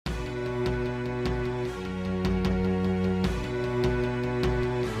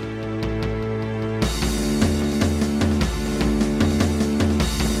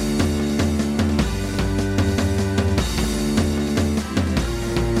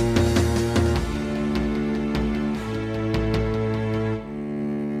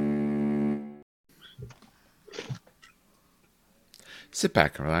Sit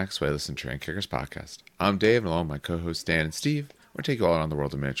back and relax while you listen to Train Kickers Podcast. I'm Dave, and along with my co-hosts Dan and Steve, we're going to take you all around the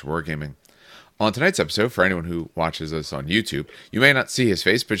world of miniature wargaming. On tonight's episode, for anyone who watches us on YouTube, you may not see his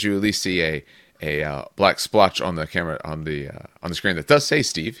face, but you at least see a black splotch on the camera on the screen that does say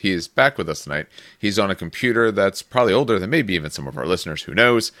Steve. He is back with us tonight. He's on a computer that's probably older than maybe even some of our listeners, who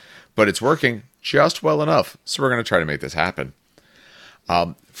knows, but it's working just well enough, so we're going to try to make this happen.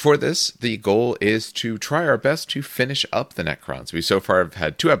 For this, the goal is to try our best to finish up the Necrons. We so far have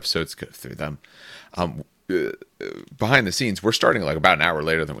had 2 episodes go through them. Behind the scenes, we're starting like about an hour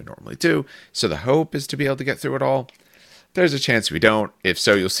later than we normally do, so the hope is to be able to get through it all. There's a chance we don't. If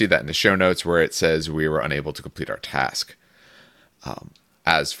so, you'll see that in the show notes where it says we were unable to complete our task.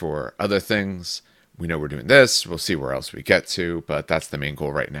 As for other things, we know we're doing this. We'll see where else we get to, but that's the main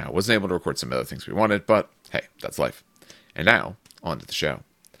goal right now. Wasn't able to record some other things we wanted, but hey, that's life. And now, on to the show.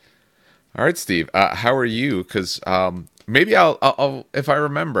 All right, Steve, how are you? Because maybe I'll, if I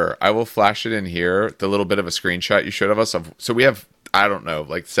remember, I will flash it in here, the little bit of a screenshot you showed of us. So we have, I don't know,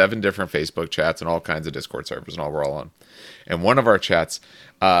 like 7 different Facebook chats and all kinds of Discord servers and all we're all on. And one of our chats,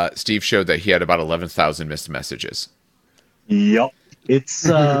 Steve showed that he had about 11,000 missed messages. Yep. It's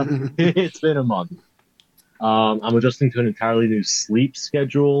it's been a month. I'm adjusting to an entirely new sleep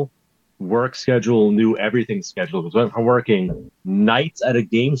schedule, work schedule, new everything schedule. Because went from working nights at a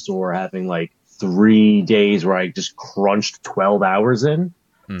game store, having like 3 days where I just crunched 12 hours in,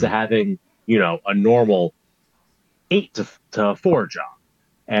 to having, a normal 8 to 4 job.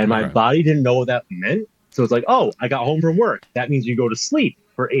 And my body didn't know what that meant. So it's like, oh, I got home from work. That means you go to sleep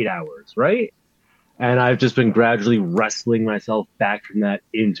for 8 hours, right? And I've just been gradually wrestling myself back from that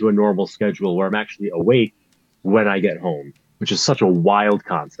into a normal schedule where I'm actually awake when I get home, which is such a wild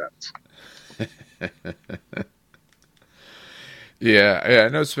concept. Yeah, I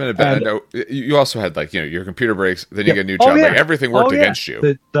know it's been a bit. I know you also had your computer breaks, then you get a new job. Like everything worked against you.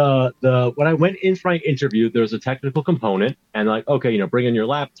 The when I went in for my interview, there was a technical component, and like, okay, bring in your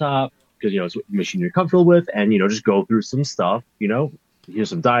laptop because it's what machine you're comfortable with, and just go through some stuff. Here's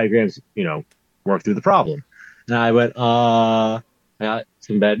some diagrams. Work through the problem. And I went, I got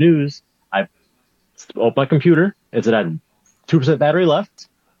some bad news. I opened my computer. It said I had 2% battery left,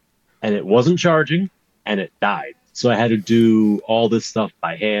 and it wasn't charging, and it died. So I had to do all this stuff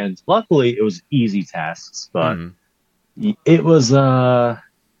by hand. Luckily, it was easy tasks, but it was an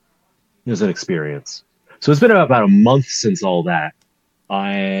experience. So it's been about a month since all that,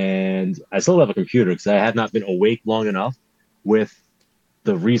 and I still have a computer because I have not been awake long enough with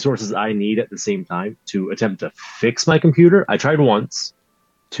the resources I need at the same time to attempt to fix my computer. I tried once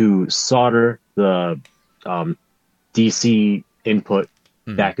to solder the DC input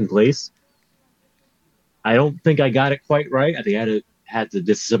back in place. I don't think I got it quite right. I think I had to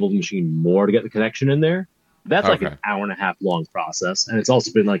disassemble the machine more to get the connection in there. That's like an hour and a half long process. And it's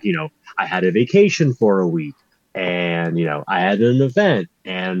also been like, I had a vacation for a week, and, I had an event,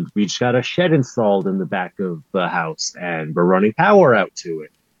 and we just got a shed installed in the back of the house, and we're running power out to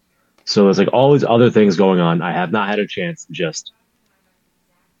it. So there's like all these other things going on. I have not had a chance to just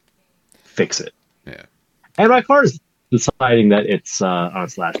fix it. Yeah. And my car is deciding that it's on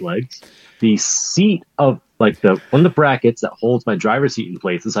its last legs. The seat of one of the brackets that holds my driver's seat in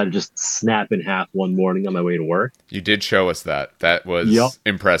place decided to just snap in half one morning on my way to work. You did show us that. That was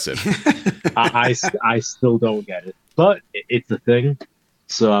impressive. I still don't get it, but it's a thing.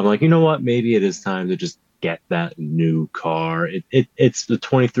 So I'm like, you know what? Maybe it is time to just get that new car. It's the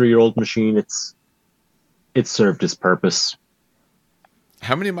 23-year-old machine. It's served its purpose.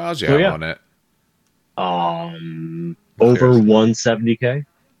 How many miles do you have on it? Over 170K.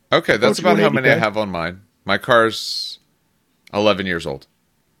 Okay, that's about how many I have on mine. My car's 11 years old.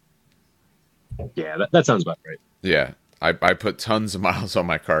 Yeah, that sounds about right. Yeah, I put tons of miles on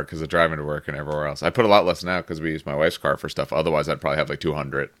my car because of driving to work and everywhere else. I put a lot less now because we use my wife's car for stuff. Otherwise, I'd probably have like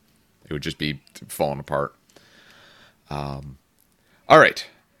 200. It would just be falling apart. All right.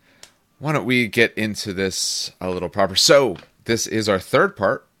 Why don't we get into this a little proper? So, this is our third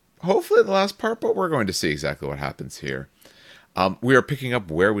part. Hopefully the last part, but we're going to see exactly what happens here. We are picking up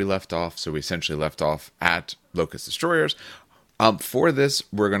where we left off, so we essentially left off at Locust Destroyers. For this,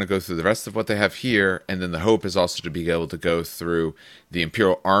 we're going to go through the rest of what they have here, and then the hope is also to be able to go through the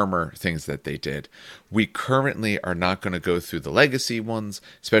Imperial Armor things that they did. We currently are not going to go through the Legacy ones,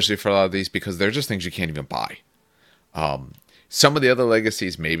 especially for a lot of these, because they're just things you can't even buy. Some of the other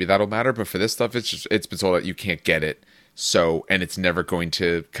Legacies, maybe that'll matter, but for this stuff, it's been told that you can't get it, and it's never going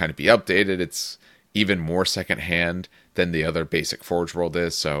to kind of be updated. It's even more secondhand than the other basic Forge World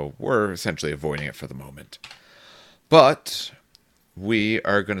is, so we're essentially avoiding it for the moment. But we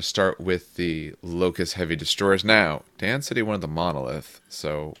are going to start with the Locust Heavy Destroyers. Now, Dan said he wanted the Monolith,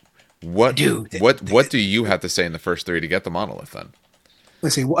 so what do you have to say in the first three to get the Monolith then?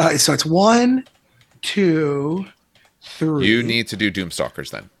 Let's see. So it's 1, 2, 3. You need to do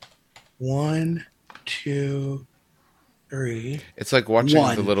Doomstalkers then. 1, 2, 3. It's like watching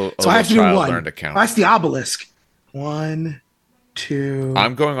one. the little, so I have to do one. learn to count. That's the obelisk. 1, 2.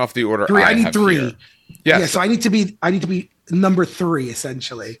 I'm going off the order 3. I need have 3. Here. Yes. Yeah, so I need to be number 3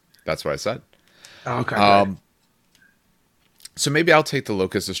 essentially. That's what I said. Okay. So maybe I'll take the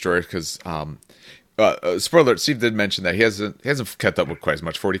Locust Destroyer because spoiler alert, Steve did mention that he hasn't kept up with quite as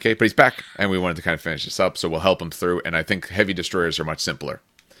much 40k, but he's back, and we wanted to kind of finish this up, so we'll help him through. And I think Heavy Destroyers are much simpler.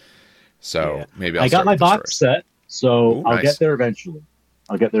 So maybe I got my box set, so I'll get there eventually.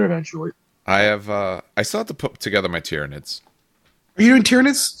 I still have to put together my Tyranids. Are you doing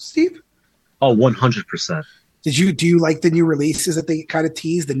Tyranids, Steve? Oh, 100%. Do you like the new releases that they kind of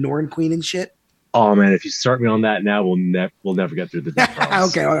tease, the Norn Queen and shit? Oh man, if you start me on that now, we'll never get through the Necrons.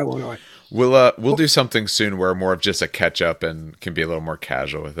 Okay, all right. We'll do something soon where more of just a catch up and can be a little more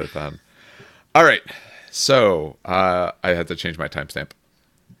casual with it then. All right, so I had to change my timestamp.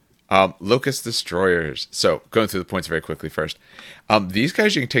 Locust Destroyers. So going through the points very quickly first. These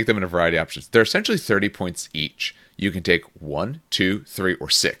guys, you can take them in a variety of options. They're essentially 30 points each. You can take 1, 2, 3, or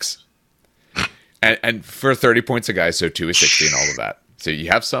 6. And for 30 points a guy, so 2 is 60 and all of that. So you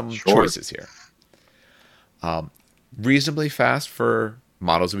have some choices here. Reasonably fast for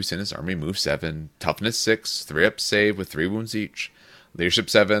models we've seen in this army. Move 7, toughness 6, 3-up save with 3 wounds each. Leadership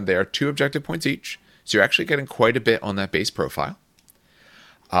 7, they are 2 objective points each. So you're actually getting quite a bit on that base profile.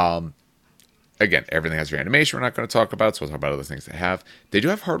 Again, everything has reanimation we're not going to talk about, so we'll talk about other things they have. They do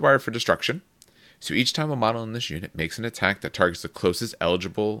have hardwired for destruction. So each time a model in this unit makes an attack that targets the closest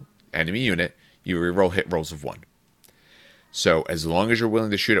eligible enemy unit, you reroll hit rolls of 1. So as long as you're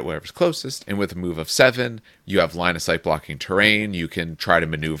willing to shoot at whatever's closest, and with a move of 7, you have line of sight blocking terrain, you can try to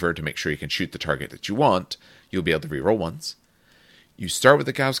maneuver to make sure you can shoot the target that you want, you'll be able to reroll 1s. You start with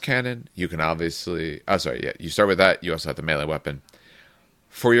the Gauss cannon, you can obviously... you start with that, you also have the melee weapon.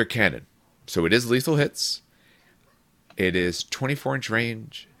 For your cannon, so it is lethal hits, it is 24-inch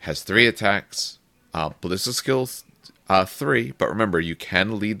range, has 3 attacks, Ballista skill 3, but remember, you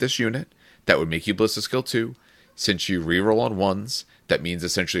can lead this unit, that would make you Ballista skill 2, since you reroll on 1s, that means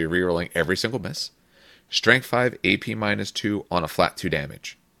essentially you're rerolling every single miss. Strength 5, AP -2 on a flat 2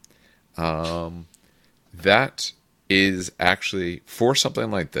 damage. That is actually, for something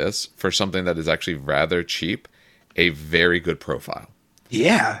like this, for something that is actually rather cheap, a very good profile.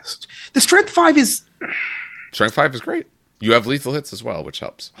 Yeah. The Strength 5 is... Strength 5 is great. You have lethal hits as well, which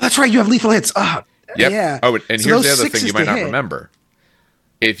helps. That's right, you have lethal hits. Yep. Yeah. Oh, and so here's the other thing you might not remember.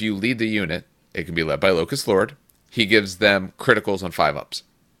 If you lead the unit, it can be led by Locust Lord. He gives them criticals on 5-ups.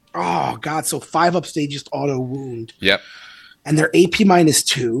 Oh, God. So 5-ups, they just auto-wound. Yep. And they're AP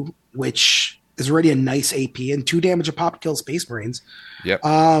 -2, which is already a nice AP, and 2 damage a pop kills Space Marines. Yep.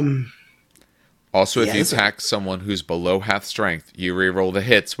 Also, if you attack someone who's below half strength, you reroll the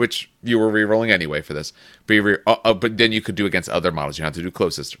hits, which you were rerolling anyway for this. But, but then you could do against other models. You have to do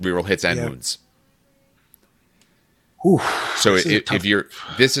closest. Reroll hits and wounds. Ooh, so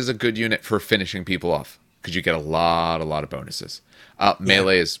this is a good unit for finishing people off because you get a lot of bonuses.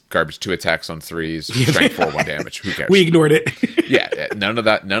 Melee is garbage. 2 attacks on 3s, strength 4, 1 damage. Who cares? We ignored it. Yeah, none of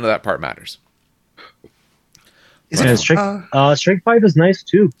that part matters. Strength 5 is nice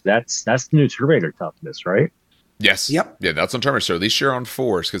too. That's the new Terminator toughness, right? Yes. Yep. Yeah, that's on Terminator. So at least you're on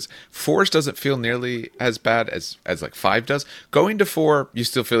 4s because 4s doesn't feel nearly as bad as like 5 does. Going to 4, you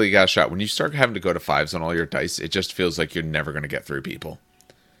still feel you got a shot. When you start having to go to 5s on all your dice, it just feels like you're never going to get through people.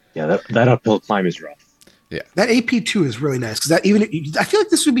 Yeah, that uphill climb is rough. Yeah, that AP2 is really nice because I feel like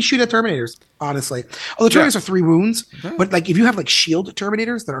this would be shoot at Terminators. Honestly, the Terminators are 3 wounds, but like if you have like shield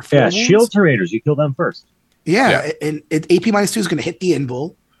Terminators that are 4 wounds, shield Terminators, you kill them first. Yeah. And AP -2 is going to hit the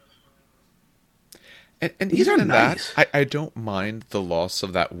invul. And these even are nice. That, I don't mind the loss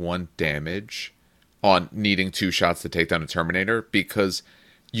of that 1 damage on needing 2 shots to take down a Terminator because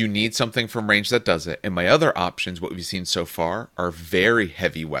you need something from range that does it. And my other options, what we've seen so far, are very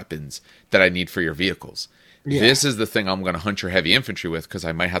heavy weapons that I need for your vehicles. Yeah. This is the thing I'm going to hunt your heavy infantry with because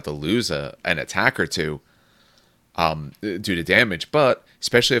I might have to lose an attack or 2 due to damage. But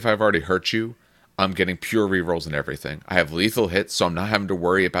especially if I've already hurt you, I'm getting pure rerolls and everything. I have lethal hits, so I'm not having to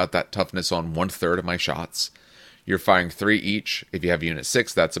worry about that toughness on 1/3 of my shots. You're firing 3 each. If you have unit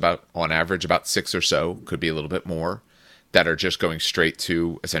 6, that's about, on average, about 6 or so. Could be a little bit more. That are just going straight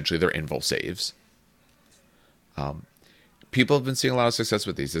to, essentially, their invul saves. People have been seeing a lot of success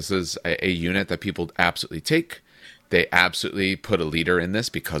with these. This is a unit that people absolutely take. They absolutely put a leader in this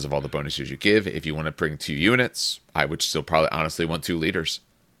because of all the bonuses you give. If you want to bring 2 units, I would still probably honestly want 2 leaders.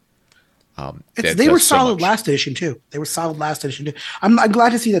 They were solid last edition too. I'm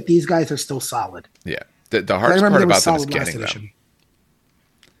glad to see that these guys are still solid. Yeah. The hardest part about them is getting them.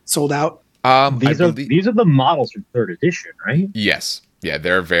 Sold out. These are the models from 3rd edition, right? Yes. Yeah,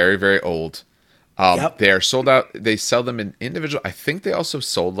 they're very, very old. They are sold out. They sell them in individual. I think they also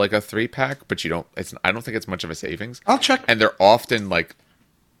sold like a 3-pack, but I don't think it's much of a savings. I'll check. And they're often like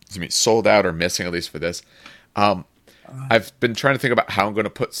sold out or missing, at least for this. I've been trying to think about how I'm going to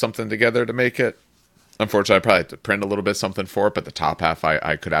put something together to make it. Unfortunately, I probably have to print a little bit something for it, but the top half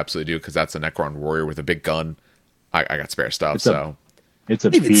I could absolutely do because that's a Necron warrior with a big gun. I got spare stuff, it's a I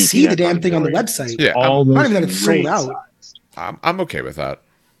didn't even see the damn thing on the website. Yeah, not even that it's sold out. I'm okay with that.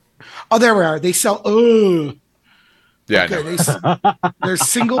 Oh, there we are. They sell. Yeah, okay, they're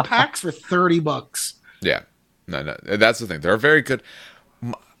single packs for $30. Yeah, no, that's the thing. They're very good.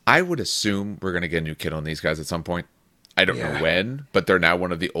 I would assume we're gonna get a new kit on these guys at some point. I don't know when, but they're now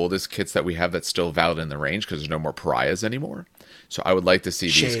one of the oldest kits that we have that's still valid in the range because there's no more pariahs anymore. So I would like to see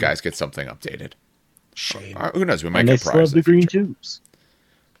these guys get something updated. Shame. Who knows? We might and get pariahs. The green tubes.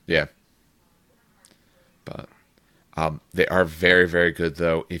 Yeah, but they are very, very good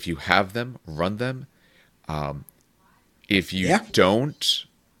though. If you have them, run them. If you don't,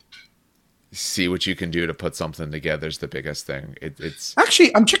 see what you can do to put something together is the biggest thing. It's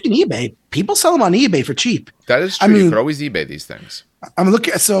actually, I'm checking eBay. People sell them on eBay for cheap. That is true. You could always eBay these things. I'm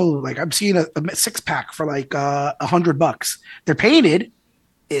looking. I'm seeing a 6-pack for like $100. They're painted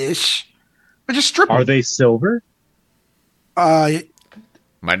ish, but just strip. Are they silver?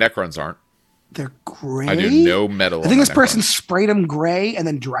 My Necrons aren't. They're gray. I do no metal. I think this person sprayed them gray and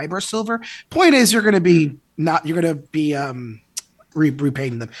then dry brush silver. Point is, you're going to be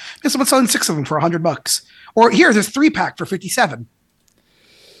repainting them. Because someone's selling 6 of them for $100. Or here, there's 3-pack for $57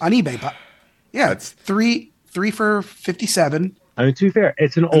 on eBay. But yeah, it's three for $57. I mean, to be fair,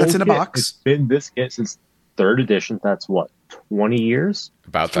 it's an old. That's in a box. It's been this kit since 3rd edition. That's what, 20 years.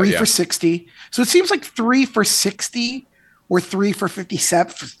 About 3 for $60. So it seems like 3 for $60 or 3 for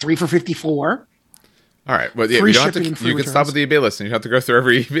 $57, 3 for $54. All right. Well, yeah, you don't have to. You can stop at the eBay listing. You have to go through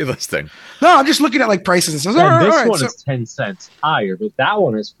every eBay listing. No, I'm just looking at like prices and says, this one is 10 cents higher, but that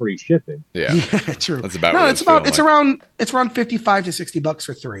one is free shipping. Yeah, true. That's about. No, it's around $55 to $60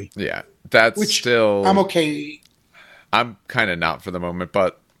 for 3. Yeah, that's still. I'm okay. I'm kind of not for the moment,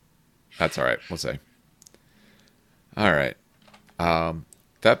 but that's all right. We'll see. All right.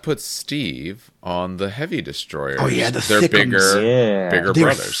 That puts Steve on the heavy destroyers. Oh yeah, they're bigger they're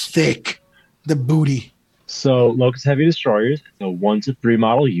brothers. Thick. The booty. So Locust Heavy Destroyers, it's a 1 to 3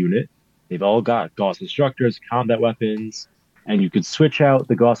 model unit. They've all got Gauss Instructors, combat weapons, and you could switch out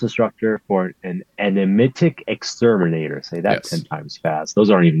the Gauss Instructor for an Enemitic Exterminator. Say that 10 times fast. Those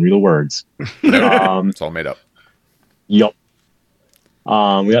aren't even real words. It's all made up. Yup.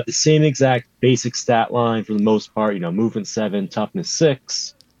 We got the same exact basic stat line for the most part. Movement 7, toughness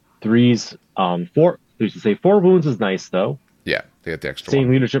 6, 3s, 4. There's to say 4 wounds is nice though. Yeah, they get the extra same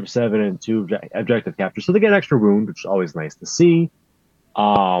one. leadership 7 and 2 objective capture, so they get an extra wound, which is always nice to see.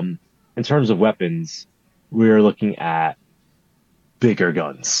 In terms of weapons, we're looking at bigger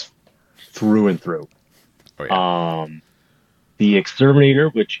guns through and through. Oh, yeah. The Exterminator,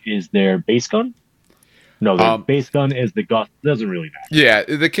 which is their base gun. No, their base gun is the Gauss. Doesn't really matter. Yeah,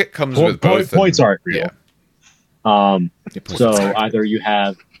 the kit comes with both. Points aren't real. Yeah. So either you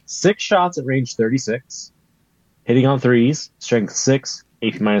have 6 shots at range 36, hitting on 3s, strength 6,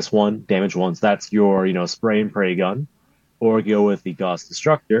 AP -1, damage 1. So that's your, spray and pray gun. Or go with the Gauss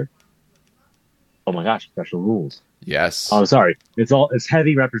Destructor. Oh my gosh, special rules. Yes. Oh, sorry. It's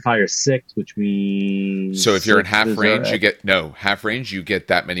heavy rapid fire 6, which means. So if you're in half range, you get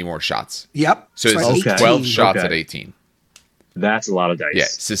that many more shots. Yep. So it's 12 shots at 18. That's a lot of dice. Yeah.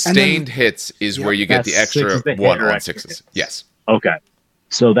 Sustained hits is where you get the extra 1 on 6s. Yes. Okay.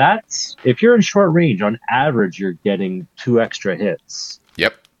 So that's, if you're in short range, on average, you're getting 2 extra hits.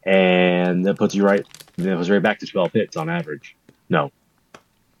 Yep. And that puts you right back to 12 hits on average. No.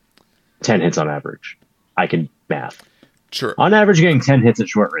 10 hits on average. I can math. Sure. On average, you're getting 10 hits at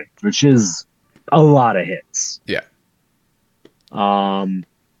short range, which is a lot of hits. Yeah. But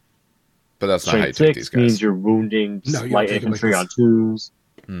that's not how you take these guys. Means you're wounding light infantry on 2s,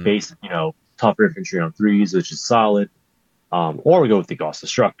 basic, tougher infantry on 3s, which is solid. Or we go with the Gauss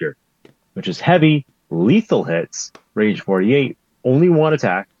Destructor, which is heavy, lethal hits, range 48, only 1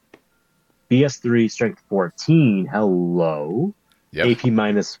 attack, BS3, strength 14, hello. Yep. AP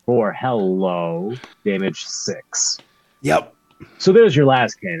 -4, hello. Damage 6. Yep. So there's your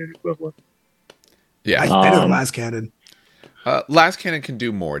last cannon equivalent. Yeah. It's better than Last Cannon. Last Cannon can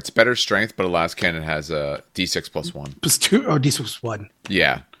do more. It's better strength, but a Last Cannon has a D6 plus 1. Plus 2? Oh, D6 plus 1.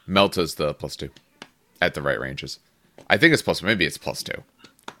 Yeah. Melta's the plus 2 at the right ranges. I think it's plus, maybe it's plus 2.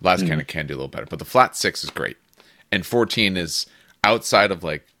 Last Cannon can do a little better, but the flat 6 is great. And 14 is outside of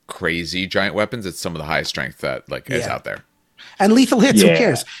like crazy giant weapons. It's some of the highest strength that is out there. And lethal hits, who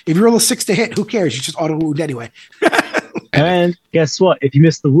cares? If you roll a 6 to hit, who cares? You just auto wound anyway. And guess what? If you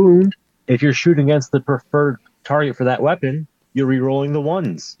miss the wound, if you're shooting against the preferred target for that weapon, you're re-rolling the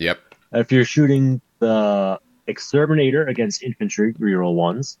 1s. Yep. If you're shooting the Exterminator against infantry, you re-roll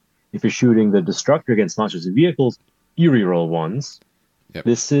 1s. If you're shooting the Destructor against monsters and vehicles, you re-roll 1s. Yep.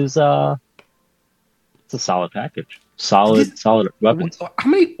 This is it's a solid package. Solid weapons. How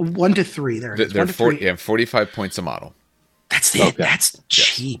many? 1 to 3 there. They're 45 points a model. That's it. Okay. That's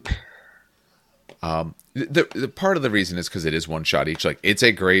cheap. The part of the reason is because it is one shot each. Like, it's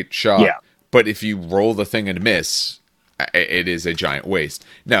a great shot, but if you roll the thing and miss, it is a giant waste.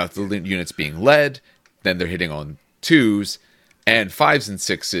 Now, if the unit's being led, then they're hitting on 2s, and 5s and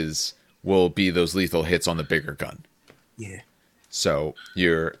 6s will be those lethal hits on the bigger gun. Yeah. So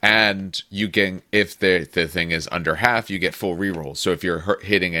you get, if the thing is under half, you get full reroll. So if you're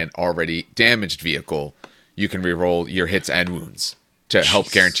hitting an already damaged vehicle, you can reroll your hits and wounds to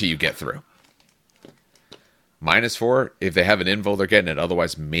help guarantee you get through. -4, if they have an invul, they're getting it.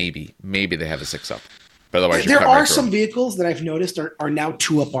 Otherwise, maybe they have a 6-up. But otherwise, there are some vehicles that I've noticed are now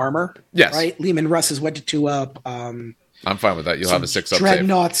 2-up armor. Yes. Right? Lehman Russ has went to 2-up. I'm fine with that. You'll have a 6-up.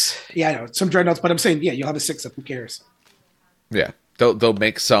 Dreadnoughts. Yeah, I know. Some dreadnoughts, but I'm saying, you'll have a 6-up. Who cares? Yeah. They'll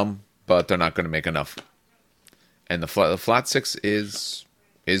make some, but they're not going to make enough. And the flat 6 is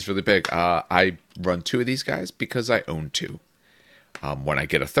really big. I run 2 of these guys because I own 2. When I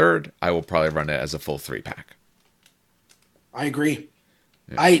get a third, I will probably run it as a full 3-pack. I agree.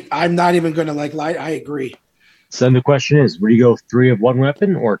 Yeah. I'm not even going to lie. I agree. So then the question is, would you go 3 of one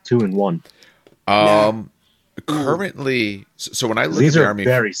weapon or 2 in 1? Currently, so when I look at the army,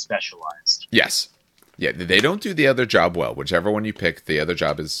 very specialized. Yes. Yeah, they don't do the other job well. Whichever one you pick, the other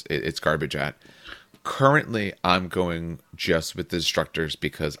job it's garbage at. Currently, I'm going just with the Destructors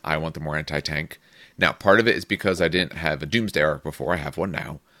because I want the more anti-tank. Now, part of it is because I didn't have a Doomsday Arc before. I have one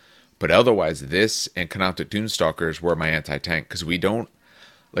now. But otherwise, this and Canoptic Doomstalkers were my anti-tank because we don't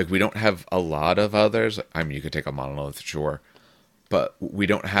have a lot of others. I mean, you could take a Monolith, sure. But we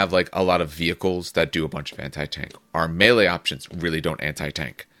don't have a lot of vehicles that do a bunch of anti-tank. Our melee options really don't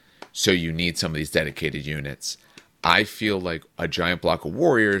anti-tank. So you need some of these dedicated units. I feel like a giant block of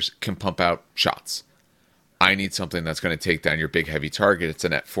warriors can pump out shots. I need something that's going to take down your big heavy target. It's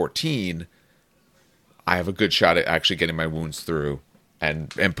an at 14. I have a good shot at actually getting my wounds through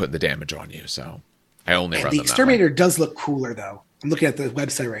and putting the damage on you. So I only run them that way. The Exterminator does look cooler, though. I'm looking at the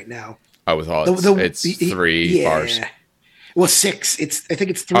website right now. Oh, with all it's 3 bars. Well, 6. I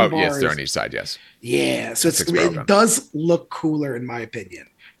think it's 3 bars. Oh, yes, they're on each side. Yes. Yeah, so it does look cooler in my opinion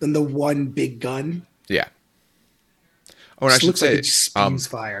than the one big gun. Yeah. Oh, and I should say, like it spews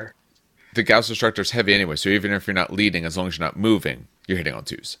fire. The Gauss Destructor is heavy anyway, so even if you're not leading, as long as you're not moving, you're hitting on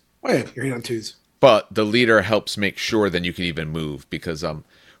 2s. Oh, yeah, you're hitting on 2s. But the leader helps make sure then you can even move because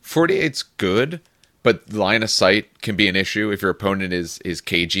 48's good, but line of sight can be an issue. If your opponent is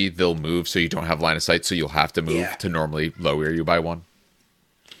cagey, they'll move so you don't have line of sight, so you'll have to move to normally lower you by 1.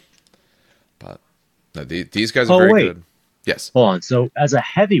 But no, these guys are very good. Yes. Hold on. So as a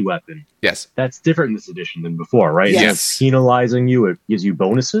heavy weapon, yes, that's different in this edition than before, right? Yes. It's penalizing you. It gives you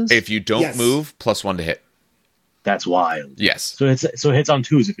bonuses. If you don't move, +1 to hit. That's wild. Yes. So it hits on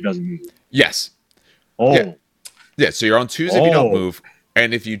 2s if it doesn't move. Yes. Oh. Yeah. So you're on 2s if you don't move,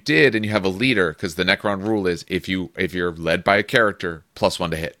 and if you did, and you have a leader, because the Necron rule is if you're led by a character, +1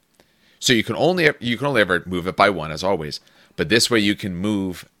 to hit. So you can only ever move it by 1 as always, but this way you can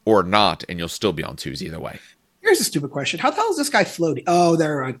move or not, and you'll still be on 2s either way. Here's a stupid question. How the hell is this guy floating? Oh,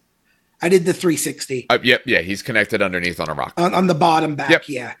 they're on. I did the 360. Yep, yeah, he's connected underneath on a rock. On the bottom back, yep.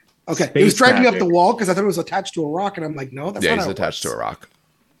 Yeah. Okay, he was driving me up the wall because I thought it was attached to a rock, and I'm like, no, that's not how it works. Yeah, he's attached to a rock.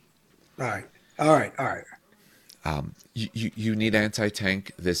 All right. You need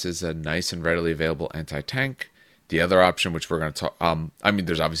anti-tank. This is a nice and readily available anti-tank. The other option, which we're going to talk,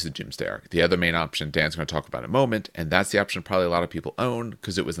 there's obviously the Doomsday Arc. The other main option Dan's going to talk about in a moment, and that's the option probably a lot of people own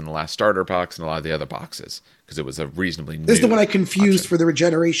because it was in the last starter box and a lot of the other boxes because it was a reasonably new. This is the one I confused for the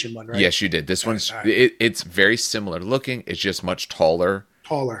regeneration one, right? Yes, you did. This one's it's very similar looking. It's just much taller,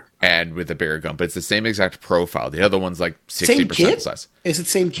 and with a bigger gun, but it's the same exact profile. The other one's like 60% the size. Is it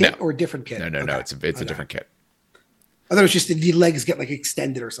same kit or different kit? No. It's a different kit. I thought it was just the legs get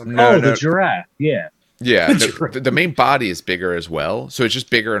extended or something. The giraffe. Yeah. Yeah, the main body is bigger as well, so it's just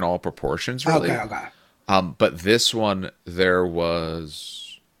bigger in all proportions, really. Okay. But this one, there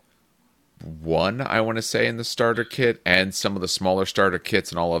was one, I want to say, in the starter kit, and some of the smaller starter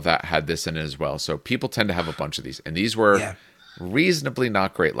kits and all of that had this in it as well. So people tend to have a bunch of these, and these were reasonably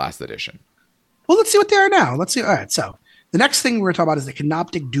not great last edition. Well, let's see what they are now. Let's see. All right, so the next thing we're talking about is the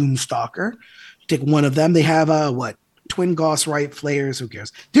Canoptic Doomstalker. You take one of them. They have twin Gauss right flares. Who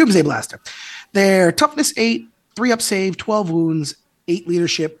cares? Doomsday Blaster. Their toughness 8, 3 up save, 12 wounds, 8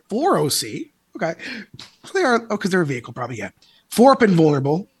 leadership, 4 OC. Okay, so they are because they're a vehicle probably. Yeah, 4 up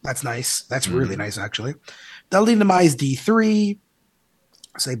invulnerable. That's nice. That's really nice actually. They'll minimize D3.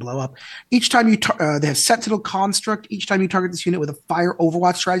 So they blow up. Each time you they have Sentinel Construct. Each time you target this unit with a fire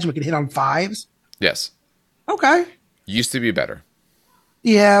Overwatch strategy, we can hit on 5s. Yes. Okay. Used to be better.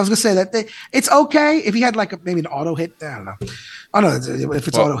 Yeah, I was gonna say that it's okay if you had maybe an auto hit. I don't know. Oh no, if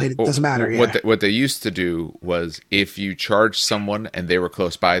it's auto hit, it doesn't matter. Yeah. What they used to do was if you charged someone and they were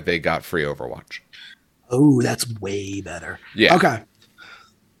close by, they got free Overwatch. Oh, that's way better. Yeah. Okay.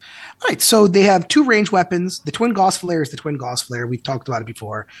 All right, so they have 2 ranged weapons. The Twin Gauss Flare is the Twin Gauss Flare. We've talked about it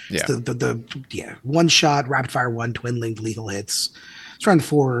before. Yeah. It's the one shot, rapid fire 1, twin linked lethal hits. It's around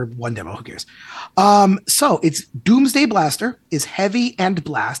 4, 1 demo. Who cares? So it's Doomsday Blaster is heavy and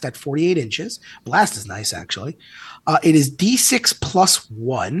blast at 48 inches. Blast is nice, actually. It is D6 plus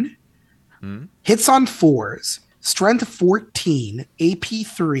 1. Hits on 4s. Strength 14. AP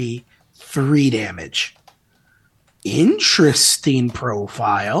 3. 3 damage. Interesting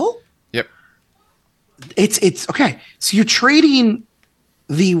profile. Yep. It's okay. So you're trading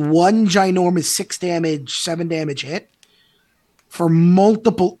the one ginormous 6 damage, 7 damage hit for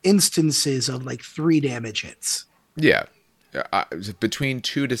multiple instances of 3 damage hits. Yeah. Between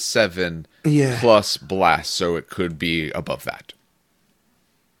 2 to 7 Yeah. plus blast, so it could be above that.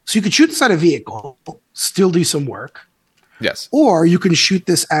 So you could shoot this at a vehicle, still do some work. Yes. Or you can shoot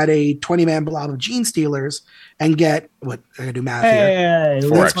this at a 20-man blob of Gene Stealers and get, what, I gotta do math here. Hey,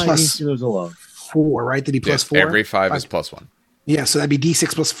 4 that's my extra. Gene Stealers alone. 4, right? Did he plus Yes, 4? every 5 is plus 1. Yeah, so that'd be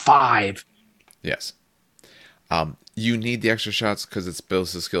D6 plus 5. Yes. You need the extra shots because its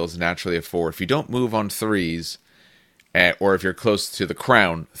ballistic skill is naturally a 4. If you don't move on 3s, or if you're close to the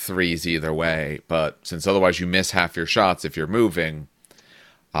crown, 3s either way. But since otherwise you miss half your shots if you're moving,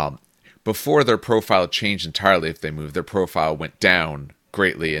 before their profile changed entirely if they move, their profile went down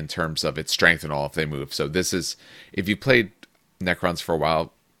greatly in terms of its strength and all if they move. So this is, if you played Necrons for a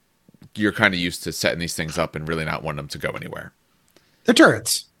while, you're kind of used to setting these things up and really not wanting them to go anywhere. They're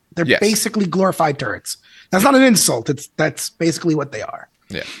turrets. They're Yes. basically glorified turrets. That's not an insult. That's basically what they are.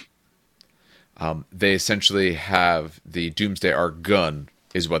 Yeah. They essentially have the Doomsday Arc gun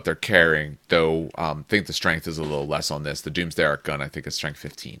is what they're carrying, though I think the strength is a little less on this. The Doomsday Arc gun, I think, is strength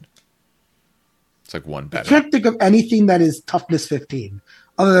 15. It's 1 I better. can't think of anything that is toughness 15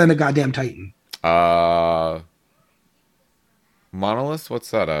 other than a goddamn Titan. Monolith? What's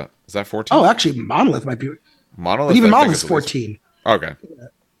that? Is that 14? Oh, actually, Monolith might be. Monolith. But even I think, Monolith's is at least- 14. Okay.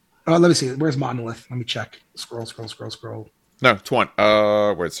 Let me see. Where's Monolith? Let me check. Scroll. No, 20.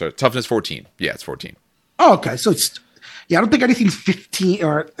 Where's toughness 14? Yeah, it's 14. Oh, okay. So it's I don't think anything's 15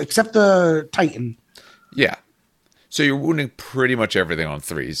 or except the Titan. Yeah. So you're wounding pretty much everything on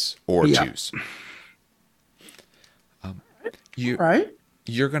 3s or 2s.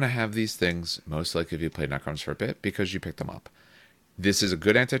 You're going to have these things, most likely if you played Necrons for a bit, because you picked them up. This is a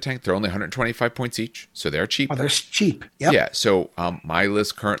good anti-tank. They're only 125 points each, so they're cheap. Oh, they're cheap. Yep. Yeah, so my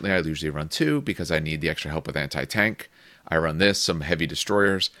list currently, I usually run 2 because I need the extra help with anti-tank. I run this, some heavy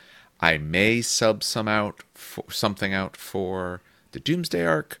destroyers. I may sub something out for the Doomsday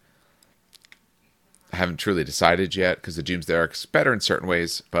Arc. I haven't truly decided yet because the Doomsday Arc's better in certain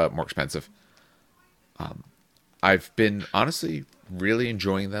ways, but more expensive. I've been honestly really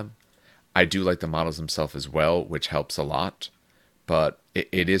enjoying them. I do like the models themselves as well, which helps a lot. But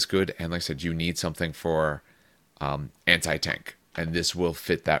it is good, and like I said, you need something for anti-tank, and this will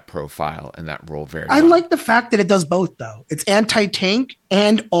fit that profile and that role very well. I like the fact that it does both, though. It's anti-tank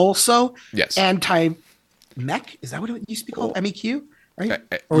and also anti-mech. Is that what it used to be called? MEQ? Right?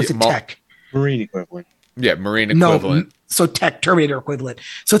 Or is it tech? Marine equivalent. Yeah, Marine equivalent. No, so tech, Terminator equivalent.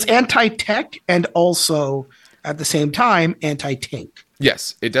 So it's anti-tech and also, at the same time, anti-tank.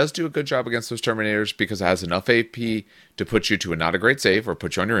 Yes, it does do a good job against those Terminators because it has enough AP to put you to a not a great save or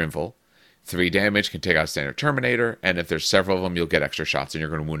put you on your invul. 3 damage can take out a standard Terminator, and if there's several of them, you'll get extra shots, and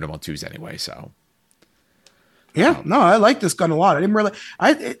you're going to wound them on 2s anyway. So, yeah, no, I like this gun a lot. I didn't really.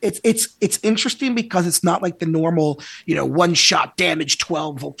 It's interesting because it's not like the normal, 1-shot damage,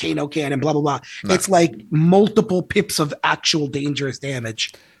 12 volcano cannon, blah blah blah. No. It's like multiple pips of actual dangerous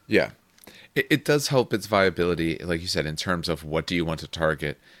damage. Yeah. It does help its viability, like you said, in terms of what do you want to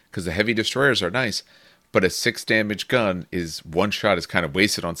target. Because the heavy destroyers are nice, But a 6 damage gun is one shot is kind of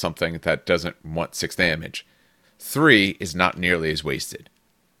wasted on something that doesn't want 6 damage. 3 is not nearly as wasted.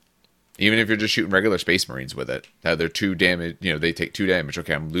 Even if you're just shooting regular Space Marines with it, they're 2 damage. They take 2 damage.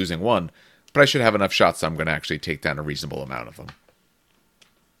 Okay, I'm losing 1, but I should have enough shots that I'm going to actually take down a reasonable amount of them.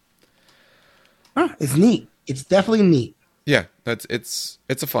 It's neat. It's definitely neat. Yeah, it's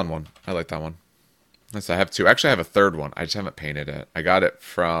a fun one. I like that one. Yes, I have 2. Actually, I have a third one. I just haven't painted it. I got it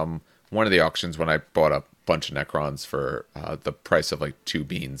from one of the auctions when I bought a bunch of Necrons for the price of like 2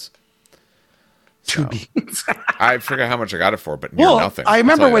 beans. 2 beans. I forget how much I got it for, but near nothing. I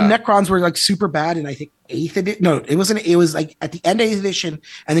remember when Necrons were like super bad, and I think 8th edition. No, it wasn't. It was like at the end of 8th edition,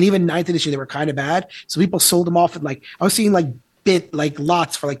 and then even 9th edition, they were kind of bad. So people sold them off at like I was seeing like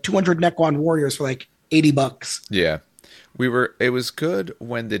lots for like 200 Necron warriors for like $80. Yeah, It was good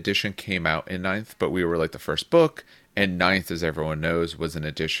when the edition came out in 9th, but we were like the first book, and 9th, as everyone knows, was an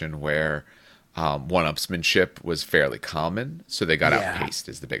edition where one-upsmanship was fairly common, so they got outpaced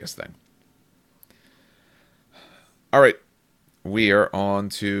is the biggest thing. All right, we are on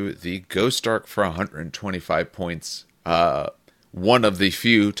to the Ghost Ark for 125 points. One of the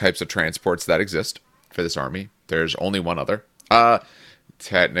few types of transports that exist for this army. There's only one other. Does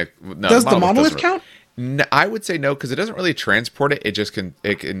the monolith count? No, I would say no, because it doesn't really transport it. It just can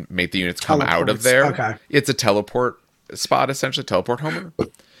make the units come out of there. Okay. It's a teleport spot, essentially, teleport homer.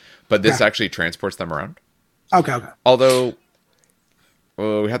 But this actually transports them around. Okay. Although,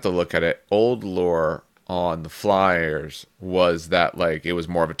 we have to look at it. Old lore on the flyers was that like it was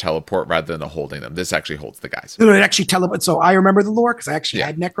more of a teleport rather than holding them. This actually holds the guys. No, it actually teleports. So I remember the lore because I actually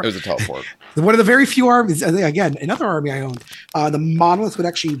had Necron. It was a teleport. One of the very few armies, again, another army I owned, the monolith would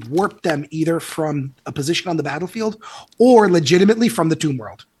actually warp them either from a position on the battlefield or legitimately from the Tomb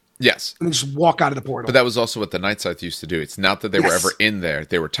World. Yes. And just walk out of the portal. But that was also what the Night Scythe used to do. It's not that they were ever in there.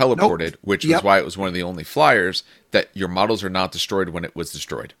 They were teleported, which was why it was one of the only flyers that your models are not destroyed when it was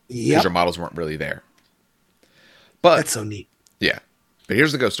destroyed. Because your models weren't really there. But that's so neat. Yeah. But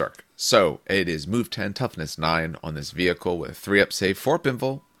here's the Ghost Ark. So it is move 10, toughness 9 on this vehicle with 3-up save, 4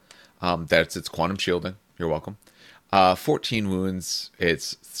 pinfall. That's its quantum shielding. You're welcome. 14 wounds.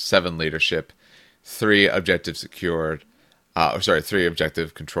 It's 7 leadership. 3 objective secured. 3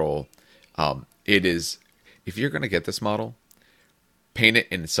 objective control. It is, if you're going to get this model, paint it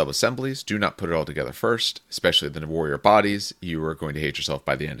in sub-assemblies. Do not put it all together first, especially the warrior bodies. You are going to hate yourself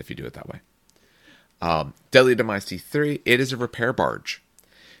by the end if you do it that way. Deadly Demise T3, it is a repair barge.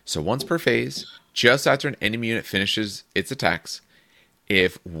 So once per phase, just after an enemy unit finishes its attacks,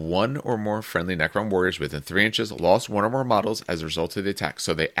 if one or more friendly Necron warriors within 3 inches lost one or more models as a result of the attack,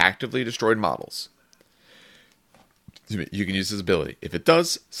 so they actively destroyed models, you can use this ability. If it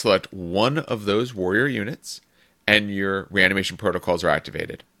does, select one of those warrior units, and your reanimation protocols are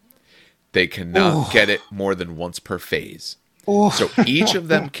activated. They cannot get it more than once per phase. So each of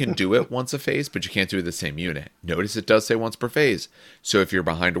them can do it once a phase, but you can't do it the same unit. Notice it does say once per phase. So if you're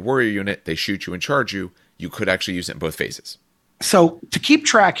behind a warrior unit, they shoot you and charge you, you could actually use it in both phases. So to keep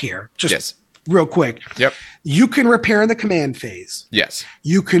track here, just real quick. Yep. You can repair in the command phase. Yes.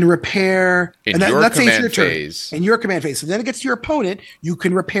 You can repair in your command phase. In your command phase. So then it gets to your opponent. You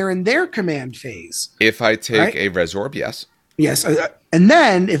can repair in their command phase. If I take a Resorb, yes. Yes. And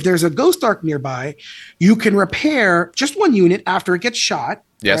then if there's a Ghost Ark nearby, you can repair just one unit after it gets shot.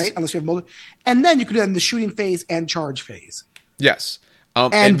 Yes. Right? Unless you have multiple. And then you can do it in the shooting phase and charge phase. Yes.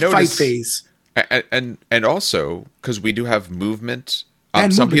 And fight phase. And also, because we do have movement.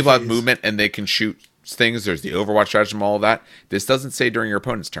 Some people have movement and they can shoot things. There's the Overwatch stratagem, all of that. This doesn't say during your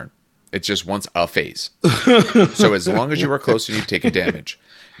opponent's turn. It's just once a phase. So as long as you are close and you've taken damage.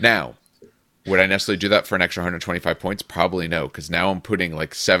 Now, would I necessarily do that for an extra 125 points? Probably no, because now I'm putting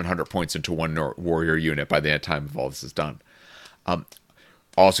like 700 points into one warrior unit by the time of all this is done.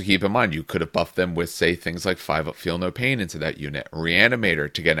 Also keep in mind, you could have buffed them with, say, things like 5-up Feel No Pain into that unit.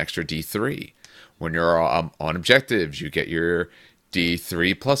 Reanimator to get an extra D3. When you're on objectives, you get your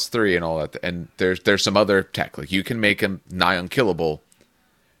D3 plus 3 and all that. And there's some other tech. Like you can make them nigh unkillable,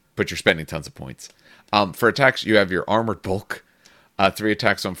 but you're spending tons of points. For attacks, you have your Armored Bulk. 3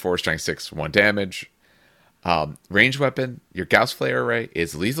 attacks on 4, strength 6, 1 damage. Range weapon, your Gauss Flare Array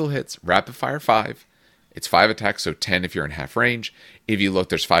is lethal hits, rapid fire 5. It's 5 attacks, so 10 if you're in half range. If you look,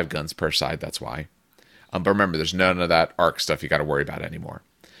 there's 5 guns per side, that's why. But remember, there's none of that arc stuff you got to worry about anymore.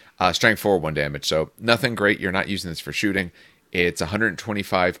 Strength 4, 1 damage, so nothing great. You're not using this for shooting. It's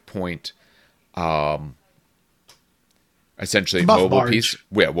 125 point, essentially buff mobile barge. piece.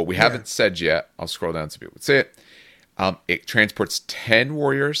 Yeah, what we haven't said yet, I'll scroll down so people would see it. It transports 10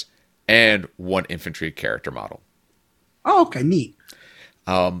 warriors and 1 infantry character model. Oh, okay, neat.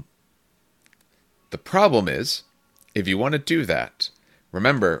 The problem is, if you want to do that,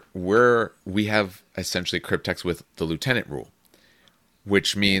 remember, we have essentially Cryptex with the Lieutenant rule,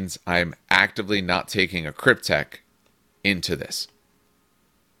 which means I'm actively not taking a Cryptech into this.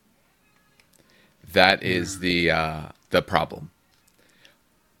 That is the problem.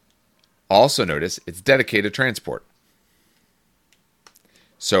 Also notice it's dedicated transport.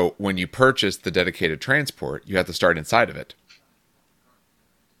 So when you purchase the dedicated transport, you have to start inside of it.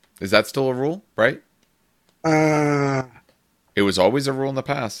 Is that still a rule, right? It was always a rule in the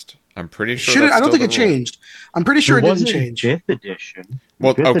past. I'm pretty sure. I don't think it changed. I'm pretty sure it didn't change. Fifth edition.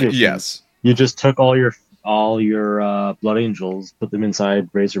 Well, Fifth okay, edition, yes. You just took all your Blood Angels, put them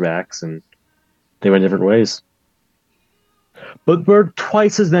inside Razorbacks, and they went different ways. But we're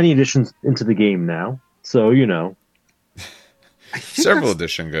twice as many editions into the game now, so you know. Several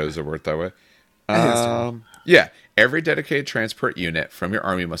edition goes are worth that way. Yeah, every dedicated transport unit from your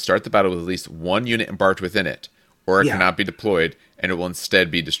army must start the battle with at least one unit embarked within it, or it cannot be deployed, and it will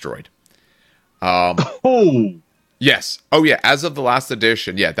instead be destroyed. Yes. Oh, yeah. As of the last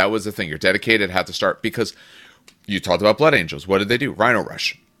edition, yeah, that was the thing. Your dedicated had to start because you talked about Blood Angels. What did they do? Rhino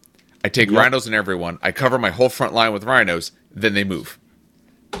Rush. I take rhinos in everyone. I cover my whole front line with rhinos. Then they move.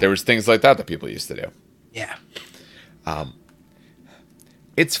 There was things like that people used to do. Yeah.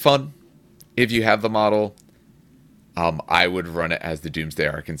 It's fun if you have the model. I would run it as the Doomsday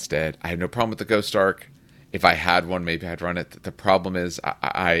Ark instead. I have no problem with the Ghost Ark. If I had one, maybe I'd run it. The problem is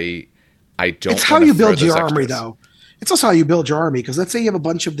I don't. It's how you build your army, though. It's also how you build your army. Because let's say you have a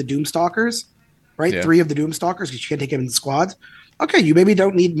bunch of the Doomstalkers, right? Yeah. 3 of the Doomstalkers, because you can't take them in the squads. Okay, you maybe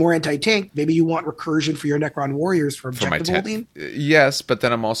don't need more anti-tank. Maybe you want recursion for your Necron warriors for objective holding. Yes, but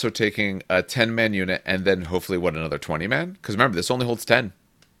then I'm also taking a 10-man unit and then hopefully another 20-man? Because remember, this only holds 10.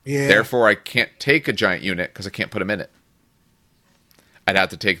 Yeah. Therefore, I can't take a giant unit because I can't put them in it. I'd have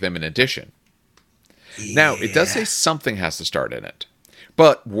to take them in addition. Yeah. Now, it does say something has to start in it.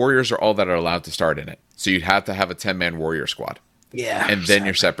 But warriors are all that are allowed to start in it. So you'd have to have a 10-man warrior squad. Yeah. And then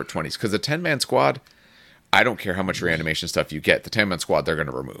your separate 20s. Because a 10-man squad, I don't care how much reanimation stuff you get. The 10-man squad, they're going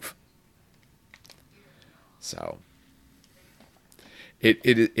to remove. So, it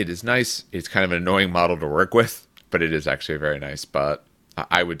is nice. It's kind of an annoying model to work with. But it is actually very nice. But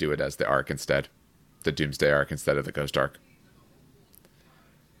I would do it as the Ark instead. The Doomsday Ark instead of the Ghost Ark.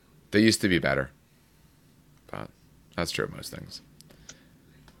 They used to be better. But that's true of most things.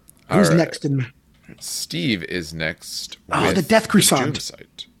 Who's next? Steve is next. Oh, the Death Croissant.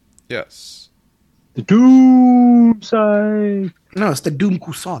 Doomsite. Yes. The Doomsite. No, it's the Doom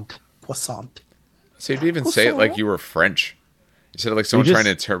Croissant. Croissant. So you'd even say it like you were French. You said it like someone trying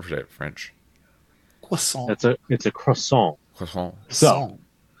to interpret it French. Croissant. It's a croissant. Croissant. So,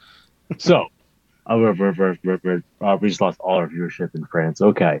 we just lost all our viewership in France.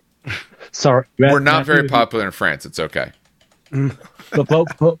 Okay. Sorry. We're not very popular in France. It's okay.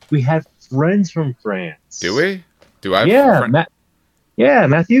 But we have friends from France. Do we? Do I? Yeah,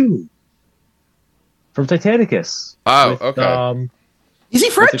 Matthew from Titanicus. Oh, okay. Is he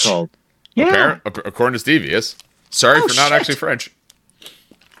French? What's it called? Yeah. According to Steve, he is. Sorry for not actually French.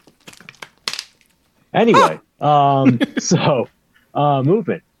 Anyway,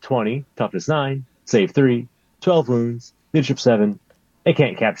 movement 20, toughness 9, save 3, 12 wounds, leadership 7. It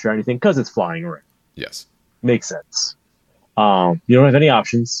can't capture anything because it's flying around. Yes. Makes sense. You don't have any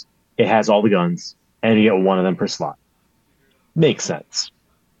options. It has all the guns, and you get one of them per slot. Makes sense.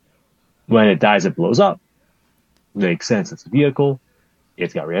 When it dies, it blows up. Makes sense. It's a vehicle.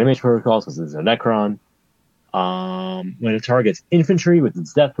 It's got reanimation protocols because it's a Necron. When it targets infantry with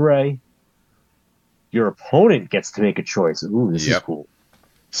its death ray, your opponent gets to make a choice. Ooh, this is cool.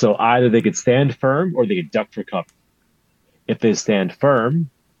 So either they could stand firm or they could duck for cover. If they stand firm,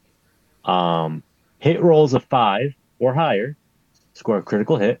 hit rolls of 5 or higher, score a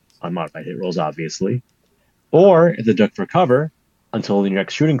critical hit on modified hit rolls, obviously. Or if they duck for cover until the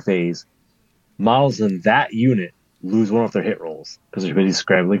next shooting phase, models in that unit lose one of their hit rolls because they're busy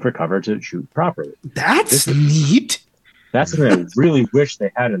scrambling for cover to shoot properly. That's neat. That's what I really wish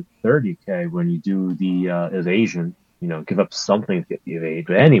they had in 30K when you do the evasion. You know, give up something to get the evade.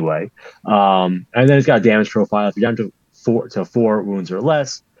 But anyway, and then it's got a damage profile. If you're down to 4 wounds or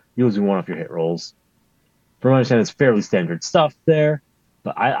less, you're losing one of your hit rolls. From my understanding, it's fairly standard stuff there.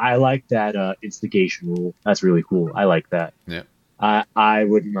 But I like that instigation rule. That's really cool. I like that. Yeah. I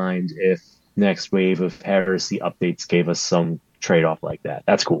wouldn't mind if next wave of heresy updates gave us some trade-off like that.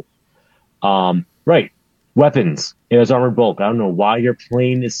 That's cool. Right. Weapons. It has armored bulk. I don't know why your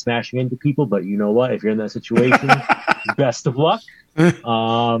plane is smashing into people, but you know what? If you're in that situation, best of luck.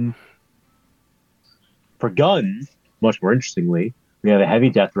 For guns, much more interestingly, We have a heavy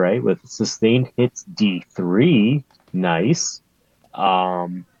death ray with sustained hits D3. Nice.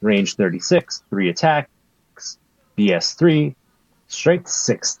 Range 36, 3 attacks, BS3, strength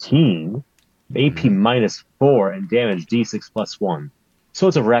 16, AP minus 4, and damage D6 plus 1. So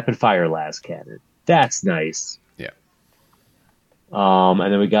it's a rapid fire las cannon. That's nice. Yeah. And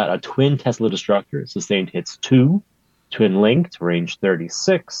then we got a twin Tesla destructor, sustained hits 2, twin linked, range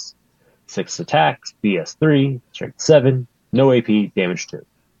 36, 6 attacks, BS3, strength 7, no AP, damage 2.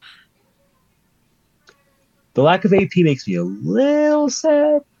 The lack of AP makes me a little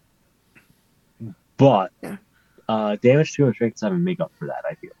sad, but damage 2 and strength 7 make up for that,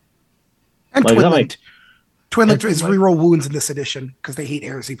 I feel. And Like, Twin like- Linked. Twin Linked is like- reroll wounds in this edition because they hate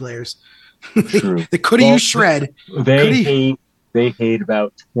heresy players. True. They could have Well, used Shred. They hate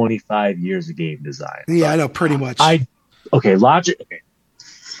about 25 years of game design. Yeah, I know, pretty much.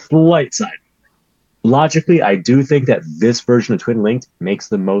 Slight side. Logically, I do think that this version of Twin Linked makes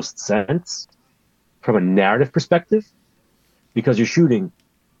the most sense from a narrative perspective, because you're shooting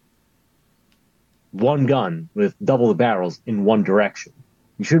one gun with double the barrels in one direction.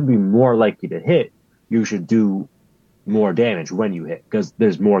 You should be more likely to hit. You should do more damage when you hit, because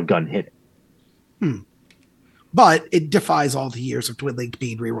there's more gun hitting. But it defies all the years of Twin Linked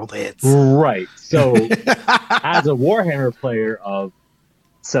being rerolled hits. Right. So, as a Warhammer player of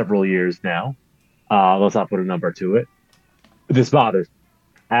several years now, let's not put a number to it, this bothers me.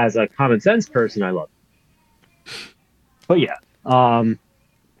 As a common sense person, I love it. But yeah.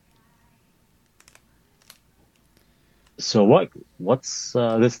 So what's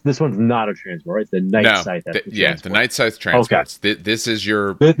this one's not a transport, right? The night sight. The night sight transports. This is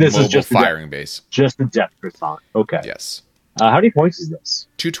your This mobile is just firing base. just the depth croissant. Okay. Yes. How many points is this?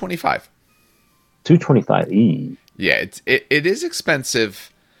 225. 225. Yeah, it is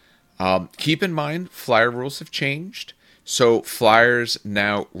expensive. Keep in mind, flyer rules have changed. So flyers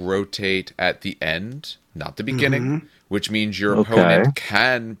now rotate at the end, not the beginning, which means your opponent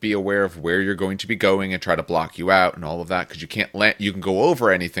can be aware of where you're going to be going and try to block you out and all of that, because you can't land. You can go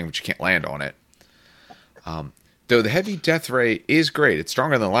over anything, but you can't land on it. Though the heavy death ray is great. It's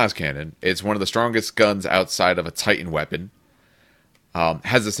stronger than the last cannon. It's one of the strongest guns outside of a Titan weapon.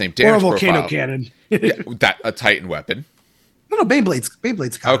 Has the same damage Or a volcano profile. cannon. Yeah, a Titan weapon. No, Beyblade's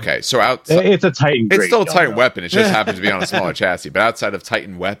coming. Okay, so outside, It's a Titan. it's great still a gun, Titan though. weapon. It just happens to be on a smaller chassis. But outside of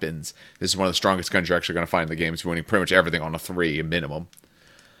Titan weapons, this is one of the strongest guns you're actually going to find in the game. It's winning pretty much everything on a 3 minimum.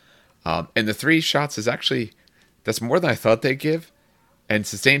 And the 3 shots is actually, that's more than I thought they'd give. And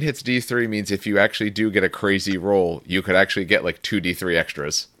sustained hits D3 means if you actually do get a crazy roll, you could actually get like 2 D3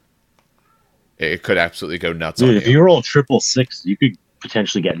 extras. It could absolutely go nuts on Dude, you. if you roll 666, you could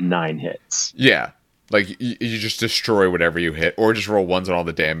potentially get 9 hits. Yeah. Like, you just destroy whatever you hit, or just roll ones on all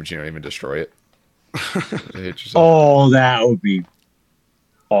the damage, you don't even destroy it. Oh, that would be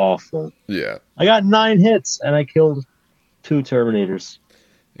awful. Yeah. I got 9 hits, and I killed 2 Terminators.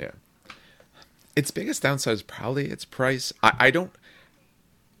 Yeah. Its biggest downside is probably its price. I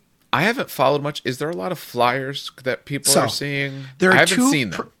haven't followed much. Is there a lot of flyers that people are seeing? There are I haven't 2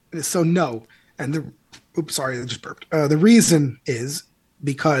 seen them. So no. And oops, sorry, I just burped. The reason is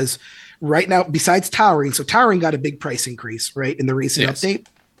because right now, besides Towering, so Towering got a big price increase, right, in the recent update.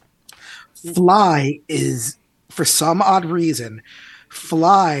 Fly is, for some odd reason,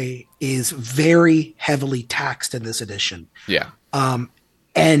 Fly is very heavily taxed in this edition. Yeah.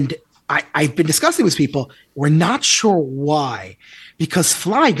 And I've been discussing with people. We're not sure why, because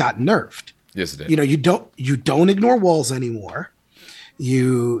Fly got nerfed. Yes, it did. You know, you don't ignore walls anymore.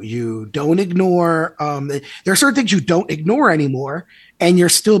 You don't ignore. There are certain things you don't ignore anymore, and you're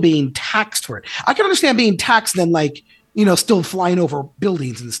still being taxed for it. I can understand being taxed than like, you know, still flying over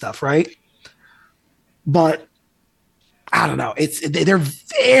buildings and stuff, right? But I don't know. They're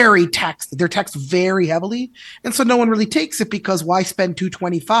very taxed. They're taxed very heavily, and so no one really takes it, because why spend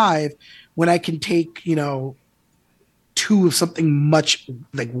 225 when I can take, you know, 2 of something much,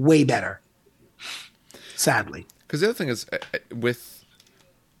 like, way better? Sadly, because the other thing is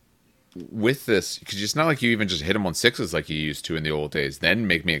with this, because it's not like you even just hit them on 6s like you used to in the old days, then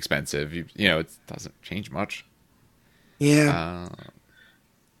make me expensive. You know, it doesn't change much. yeah.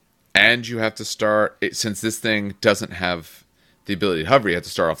 And you have to start, since this thing doesn't have the ability to hover, you have to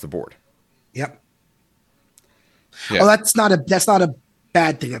start off the board. Yep. Yeah. Oh, that's not a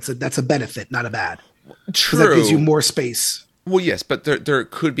bad thing. That's a benefit, not a bad. True. That gives you more space. Well, yes, but there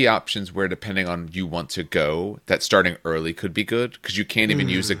could be options where, depending on you want to go, that starting early could be good, because you can't even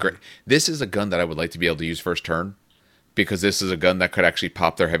use the. This is a gun that I would like to be able to use first turn, because this is a gun that could actually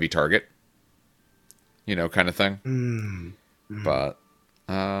pop their heavy target. You know, kind of thing. But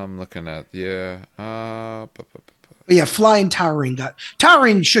I'm looking at Yeah, fly and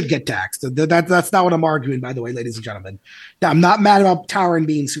towering should get taxed. That's not what I'm arguing, by the way, ladies and gentlemen. Now, I'm not mad about towering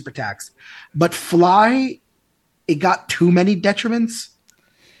being super taxed, but fly, it got too many detriments,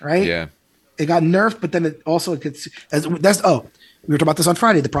 right? Yeah. It got nerfed, but then it also gets we were talking about this on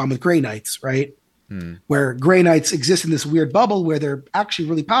Friday. The problem with Grey Knights, right? Where Grey Knights exist in this weird bubble where they're actually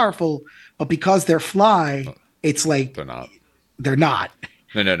really powerful, but because they're fly, it's like They're not. They're not.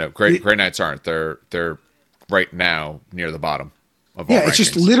 No. Grey Knights aren't. They're right now near the bottom of all it's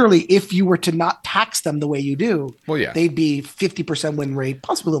just rankings. literally if you were to not tax them the way you do, Well, yeah. they'd be 50% win rate,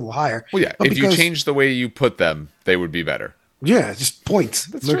 possibly a little higher. Well, yeah. But If you change the way you put them, they would be better. Yeah, just points.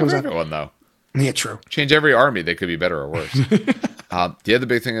 That's true for everyone, though. Yeah, true. Change every army, they could be better or worse. The other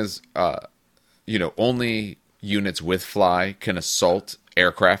big thing is, only units with fly can assault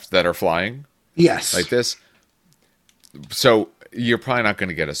aircraft that are flying Yes. like this. So you're probably not going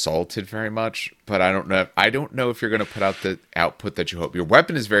to get assaulted very much, but I don't know if you're going to put out the output that you hope. Your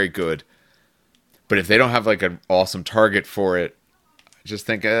weapon is very good, but if they don't have like an awesome target for it, I just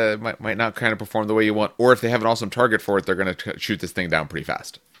think it might not kind of perform the way you want. Or if they have an awesome target for it, they're going to shoot this thing down pretty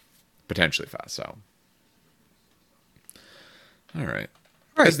fast, potentially fast. So, all right,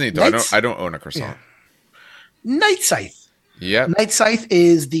 that's neat though. I don't own a croissant. Yeah. Night Scythe. Yeah. Night Scythe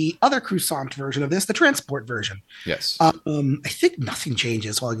is the other croissant version of this, the transport version. Yes. I think nothing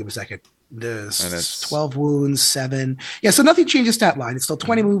changes. Well, I'll give it a second. This And it's 12 wounds, 7. Yeah, so nothing changes stat line. It's still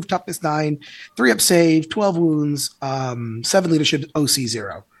 20 move, toughness 9, 3 up save, 12 wounds, 7 leadership, OC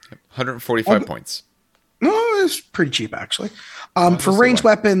 0. 145 points. No, it's pretty cheap actually. For ranged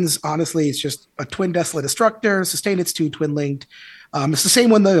weapons, honestly, it's just a twin desolate destructor, sustained it's 2, twin linked. It's the same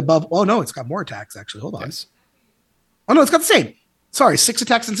one that above. Oh no, it's got more attacks actually. Hold on. Yes. Oh no, it's got the same. Sorry, 6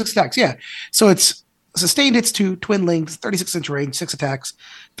 attacks and 6 attacks. Yeah. So it's sustained hits 2, twin linked, 36-inch range, 6 attacks,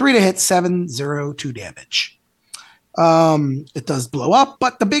 3 to hit, 7, 0, 2 damage. It does blow up,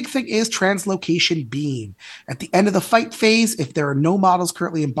 but the big thing is translocation beam. At the end of the fight phase, if there are no models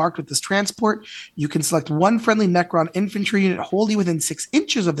currently embarked with this transport, you can select one friendly Necron infantry unit wholly within 6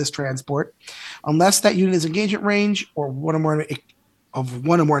 inches of this transport. Unless that unit is engagement range or one or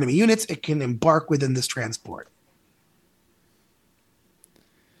more enemy units, it can embark within this transport.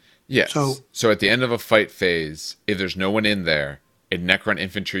 Yes. So at the end of a fight phase, if there's no one in there, a Necron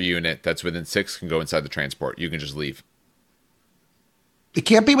infantry unit that's within 6 can go inside the transport. You can just leave. It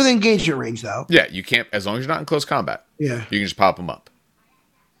can't be within engagement range, though. Yeah, you can't, as long as you're not in close combat. Yeah. You can just pop them up.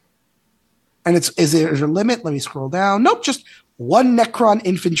 And is there a limit? Let me scroll down. Nope, just one Necron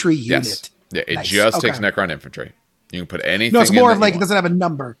infantry unit. Yes. Yeah, it Nice. just takes Okay. Necron infantry. You can put anything. No, it's more in of like that it you doesn't have a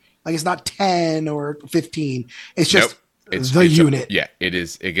number. Like it's not 10 or 15. It's just It's the unit. Yeah, it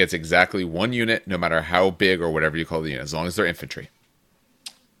is. It gets exactly one unit, no matter how big or whatever you call the unit, as long as they're infantry.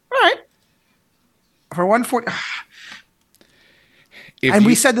 All right. For 140.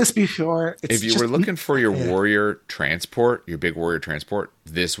 We said this before. If you were looking for your warrior transport, your big warrior transport,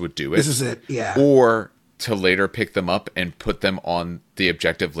 this would do it. This is it, yeah. Or to later pick them up and put them on the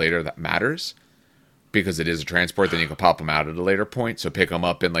objective later that matters. Because it is a transport, then you can pop them out at a later point. So pick them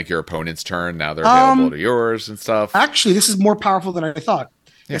up in like your opponent's turn. Now they're available to yours and stuff. Actually, this is more powerful than I thought.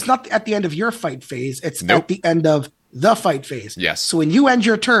 Yeah. It's not at the end of your fight phase. It's at the end of the fight phase. Yes. So when you end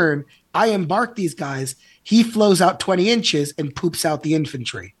your turn, I embark these guys. He flows out 20 inches and poops out the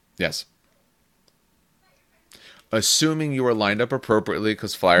infantry. Yes. Assuming you are lined up appropriately,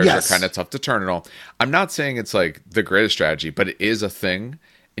 because flyers are kind of tough to turn and all. I'm not saying it's like the greatest strategy, but it is a thing.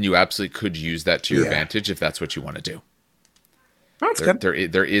 And you absolutely could use that to your advantage if that's what you want to do. That's good.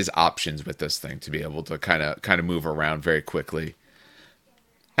 There is options with this thing to be able to kind of move around very quickly.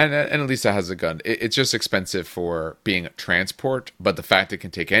 And at least it has a gun. It's just expensive for being a transport, but the fact it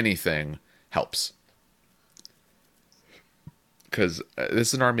can take anything helps. Because this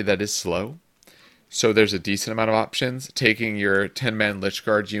is an army that is slow. So there's a decent amount of options. Taking your 10-man Lich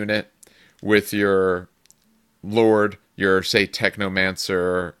Guard unit with your Lord, your, say,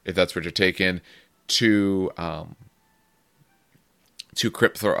 Technomancer, if that's what you're taking, to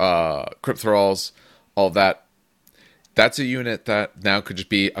Crypt Thralls, all that. That's a unit that now could just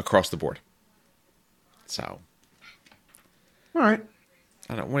be across the board. So. All right.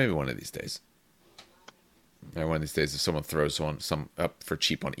 I don't know, maybe one of these days. Maybe one of these days if someone throws some up for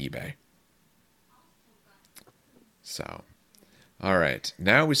cheap on eBay. So. All right.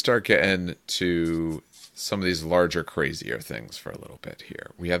 Now we start getting to some of these larger, crazier things for a little bit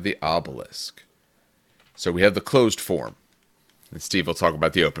here. We have the obelisk. So we have the closed form. And Steve will talk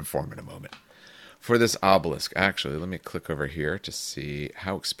about the open form in a moment. For this obelisk, actually, let me click over here to see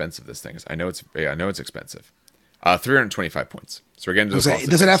how expensive this thing is. I know it's expensive. 325 points. So we're getting to the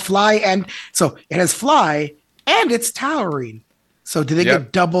Does it have fly? And so it has fly And it's towering. So did they Yep.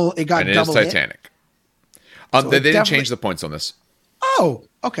 get double? It got And it is double hit? Titanic. So They it didn't definitely- change the points on this. Oh,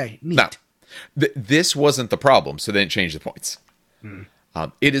 okay. Neat. No. This wasn't the problem, so they didn't change the points.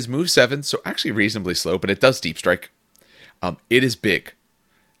 It is move 7, so actually reasonably slow, but it does deep strike. It is big.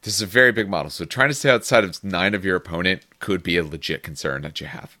 This is a very big model, so trying to stay outside of 9 of your opponent could be a legit concern that you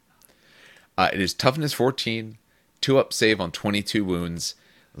have. It is toughness 14, 2-up save on 22 wounds,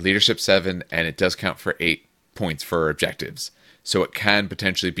 leadership 7, and it does count for 8 points for objectives, so it can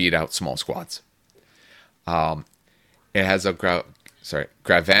potentially beat out small squads. It has a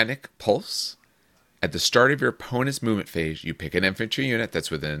Gravanic Pulse. At the start of your opponent's movement phase, you pick an infantry unit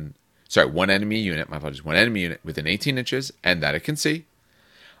that's one enemy unit within 18 inches, and that it can see.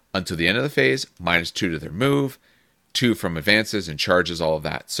 Until the end of the phase, -2 to their move, 2 from advances and charges, all of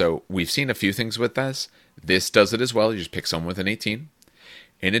that. So we've seen a few things with this. This does it as well. You just pick someone within 18.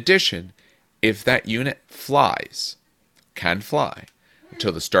 In addition, if that unit can fly,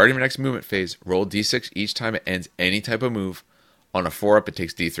 until the start of your next movement phase, roll d6 each time it ends any type of move. On a 4-up, it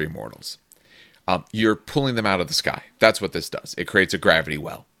takes d3 mortals. You're pulling them out of the sky. That's what this does. It creates a gravity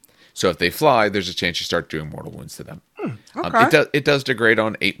well. So if they fly, there's a chance you start doing mortal wounds to them. Okay. It does degrade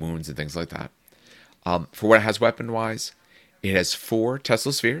on 8 wounds and things like that. For what it has weapon-wise, it has 4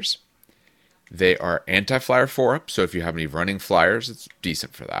 Tesla spheres. They are anti-flyer 4-up, so if you have any running flyers, it's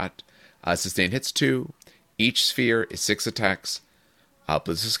decent for that. Sustain hits 2. Each sphere is 6 attacks.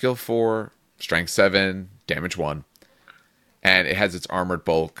 Blizzard skill 4, strength 7, damage 1. And it has its armored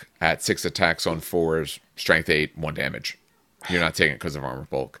bulk at 6 attacks on 4s, strength 8, 1 damage. You're not taking it because of armored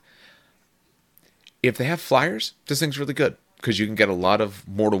bulk. If they have flyers, this thing's really good because you can get a lot of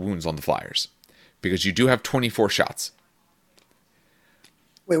mortal wounds on the flyers because you do have 24 shots.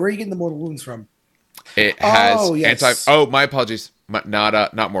 Wait, where are you getting the mortal wounds from? It has yes. my apologies.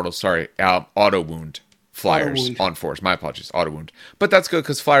 Not mortal, sorry. Auto wound flyers Auto wound. on 4s. My apologies. Auto wound. But that's good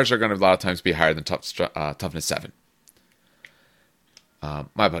because flyers are going to a lot of times be higher than toughness 7.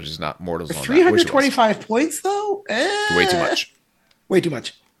 My apologies, not mortals on that. 325 points, though? Way too much. Way too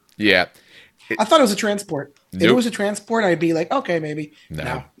much. Yeah. I thought it was a transport. If it Nope. was a transport, I'd be like, okay, maybe.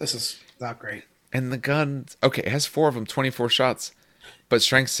 No. This is not great. And the gun, okay, it has 4 of them, 24 shots, but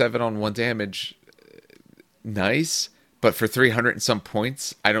strength 7 on 1 damage, nice. But for 300 and some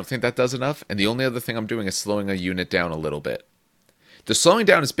points, I don't think that does enough. And the only other thing I'm doing is slowing a unit down a little bit. The slowing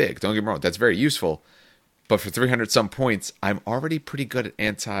down is big, don't get me wrong, that's very useful. But for 300 some points, I'm already pretty good at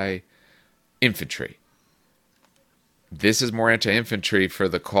anti-infantry. This is more anti-infantry for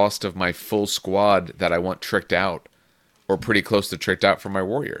the cost of my full squad that I want tricked out, or pretty close to tricked out for my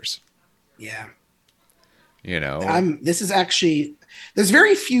warriors. Yeah. You know? This is actually, there's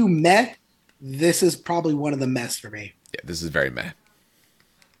very few meh. This is probably one of the mess for me. Yeah, this is very meh.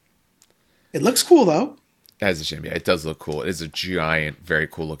 It looks cool, though. As a shame, yeah, it does look cool. It is a giant, very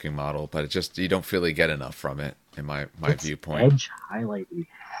cool looking model, but it just, you don't really get enough from it, in my It's viewpoint. edge highlighting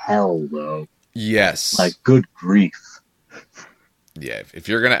hell, though. Yes. Like, good grief. Yeah, if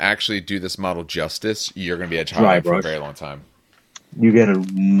you're going to actually do this model justice, you're going to be edge Dry highlight for a brush. very long time. You get a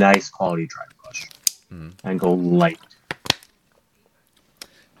nice quality dry brush and go light.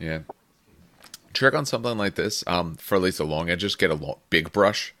 Yeah. Trick on something like this, for at least the long edges, get a big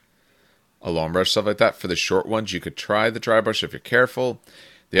brush, a long brush, stuff like that. For the short ones, you could try the dry brush if you're careful.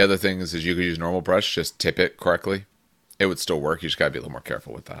 The other thing is you could use normal brush, just tip it correctly. It would still work. You just got to be a little more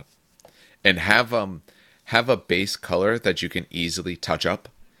careful with that. And have a base color that you can easily touch up.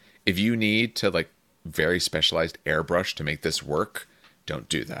 If you need to, like, very specialized airbrush to make this work, don't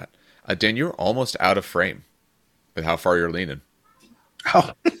do that. Dan, you're almost out of frame with how far you're leaning.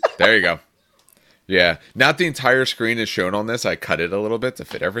 Oh, There you go. Yeah. Not the entire screen is shown on this. I cut it a little bit to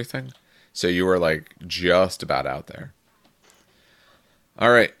fit everything. So you were, like, just about out there.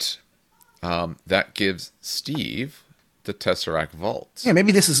 All right. That gives Steve the Tesseract Vault. yeah,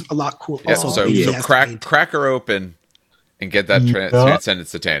 maybe this is a lot cool. Yeah, Also, so easy as paint. crack her open and get that Yup. Transcendent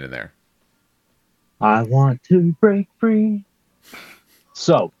Satan in there. I want to break free.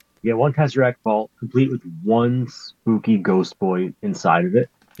 So, you get one Tesseract Vault, complete with one spooky ghost boy inside of it.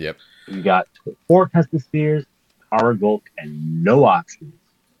 Yep. You got 4 Tesla spheres, armored bulk, and no options.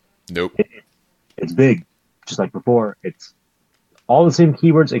 Nope. It's big, just like before. It's all the same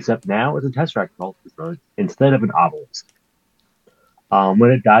keywords, except now it's a Tesseract Vault instead of an obelisk.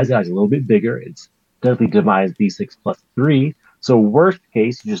 When it dies, it has a little bit bigger. It's deadly demise D6 plus 3. So worst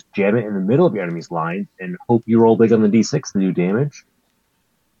case, you just jam it in the middle of your enemy's line and hope you roll big on the D6 to do damage.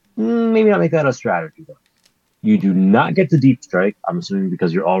 Maybe not make that a strategy, though. You do not get the deep strike, I'm assuming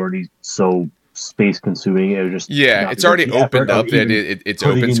because you're already so space consuming. It was just Yeah, it's already opened up. It's It's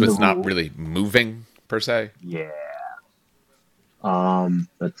open, so it's not really moving per se. Yeah.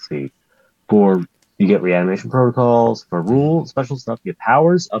 Let's see. For you get reanimation protocols. For rule special stuff, you get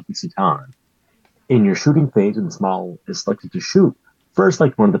powers of the Satan. In your shooting phase, when this model is selected to shoot, first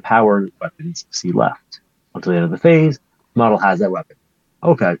select one of the power weapons you see left. Until the end of the phase, the model has that weapon.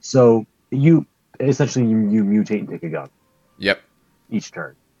 Okay, so you essentially you mutate and pick a gun Yep. each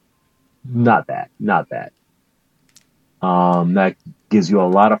turn. Not bad. Not bad. That gives you a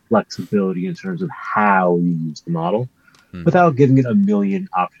lot of flexibility in terms of how you use the model without giving it a million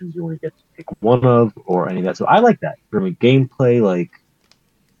options you only get to pick one of or any of that. So I like that. From a gameplay, like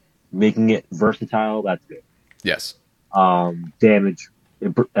making it versatile, that's good. Yes. Damage,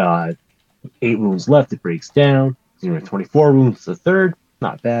 8 wounds left, it breaks down. 24 wounds to the third,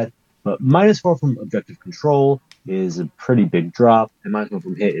 not bad. But -4 from objective control is a pretty big drop, and -1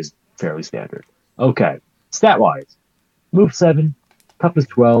 from hit is fairly standard. Okay, stat-wise, move 7, toughness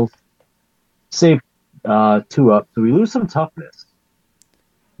 12, save 2 up, so we lose some toughness.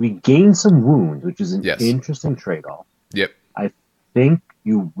 We gain some wounds, which is an interesting trade-off. Yep. I think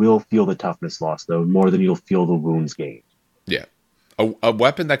you will feel the toughness loss, though, more than you'll feel the wounds gained. Yeah. A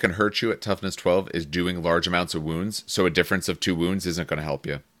weapon that can hurt you at toughness 12 is doing large amounts of wounds, so a difference of 2 wounds isn't going to help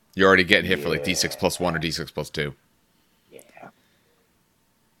you. You're already getting hit for like D6 plus 1 or D6 plus 2. Yeah.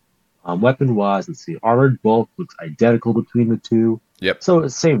 Weapon-wise, let's see. Armored bulk looks identical between the two. Yep. So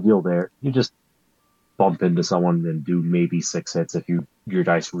same deal there. You just bump into someone and do maybe 6 hits if your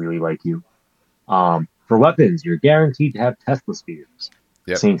dice really like you. For weapons, you're guaranteed to have Tesla spheres.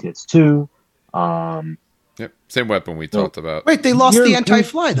 Yep. Saint hits 2. Yep. Same weapon we talked about. Wait, they lost the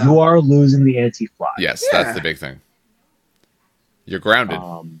anti-fly, though. You are losing the anti-fly. Yes, that's the big thing. You're grounded.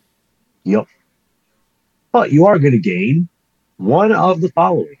 Yep. But you are going to gain one of the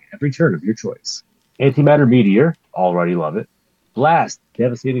following every turn of your choice. Antimatter Meteor, already love it. Blast,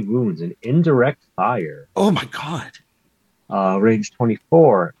 Devastating Wounds, and Indirect Fire. Oh my god. Range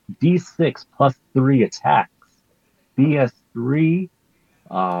 24, D6 plus 3 attacks. BS3,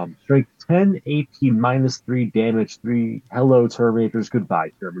 strength 10, AP minus 3, damage 3. Hello, Terminators.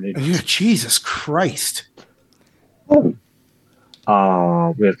 Goodbye, Terminators. Yeah, Jesus Christ. Oh.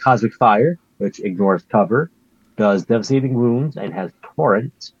 We have Cosmic Fire, which ignores cover, does Devastating Wounds, and has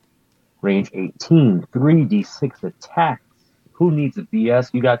Torrent. Range 18, 3d6 attacks. Who needs a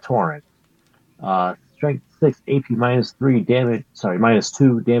BS? You got Torrent. Strength 6, AP minus 3, damage, minus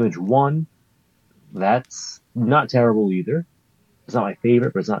 2, damage 1. That's not terrible either. It's not my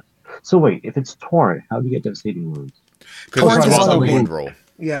favorite, but it's not. So wait, if it's Torrent, how do you get Devastating Wounds? Because Torrent it's is on on wound roll.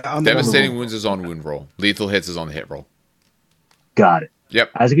 Yeah, on Devastating Wounds is on wound roll. Lethal Hits is on the hit roll. Got it.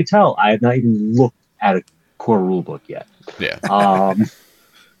 Yep. As you can tell, I have not even looked at a core rulebook yet. Yeah.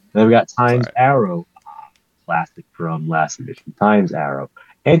 Then we got Times Arrow. Classic from last edition. Times Arrow.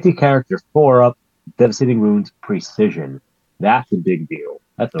 Anti-character 4-up, Devastating Wounds, Precision. That's a big deal.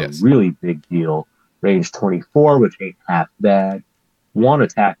 That's a really big deal. Range 24, which ain't half bad. 1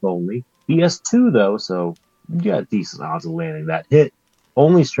 attack only. BS2, though, so you got decent odds of landing that hit.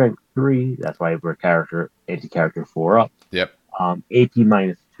 Only strength 3. That's why we're anti-character 4-up. Yep. AP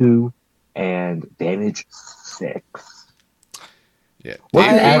minus 2 and damage 6. Yeah. What's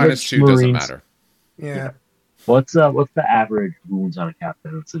AP the average minus 2 doesn't Marines? matter. Yeah. What's the average wounds on a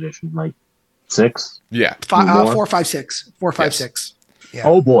captain in this edition? Like 6? Yeah. 4, 5, 6. 4, 5, Yes. 6. Yeah.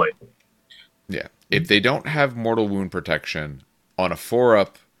 Oh boy. Yeah. If they don't have mortal wound protection on a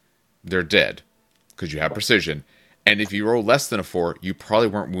 4-up, they're dead because you have precision. And if you roll less than a 4, you probably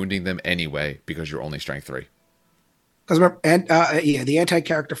weren't wounding them anyway because you're only strength 3. Because the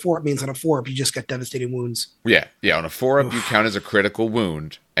anti-character 4 means on a 4 you just get Devastating Wounds. Yeah. Yeah. On a 4-up, you count as a critical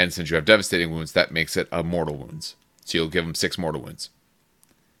wound. And since you have devastating wounds, that makes it a mortal wounds. So you'll give them 6 mortal wounds.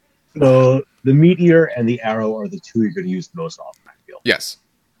 So the meteor and the arrow are the 2 you're going to use the most often, I feel. Yes.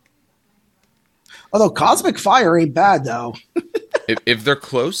 Although Cosmic Fire ain't bad, though. if they're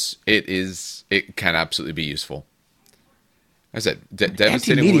close, it can absolutely be useful. I said,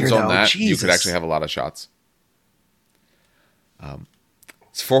 devastating wounds on that, you could actually have a lot of shots.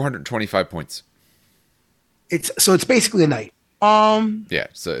 It's 425 points. It's basically a knight. Yeah,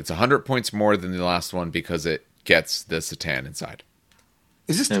 so it's 100 points more than the last one because it gets the Satan inside.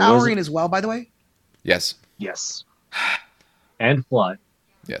 Is this towering as well, by the way? Yes. Yes. And fly.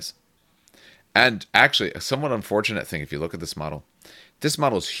 Yes. And actually, a somewhat unfortunate thing, if you look at this model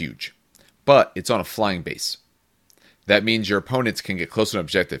is huge, but it's on a flying base. That means your opponents can get close to an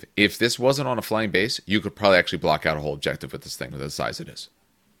objective. If this wasn't on a flying base, you could probably actually block out a whole objective with this thing, with the size it is.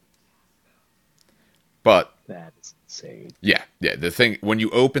 But that is insane. Yeah. The thing, when you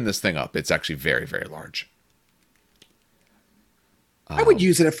open this thing up, it's actually very, very large. I would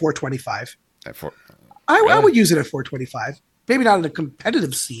use it at 425. I would use it at 425. Maybe not in a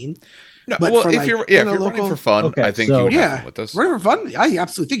competitive scene. No, but well, for, if you're running for fun, Okay, I think so- you would have fun with this. Running for fun, I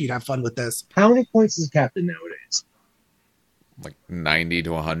absolutely think you'd have fun with this. How many points is Captain nowadays? Like 90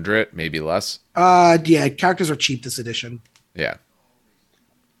 to 100, maybe less. Yeah, characters are cheap this edition. Yeah.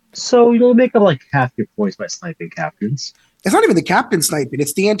 So you'll make up like half your points by sniping captains. It's not even the captain sniping;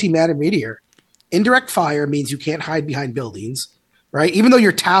 it's the anti-matter meteor. Indirect fire means you can't hide behind buildings, right? Even though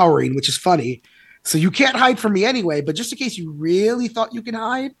you're towering, which is funny. So you can't hide from me anyway. But just in case you really thought you can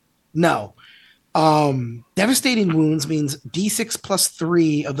hide, no. Devastating wounds means D6 plus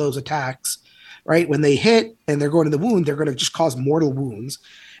 3 of those attacks, right? When they hit and they're going to the wound, they're going to just cause mortal wounds.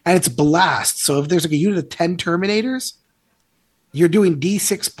 And it's blast. So if there's like a unit of 10 Terminators, you're doing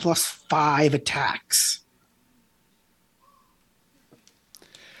D6 plus 5 attacks.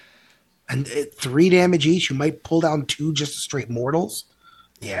 And 3 damage each. You might pull down 2 just straight mortals.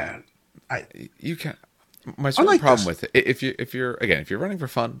 Yeah. You can. My sort of problem with it, if you're running for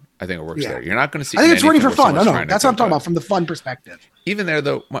fun, I think it works there. You're not going to see. I think it's running for fun. No, that's what I'm talking about from the fun perspective. Even there,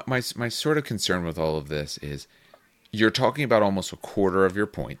 though, my sort of concern with all of this is you're talking about almost a quarter of your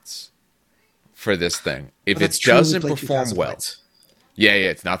points for this thing. If it doesn't perform well, yeah,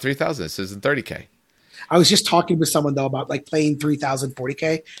 it's not 3,000. This isn't 30K. I was just talking with someone though about like playing 3,000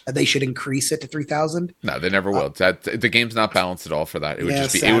 40K, and they should increase it to 3,000. No, they never will. The game's not balanced at all for that. It would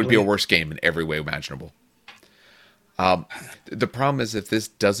just be. Sadly. It would be a worse game in every way imaginable. The problem is if this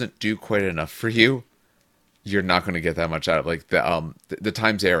doesn't do quite enough for you, you're not going to get that much out of like the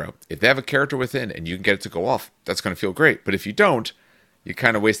times arrow. If they have a character within and you can get it to go off, that's going to feel great. But if you don't, you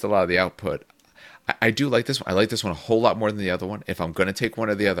kind of waste a lot of the output. I do like this one. I like this one a whole lot more than the other one. If I'm going to take one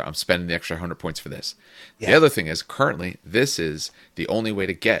or the other, I'm spending the extra 100 points for this. Yeah. The other thing is currently this is the only way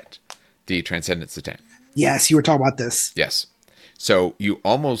to get the Transcendent Satan. Yes, you were talking about this. Yes. So you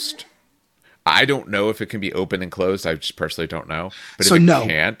almost... I don't know if it can be open and closed. I just personally don't know. But so if it no.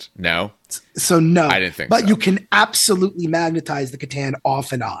 can't, no. So no. I didn't think but so. You can absolutely magnetize the Catan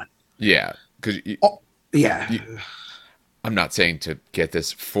off and on. Yeah. I'm not saying to get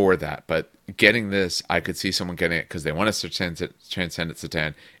this for that, but getting this, I could see someone getting it because they want a Transcendent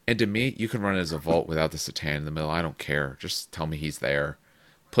Satan. And to me, you can run it as a vault without the Satan in the middle. I don't care. Just tell me he's there.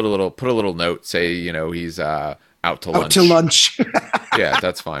 Put a little note. Say, he's out to lunch. Out to lunch. Yeah,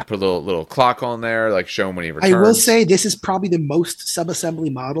 that's fine. Put a little clock on there, like show him when he returns. I will say this is probably the most sub-assembly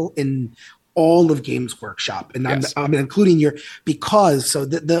model in all of Games Workshop, and yes. I'm including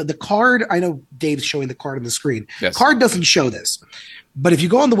the card. I know Dave's showing the card on the screen. Yes. Card doesn't show this, but if you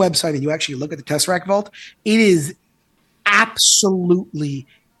go on the website and you actually look at the Tesseract Vault, it is absolutely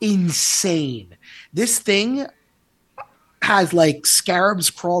insane. This thing has like scarabs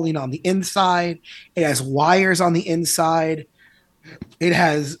crawling on the inside. It has wires on the inside. It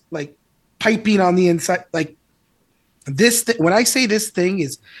has like piping on the inside. Like this, when I say this thing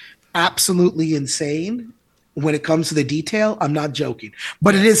is absolutely insane when it comes to the detail, I'm not joking.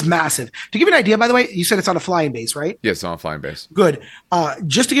 But it is massive. To give you an idea, by the way, you said it's on a flying base, right? Yes, it's on a flying base. Good.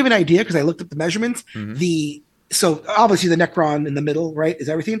 Just to give you an idea, because I looked at the measurements, so obviously the Necron in the middle, right, is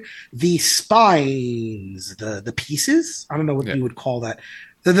everything. The spines, the pieces, I don't know what you would call that.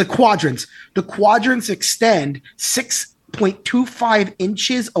 The quadrants. The quadrants extend 6.25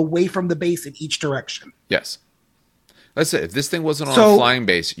 inches away from the base in each direction. Yes. That's it. If this thing wasn't on a flying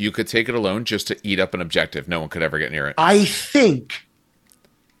base, you could take it alone just to eat up an objective. No one could ever get near it. I think,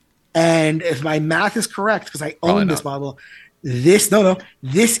 and if my math is correct, because I own this model, this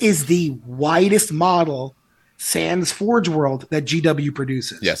is the widest model sans Forge World that GW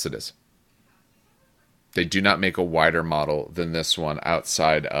produces. Yes, it is. They do not make a wider model than this one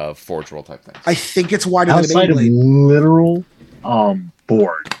outside of Forge World type things. I think it's wider outside than of literal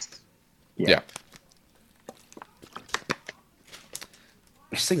boards. Yeah.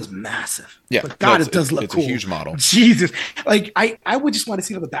 This thing is massive. Yeah. But God, it does look cool. It's a huge model. Jesus. Like, I would just want to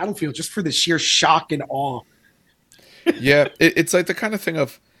see it on the battlefield just for the sheer shock and awe. Yeah. It's like the kind of thing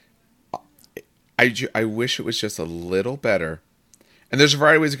of, I wish it was just a little better. And there's a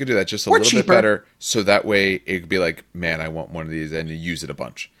variety of ways you could do that. Just a little bit better. So that way it could be like, man, I want one of these and you use it a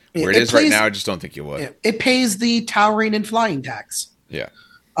bunch. Where it is right now, I just don't think you would. Yeah, it pays the towering and flying tax. Yeah.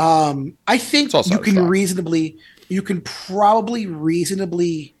 I think you can probably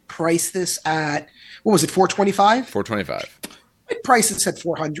reasonably price this at, what was it, 425? 425. I'd price this at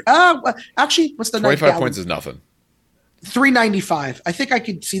 400. Actually, what's the 25 points is nothing. 395. I think I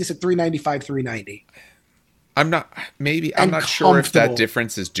could see this at 395, 390. I'm not sure if that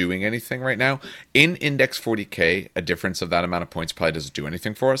difference is doing anything right now. In Index 40K, a difference of that amount of points probably doesn't do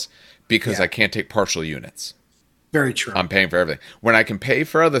anything for us because I can't take partial units. Very true. I'm paying for everything. When I can pay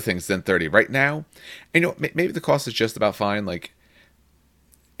for other things, then 30. Right now, maybe the cost is just about fine. Like,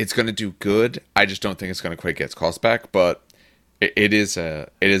 it's going to do good. I just don't think it's going to quite get its cost back. But it is an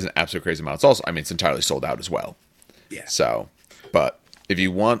absolute crazy amount. It's also, I mean, it's entirely sold out as well. Yeah. So, but if you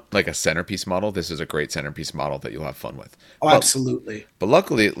want like a centerpiece model, this is a great centerpiece model that you'll have fun with. Oh, absolutely. But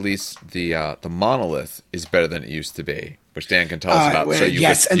luckily, at least the monolith is better than it used to be, which Dan can tell us about. So you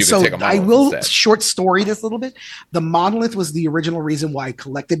could take a monolith I will instead. short story this a little bit. The monolith was the original reason why I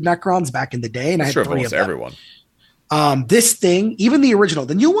collected Necrons back in the day, and I had three of them. Everyone. This thing, even the original,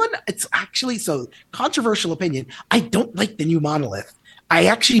 the new one, it's actually, so controversial opinion, I don't like the new monolith. I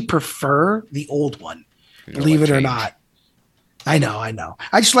actually prefer the old one, believe it or not. I know.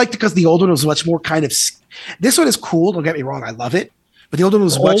 I just liked it because the old one was much more kind of. This one is cool. Don't get me wrong. I love it, but the old one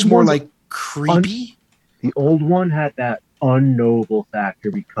was much more like creepy. The old one had that unknowable factor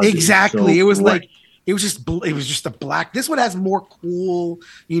because exactly. It was just a black. This one has more cool,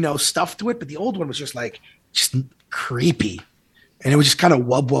 stuff to it, but the old one was just creepy, and it was just kind of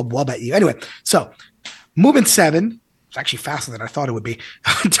wub at you. Anyway, so movement 7. It's actually faster than I thought it would be.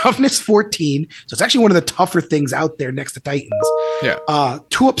 Toughness 14. So it's actually one of the tougher things out there next to Titans. Yeah.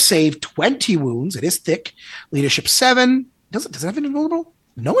 2 up save, 20 wounds. It is thick. Leadership 7. Does it have an invulnerable?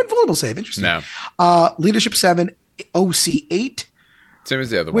 No invulnerable save. Interesting. No. Leadership 7, OC 8. Same as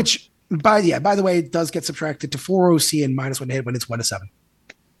the other one. Which, by the way, it does get subtracted to 4 OC and -1 hit when it's 1 to 7.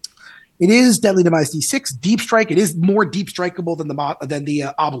 It is deadly demise D6. Deep strike. It is more deep strikeable than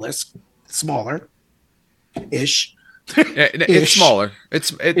the obelisk. Smaller. Ish. Yeah, it's smaller.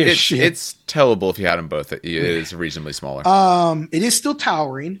 It's tellable if you had them both. It is reasonably smaller. It is still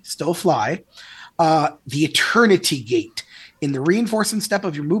towering, still fly. The Eternity Gate. In the reinforcement step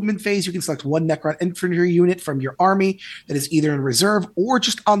of your movement phase, you can select one Necron infantry unit from your army that is either in reserve or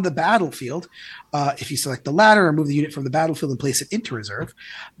just on the battlefield. If you select the latter, remove the unit from the battlefield and place it into reserve.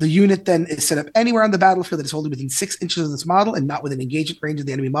 The unit then is set up anywhere on the battlefield that is holding within 6 inches of this model and not within engagement range of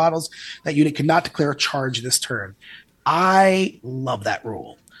the enemy models. That unit cannot declare a charge this turn. I love that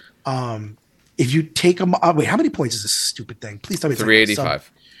rule. If you take them, wait, how many points is this stupid thing? Please tell me.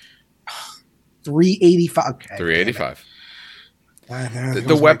 385. 385. Okay. 385.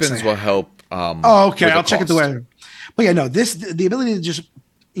 The weapons will help. Okay. I'll check it the way. But yeah, no, the ability to just,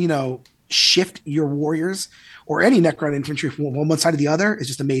 shift your warriors or any Necron infantry from one side to the other is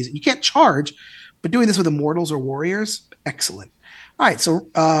just amazing. You can't charge, but doing this with immortals or warriors, excellent. All right. So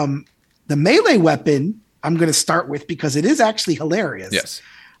the melee weapon I'm going to start with because it is actually hilarious. Yes.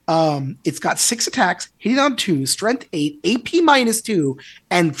 It's got 6 attacks, hitting on 2, strength 8, AP -2,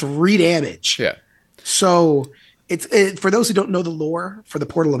 and 3 damage. Yeah. So for those who don't know the lore for the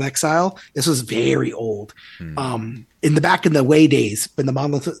Portal of Exile, this was very old. In the way days, when the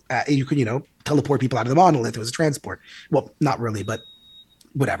monolith, you could, teleport people out of the monolith. It was a transport. Well, not really, but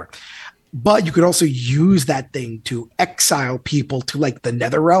whatever. But you could also use that thing to exile people to the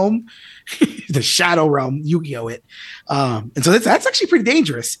Nether Realm, the Shadow Realm, Yu-Gi-Oh! It. And so that's actually pretty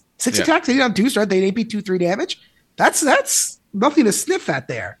dangerous. 6 attacks, 8 on 2, start 8 AP, 2, 3 damage. That's nothing to sniff at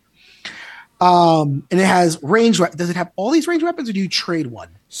there. And it has range. Does it have all these range weapons, or do you trade one?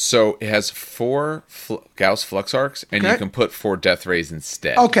 So it has 4 Gauss Flux Arcs, and you can put 4 Death Rays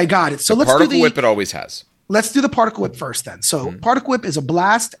instead. Okay, got it. So let's Particle Whip it always has. Let's do the Particle Whip first then. So Particle Whip is a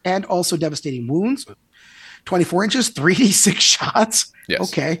blast and also devastating wounds. 24 inches, 3d6 shots. Yes.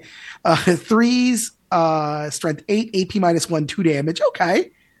 Okay. 3s, strength 8, AP -1, 2 damage.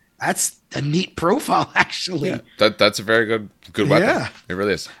 Okay. That's a neat profile, actually. Yeah, that's a very good weapon. Yeah. It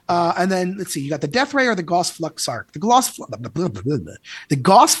really is. And then let's see, you got the Death Ray or the Gauss Flux Arc. The Gauss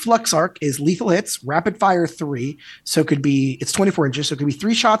Flux Arc is lethal hits, rapid fire 3. So it's 24 inches. So it could be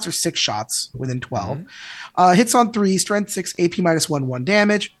 3 shots or 6 shots within 12. Hits on 3, strength 6, AP -1, 1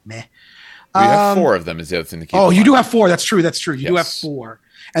 damage. Meh. We have 4 of them is the other thing to keep in you mind. do have 4. That's true. You do have 4.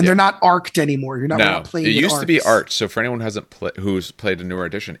 And they're not arced anymore. You're not playing with it used arcs. to be arced. So for anyone who's played a newer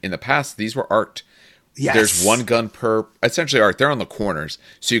edition, in the past, these were arced. Yes. There's 1 gun per, essentially arced. They're on the corners.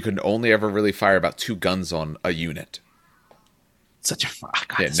 So you can only ever really fire about 2 guns on a unit. Such a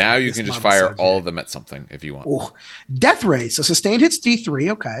now you can just fire all of them at something if you want. Ooh. Death Ray. So sustained hits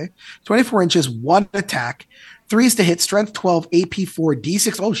D3. Okay. 24 inches, 1 attack. 3s to hit, strength 12, AP 4,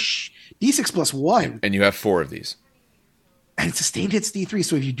 D6. Oh, D6 plus 1. And you have 4 of these. And sustained hits D3.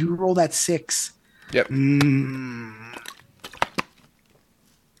 So if you do roll that 6. Yep.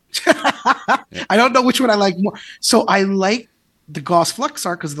 I don't know which one I like more. So I like the Gauss Flux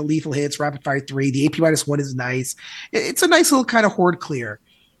Arc because of the lethal hits, rapid fire 3. The AP -1 is nice. It's a nice little kind of horde clear.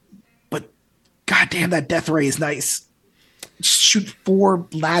 But goddamn, that Death Ray is nice. Just shoot 4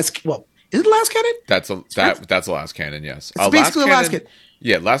 Is it last cannon? That's the last cannon. Yes, It's basically the last cannon.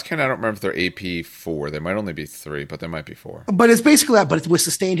 Yeah, last cannon. I don't remember if they're AP 4. There might only be 3, but there might be 4. But it's basically that. But it's with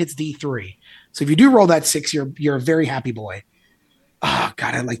sustained hits D3. So if you do roll that 6, you're a very happy boy. Oh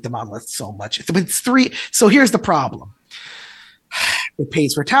God, I like the monolith so much. But it's 3. So here's the problem. It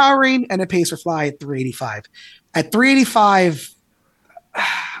pays for towering and it pays for fly at 385. At 385,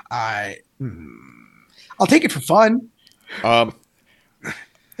 I'll take it for fun.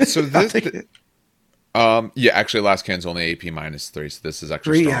 So this, yeah, actually, last cannon's only AP -3, so this is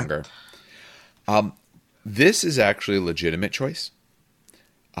actually stronger. Yeah. This is actually a legitimate choice.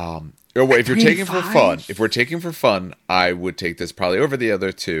 If you're taking for fun, if we're taking for fun, I would take this probably over the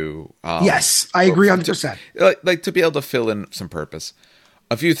other two. Yes, I agree 100%. Like to be able to fill in some purpose.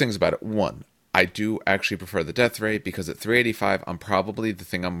 A few things about it. One, I do actually prefer the death ray because at 385, the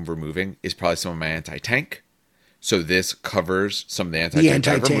thing I'm removing is probably some of my anti-tank. So this covers some of the anti-tank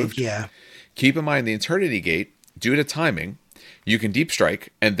I've removed. Yeah. Keep in mind the Eternity Gate, due to timing, you can deep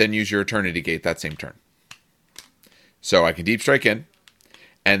strike and then use your Eternity Gate that same turn. So I can deep strike in,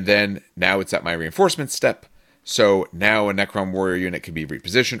 and then now it's at my reinforcement step. So now a Necron warrior unit can be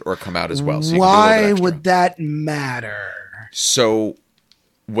repositioned or come out as well. So why would that matter? So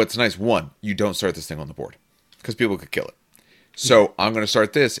what's nice, one, you don't start this thing on the board because people could kill it. So I'm going to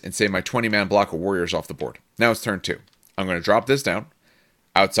start this and say my 20-man block of warriors off the board. Now it's turn 2. I'm going to drop this down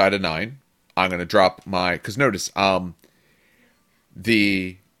outside of 9. I'm going to drop my... Because notice,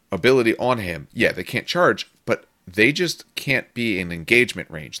 the ability on him, yeah, they can't charge, but they just can't be in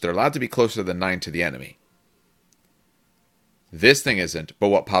engagement range. They're allowed to be closer than 9 to the enemy. This thing isn't, but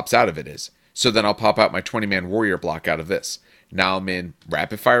what pops out of it is. So then I'll pop out my 20-man warrior block out of this. Now I'm in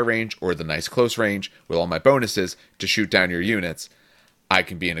rapid fire range or the nice close range with all my bonuses to shoot down your units. I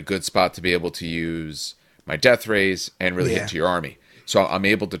can be in a good spot to be able to use my death rays and really hit to your army. So I'm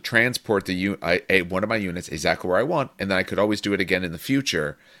able to transport one of my units exactly where I want, and then I could always do it again in the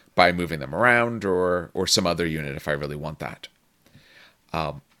future by moving them around or some other unit if I really want that.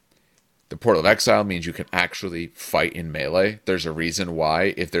 The Portal of Exile means you can actually fight in melee. There's a reason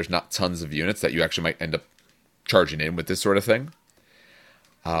why, if there's not tons of units, that you actually might end up charging in with this sort of thing.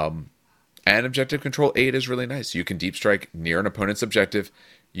 And Objective Control 8 is really nice. You can deep strike near an opponent's objective.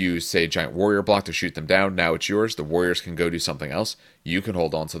 Use, say, Giant Warrior block to shoot them down. Now it's yours. The warriors can go do something else. You can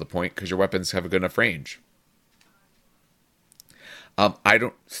hold on to the point because your weapons have a good enough range. I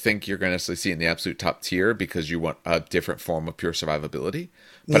don't think you're going to necessarily see it in the absolute top tier because you want a different form of pure survivability.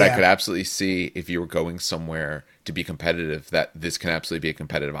 But I could absolutely see if you were going somewhere to be competitive that this can absolutely be a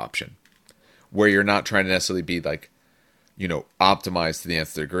competitive option. Where you're not trying to necessarily be optimized to the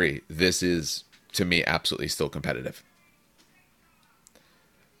nth degree. This is, to me, absolutely still competitive.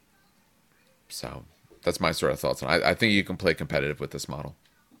 So that's my sort of thoughts on it. I think you can play competitive with this model.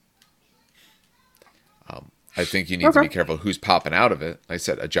 I think you need to be careful who's popping out of it. Like I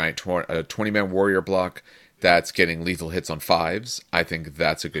said, a 20-man warrior block that's getting lethal hits on 5s. I think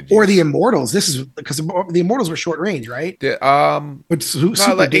that's a good use. Or the Immortals. This is because the Immortals were short range, right? It's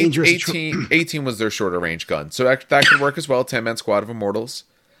super like dangerous. 18 was their shorter range gun. So that could work as well. 10-man squad of Immortals.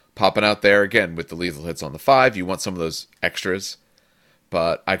 Popping out there again with the lethal hits on the 5. You want some of those extras.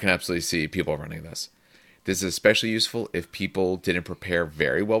 But I can absolutely see people running this. This is especially useful if people didn't prepare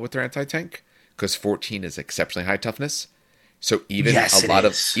very well with their anti-tank. Because 14 is exceptionally high toughness. So even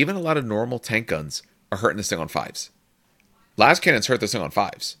a lot of normal tank guns are hurting this thing on 5s. Last cannons hurt this thing on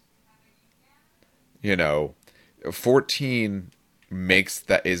 5s. 14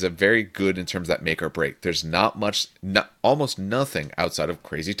 is a very good in terms of that make or break. There's almost nothing outside of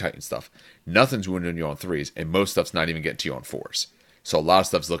crazy Titan stuff. Nothing's wounding you on 3s, and most stuff's not even getting to you on 4s. So a lot of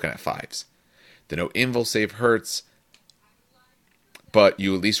stuff's looking at 5s. The no invul save hurts, but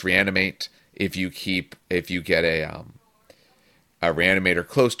you at least reanimate. If you get a reanimator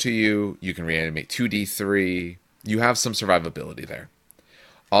close to you, you can reanimate 2d3. You have some survivability there.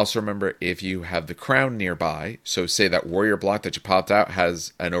 Also remember, if you have the crown nearby, so say that warrior block that you popped out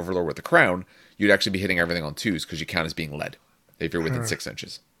has an overlord with the crown, you'd actually be hitting everything on 2s because you count as being led if you're within 6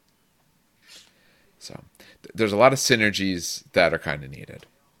 inches. So there's a lot of synergies that are kind of needed,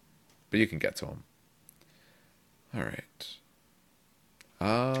 but you can get to them. All right.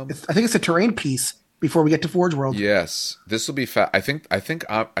 I think it's a terrain piece before we get to Forge World. Yes, this will be fast. I think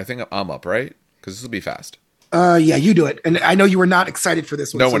I'm up, right? Because this will be fast. Yeah, you do it. And I know you were not excited for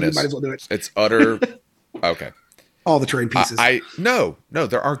this one. No so one you is. Might as well do it. It's utter. Okay. All the terrain pieces. No.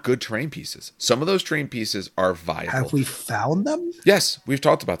 There are good terrain pieces. Some of those terrain pieces are viable. Have we found them? Yes, we've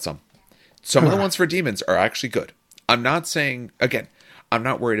talked about some. Some of the ones for demons are actually good. I'm not saying again. I'm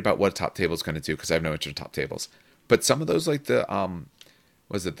not worried about what top table is going to do because I have no interest in top tables. But some of those, like the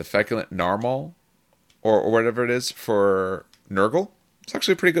was it the Feculent Narmal or whatever it is for Nurgle. It's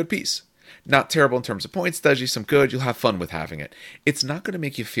actually a pretty good piece. Not terrible in terms of points, does you some good, you'll have fun with having it. It's not going to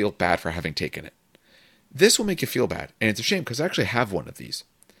make you feel bad for having taken it. This will make you feel bad, and it's a shame because I actually have one of these.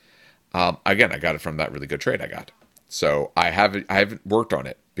 Again, I got it from that really good trade I got. So I haven't worked on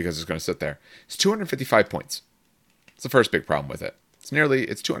it because it's going to sit there. It's 255 points. It's the first big problem with it.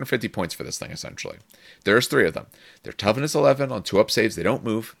 It's 250 points for this thing, essentially. There's 3 of them. They're toughness 11 on 2-up saves. They don't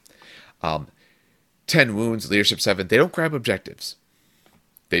move. 10 wounds, leadership 7. They don't grab objectives.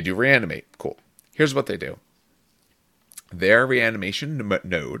 They do reanimate. Cool. Here's what they do. Their reanimation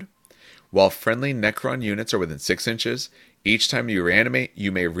node, while friendly Necron units are within 6 inches, each time you reanimate,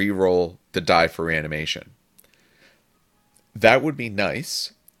 you may re-roll the die for reanimation. That would be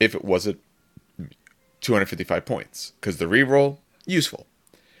nice if it wasn't 255 points, because the re-roll, useful.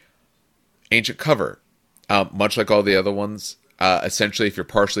 Ancient Cover, much like all the other ones, essentially if you're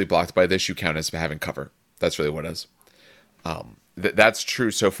partially blocked by this, you count as having cover. That's really what it is. That's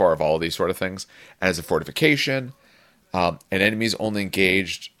true so far of all of these sort of things. As a fortification, an enemy's only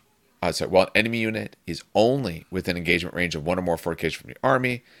engaged... while an enemy unit is only within engagement range of 1 or more fortifications from the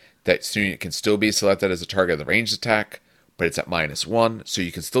army, that unit can still be selected as a target of the ranged attack, but it's at -1, so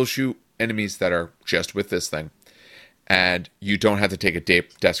you can still shoot enemies that are just with this thing, and you don't have to take a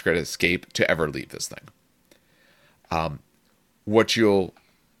desperate escape to ever leave this thing.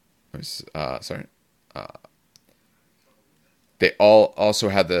 They all also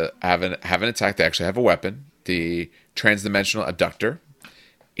have an attack. They actually have a weapon, the Transdimensional Abductor.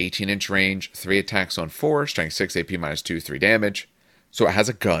 18-inch range, 3 attacks on 4, strength 6, AP -2, 3 damage. So it has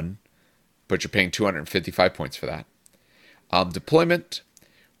a gun, but you're paying 255 points for that. Deployment,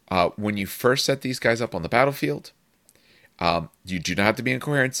 when you first set these guys up on the battlefield, you do not have to be in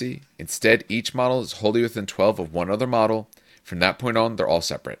coherency. Instead, each model is wholly within 12 of one other model. From that point on, they're all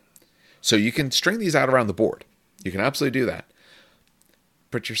separate. So you can string these out around the board. You can absolutely do that.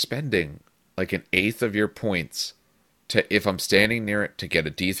 But you're spending like 1/8 of your points if I'm standing near it, to get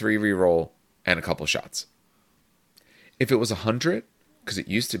a D3 reroll and a couple shots. If it was 100, because it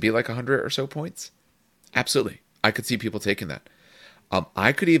used to be like 100 or so points, absolutely. I could see people taking that.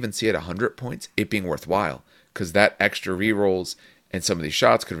 I could even see at 100 points it being worthwhile, because that extra rerolls and some of these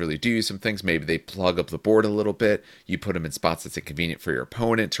shots could really do you some things. Maybe they plug up the board a little bit. You put them in spots that's inconvenient for your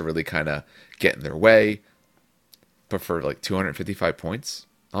opponent to really kind of get in their way. But for like 255 points,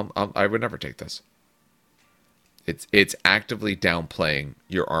 I would never take this. It's actively downplaying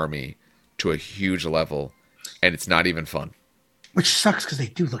your army to a huge level, and it's not even fun. Which sucks because they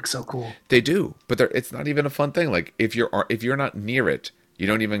do look so cool. They do, but it's not even a fun thing. Like if you're not near it, you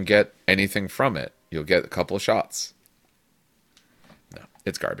don't even get anything from it. You'll get a couple of shots. No,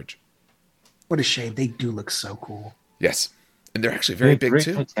 it's garbage. What a shame. They do look so cool. Yes, and they're actually very big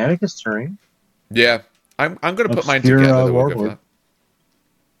too. Titanicus terrain. Yeah, I'm going to put mine together. We'll go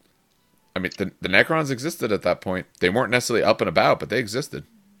I mean, the Necrons existed at that point. They weren't necessarily up and about, but they existed.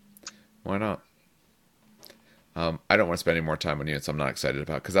 Why not? I don't want to spend any more time on units I'm not excited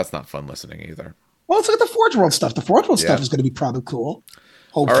about, because that's not fun listening either. Well, let's look at the Forge World stuff. The Forge World stuff is going to be probably cool.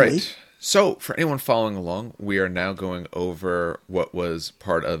 Hopefully. All right. So, for anyone following along, we are now going over what was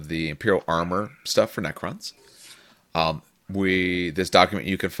part of the Imperial Armor stuff for Necrons. This document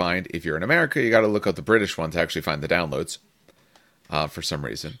you can find, if you're in America, you got to look up the British one to actually find the downloads for some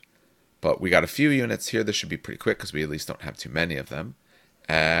reason. But we got a few units here. This should be pretty quick because we at least don't have too many of them.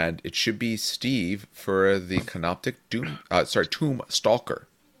 And it should be Steve for the Canoptic Tomb Stalker.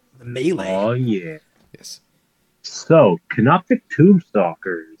 The melee. Oh, yeah. Yes. So, Canoptic Tomb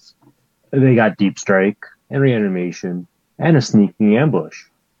Stalkers. They got Deep Strike, and Reanimation, and a Sneaking Ambush.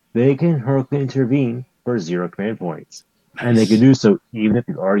 They can heroically intervene for 0 command points. Nice. And they can do so even if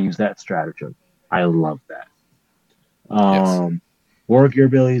you already use that stratagem. I love that. Yes. War Gear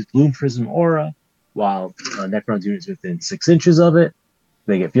abilities, Bloom Prism Aura, while Necron's units within 6 inches of it,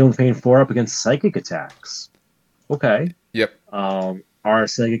 they get Feel and Pain 4 up against psychic attacks. Okay. Yep. Are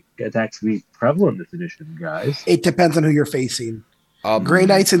psychic attacks to be prevalent in this edition, guys? It depends on who you're facing. Grey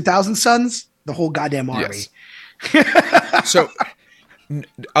Knights and Thousand Suns, the whole goddamn army. Yes. So,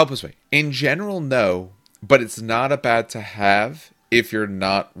 I'll put this way. In general, no, but it's not a bad to have if you're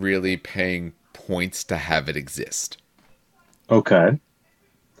not really paying points to have it exist. Okay.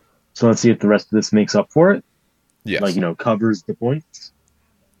 So let's see if the rest of this makes up for it. Yes. Like, covers the points.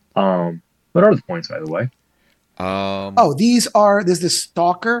 What are the points, by the way? There's this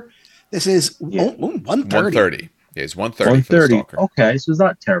Stalker. This is 130. 130. Yeah, it's 130 for the Stalker. Okay, so it's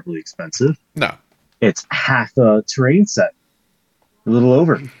not terribly expensive. No. It's half a terrain set. A little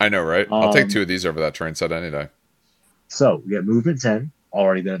over. I know, right? I'll take 2 of these over that terrain set any day. So, we get movement 10,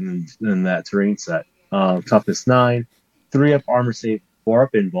 already been in that terrain set. Toughness 9, 3 up armor save, 4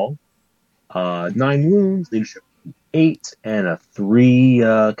 up invul, 9 wounds, leadership 8, and a 3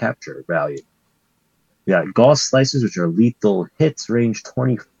 capture value. We got Gauss Slices, which are lethal hits, range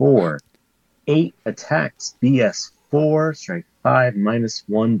 24, 8 attacks, BS 4, strength 5,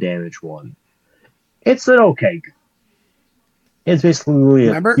 -1, damage 1. It's an okay gun. It's basically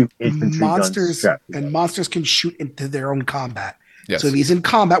Remember, a cute infantry monsters gun and monsters can shoot into their own combat. Yes. So if he's in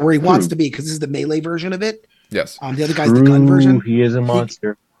combat where he wants to be, because this is the melee version of it, Yes. the other guy's the gun version. He is a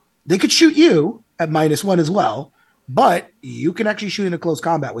monster. They could shoot you at -1 as well, but you can actually shoot into close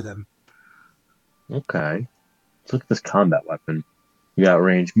combat with him. Okay. Let's look at this combat weapon. You got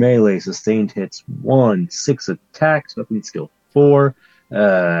range melee, sustained hits 1, 6 attacks, weapon skill 4.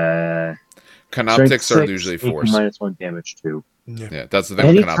 Canoptics are usually force. -1 damage 2. Yeah, that's the thing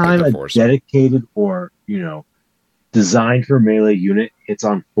with Canoptic, Anytime they're a force. dedicated or, designed for melee unit hits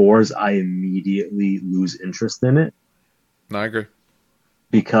on 4s, I immediately lose interest in it No, I agree.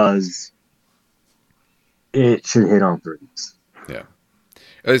 because it should hit on 3s. Yeah.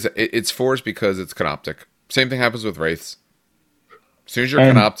 It's force because it's Canoptic. Same thing happens with Wraiths. As soon as you're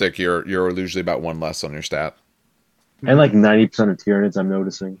Canoptic, you're usually about 1 less on your stat. And like 90% of Tyranids, I'm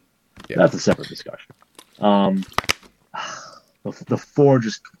noticing. Yeah. That's a separate discussion. The 4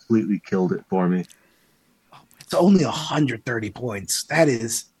 just completely killed it for me. It's only 130 points. That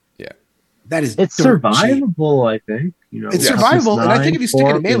is It's dirt cheap. survivable, I think. It's survivable, and I think if you stick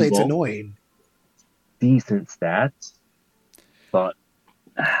it in melee, it's annoying. Decent stats, but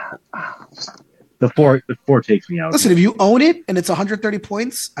the four takes me out. Listen, if you own it and it's 130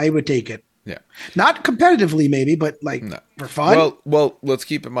 points, I would take it. Yeah. Not competitively, maybe, but for fun. Well, let's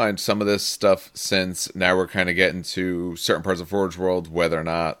keep in mind some of this stuff, since now we're kind of getting to certain parts of Forge World, whether or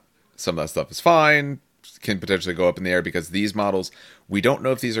not some of that stuff is fine, can potentially go up in the air, because these models, we don't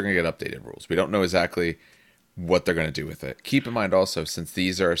know if these are going to get updated rules. We don't know exactly what they're going to do with it. Keep in mind also, since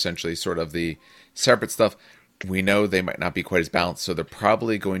these are essentially sort of the separate stuff, we know they might not be quite as balanced, so they're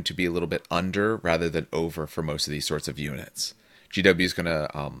probably going to be a little bit under rather than over for most of these sorts of units. GW is going to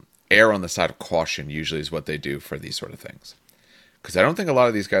err on the side of caution, usually is what they do for these sort of things. Because I don't think a lot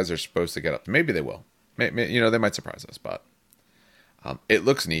of these guys are supposed to get up. Maybe they will. They might surprise us, but it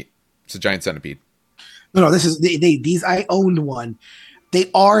looks neat. It's a giant centipede. No, this is these. I owned one.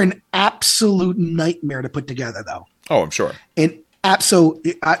 They are an absolute nightmare to put together, though. Oh, I'm sure. So,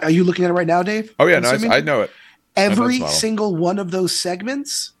 are you looking at it right now, Dave? Oh yeah, no, I know it. Every single one of those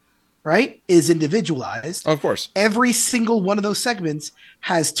segments, right, is individualized. Oh, of course. Every single one of those segments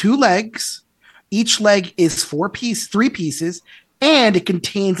has 2 legs. Each leg is 3 pieces, and it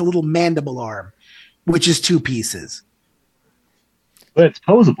contains a little mandible arm, which is 2 pieces. But it's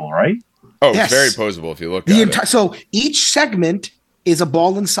posable, right? Oh, yes. It's very posable if you look at it. So each segment is a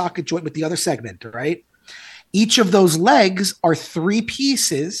ball and socket joint with the other segment, right? Each of those legs are 3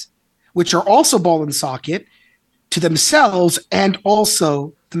 pieces, which are also ball and socket to themselves and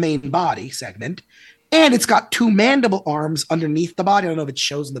also the main body segment. And it's got 2 mandible arms underneath the body. I don't know if it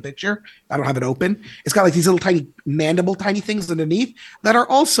shows in the picture. I don't have it open. It's got like these little tiny mandible, tiny things underneath that are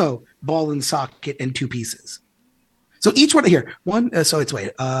also ball and socket and 2 pieces. So each one here,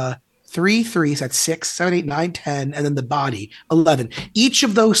 3, so that's 6, 7, 8, 9, 10, and then the body, 11. Each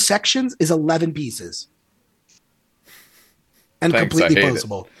of those sections is 11 pieces. And completely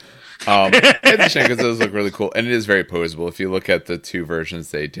posable. It's a shame because those look really cool, and it is very posable. If you look at the 2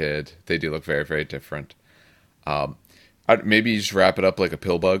 versions they do look very, very different. Maybe you just wrap it up like a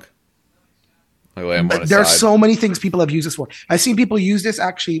pill bug. Like lay them on a There are side. so many things people have used this for. I've seen people use this.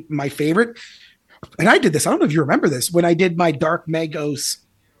 Actually, my favorite, and I did this. I don't know if you remember this when I did my Dark Mechanica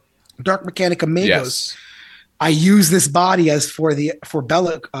Magos. Yes. I use this body as for not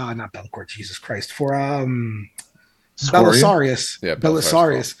Bellacore, Jesus Christ, for Belisarius. Yeah,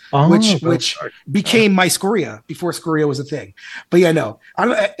 Belisarius, which Belisarius. became my Scoria before Scoria was a thing. But yeah, no.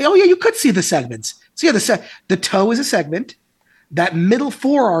 You could see the segments. So yeah, the toe is a segment, that middle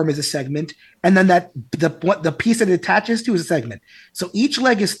forearm is a segment, and then the piece that it attaches to is a segment. So each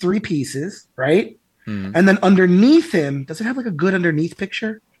leg is 3 pieces, right? Mm-hmm. And then underneath him, does it have like a good underneath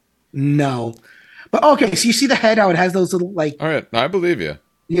picture? No. But okay, so you see the head, how it has those little like. All right, I believe you.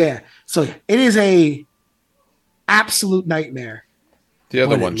 Yeah. So it is a absolute nightmare. The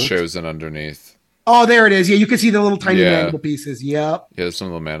other one shows it underneath. Oh, there it is. Yeah, you can see the little tiny mandible pieces. Yep. Yeah, there's some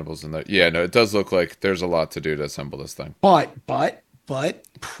little mandibles in there. Yeah, no, it does look like there's a lot to do to assemble this thing. But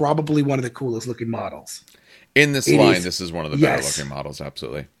probably one of the coolest looking models. In this line, this is one of the better looking models,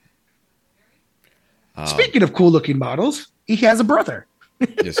 absolutely. Speaking of cool looking models, he has a brother.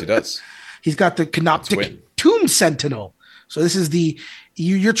 Yes, he does. He's got the Canoptic Tomb Sentinel. So this is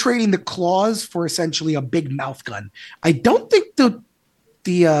you're trading the claws for essentially a big mouth gun. I don't think the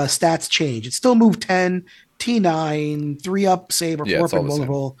stats change. It's still move 10, T9, 3 up, save, or 4 up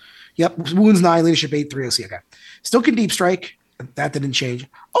invulnerable. Yep, wounds 9, leadership 8, 3 OC. Okay. Still can deep strike. That didn't change.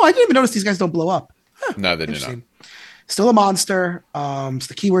 Oh, I didn't even notice these guys don't blow up. Huh, no, they did not. Still a monster. So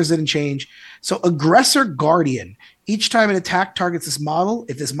the keywords didn't change. So Aggressor Guardian. Each time an attack targets this model,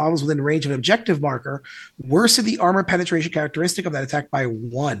 if this model is within range of an objective marker, worsen the armor penetration characteristic of that attack by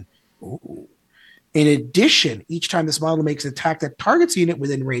 1. Ooh. In addition, each time this model makes an attack that targets a unit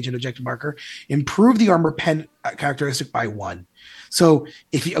within range of an objective marker, improve the armor pen characteristic by 1. So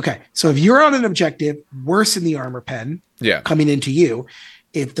if you're on an objective, worsen the armor pen coming into you.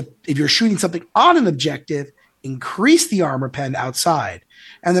 If you're shooting something on an objective, increase the armor pen outside.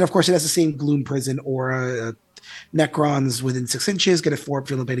 And then, of course, it has the same Gloom Prison or Necrons within 6 inches, get a 4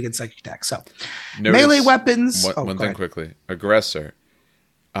 field bait against psychic attacks. So, melee weapons. One thing quickly. Aggressor.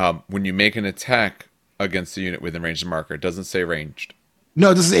 When you make an attack against a unit within range of the marker, it doesn't say ranged.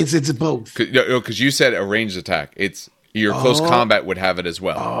 No, it's both. Because you said a ranged attack. It's your close combat would have it as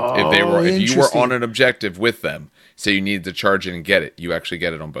well. If you were on an objective with them, say you needed to charge in and get it, you actually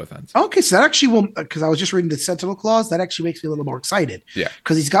get it on both ends. Okay, so that actually will, because I was just reading the Sentinel claws, that actually makes me a little more excited. Yeah.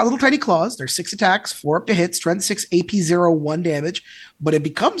 Because he's got little tiny claws. There's 6 attacks, 4 up to hit, strength 6, AP 0, 1 damage, but it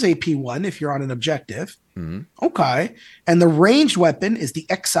becomes AP 1 if you're on an objective. Mm-hmm. Okay. And the ranged weapon is the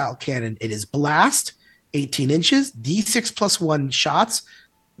Exile Cannon. It is blast, 18 inches, D6 plus 1 shots,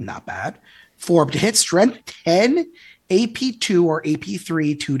 not bad. 4 up to hit, strength 10, AP 2 or AP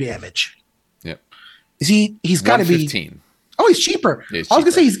 3, 2 damage. Yep. He's got to be 115. Oh, he's cheaper. Yeah, he's I was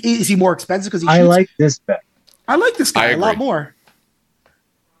gonna say, is he more expensive because I like this bet I like this guy a lot more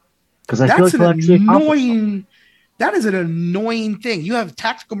because I feel like he'll actually annoying. That is an annoying thing. You have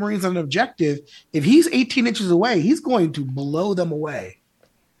tactical marines on an objective. If he's 18 inches away, he's going to blow them away.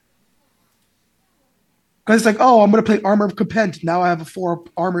 Because it's like, oh, I'm going to play Armor of Compent. Now I have a 4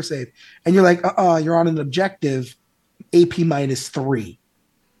 armor save, and you're like, you're on an objective, AP minus 3.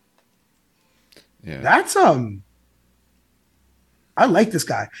 Yeah, that's I like this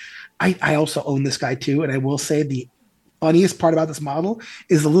guy. I also own this guy too, and I will say the funniest part about this model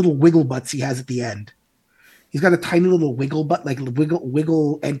is the little wiggle butts he has at the end. He's got a tiny little wiggle butt, like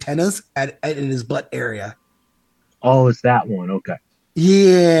wiggle antennas in his butt area. Oh, it's that one. Okay.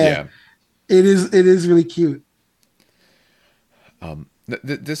 Yeah. It is really cute.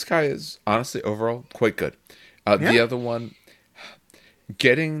 This guy is honestly overall quite good. The other one,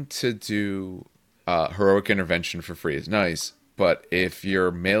 getting to do heroic intervention for free is nice, but if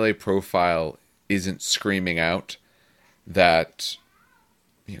your melee profile isn't screaming out that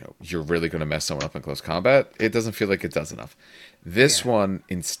you're really going to mess someone up in close combat, it doesn't feel like it does enough. This one,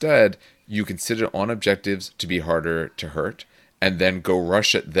 instead, you consider on objectives to be harder to hurt, and then go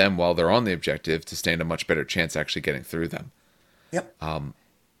rush at them while they're on the objective to stand a much better chance actually getting through them. Yep.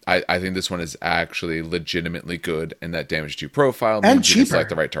 I think this one is actually legitimately good, and that damage to profile and means cheaper. You can select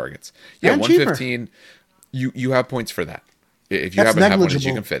the right targets. Yeah, and 115. Cheaper. You have points for that. If you That's happen to have one,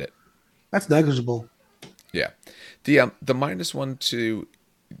 you can fit it. That's negligible. Yeah. The -1 to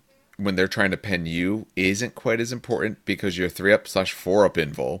when they're trying to pen you isn't quite as important because you're 3-up/4 up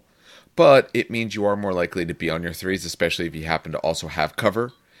invul, but it means you are more likely to be on your 3s, especially if you happen to also have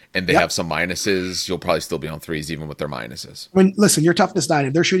cover. And they have some minuses. You'll probably still be on 3s even with their minuses. Listen, you're toughness 9.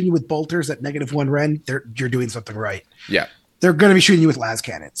 If they're shooting you with bolters at -1 ren, you're doing something right. Yeah. They're going to be shooting you with las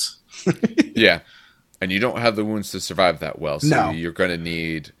cannons. Yeah. And you don't have the wounds to survive that well. So you're going to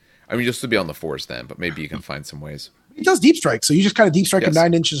need... I mean, you'll still be on the 4s then, but maybe you can find some ways. It does deep strike. So you just kind of deep strike him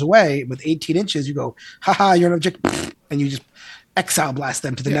 9 inches away. With 18 inches, you go, haha, you're an object. And you just exile blast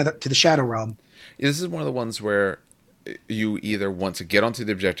them to the nether, to the Shadow Realm. Yeah, this is one of the ones where you either want to get onto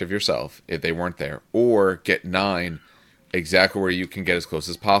the objective yourself if they weren't there, or get 9 exactly where you can get as close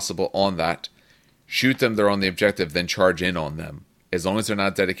as possible on that, shoot them, they're on the objective, then charge in on them. As long as they're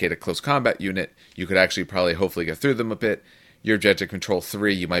not dedicated close combat unit, you could actually probably hopefully get through them a bit. Your objective control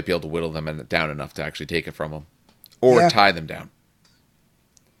 3, you might be able to whittle them down enough to actually take it from them, or tie them down.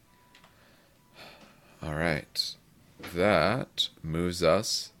 All right, that moves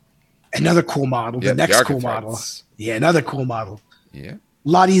us. Another cool model. The next cool model. Yeah, another cool model. Yeah. A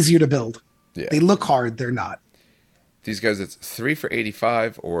lot easier to build. Yeah. They look hard. They're not. These guys, it's 3 for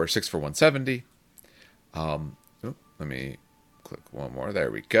 85 or 6 for 170. Let me click one more.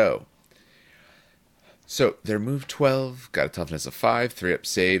 There we go. So they're move 12, got a toughness of 5, 3-up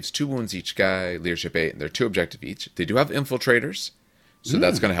saves, 2 wounds each guy, leadership 8, and they're 2 objective each. They do have infiltrators, so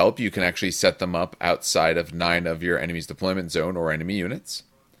that's going to help. You can actually set them up outside of 9 of your enemy's deployment zone or enemy units.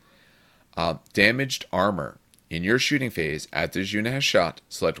 Damaged armor. In your shooting phase, after this unit has shot,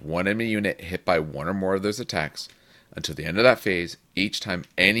 select one enemy unit hit by one or more of those attacks. Until the end of that phase, each time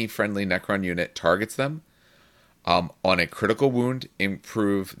any friendly Necron unit targets them, on a critical wound,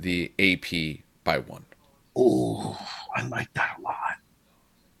 improve the AP by 1. Oh, I like that a lot.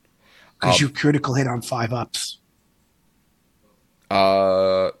 Because you critical hit on 5-ups.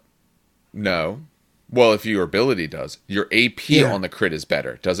 No. Well, if your ability does, your AP on the crit is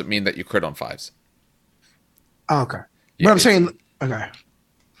better. Doesn't mean that you crit on 5s. Oh, okay. Yeah, but I'm saying, okay.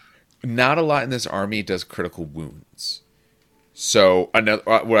 Not a lot in this army does critical wounds. So, another,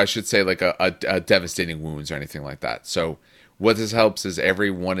 what I should say, like a devastating wounds or anything like that. So, what this helps is every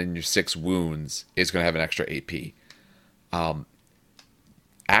one in your 6 wounds is going to have an extra AP.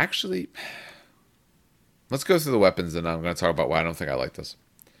 Actually, let's go through the weapons, and I'm going to talk about why I don't think I like this.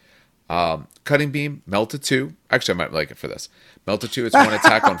 Cutting Beam, Melta 2. Actually, I might like it for this. Melta 2, it's 1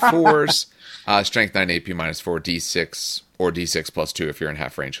 attack on 4s. Strength 9, AP minus 4, D6, or D6 plus 2 if you're in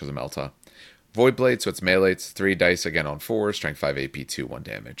half range because of Melta. Void Blade, so it's melee. It's 3 dice again on 4. Strength 5, AP 2, 1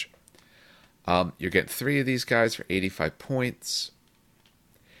 damage. You're getting 3 of these guys for 85 points.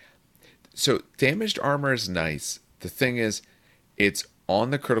 So, damaged armor is nice. The thing is, it's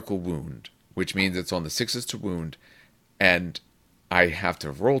on the critical wound, which means it's on the 6s to wound, and I have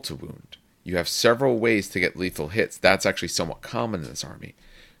to roll to wound. You have several ways to get lethal hits. That's actually somewhat common in this army.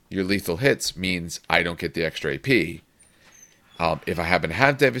 Your lethal hits means I don't get the extra AP. If I happen to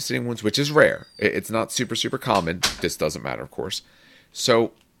have devastating wounds, which is rare, it's not super, super common. This doesn't matter, of course.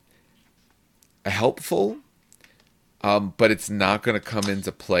 So, helpful, but it's not going to come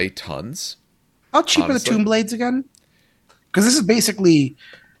into play tons. How cheap are the Tomb Blades again? Because this is basically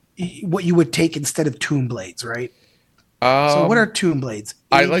what you would take instead of Tomb Blades, right? So what are Tomb Blades?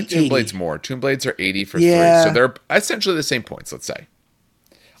 80, I like Tomb 80. Blades more. Tomb Blades are 80 for 3. So they're essentially the same points, let's say.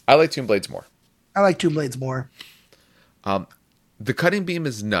 I like Tomb Blades more. I like Tomb Blades more. The Cutting Beam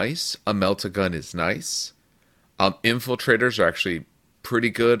is nice. A Melta Gun is nice. Infiltrators are actually pretty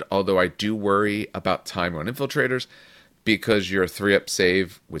good, although I do worry about time on Infiltrators because you're a 3-up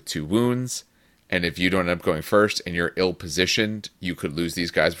save with 2 wounds, and if you don't end up going first and you're ill-positioned, you could lose these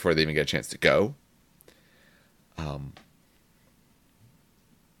guys before they even get a chance to go.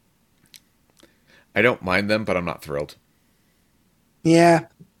 I don't mind them, but I'm not thrilled. Yeah,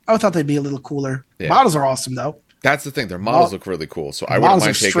 I thought they'd be a little cooler. Yeah. Models are awesome, though. That's the thing. Their models look really cool, so I wouldn't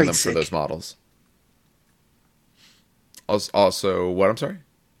mind taking them for those models. Also, what? I'm sorry?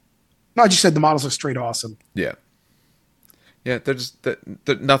 No, I just said the models are straight awesome. Yeah. Yeah, they're just they're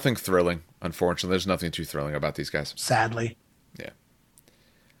nothing thrilling, unfortunately. There's nothing too thrilling about these guys. Sadly. Yeah.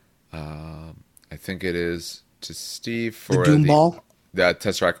 I think it is to Steve for the Doom Ball? The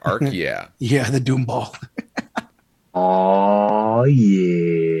Tesseract Arc, yeah. Yeah, the Doom Ball. Oh,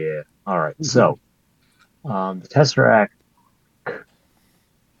 yeah. All right, so the Tesseract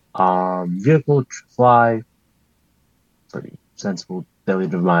vehicle fly, pretty sensible. Deadly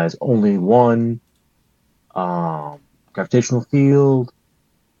demise, only 1. Gravitational field.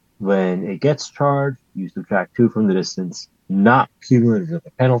 When it gets charged, you subtract 2 from the distance, not cumulative of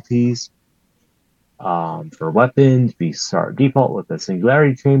the penalties. For weapons, we start default with a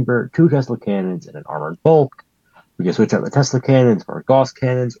singularity chamber, 2 Tesla cannons, and an armored bulk. We can switch out the Tesla cannons for Gauss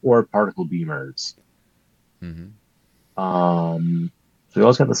cannons or particle beamers. Mm-hmm. So we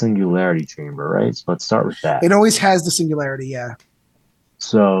also got the singularity chamber, right? So let's start with that. It always has the singularity, yeah.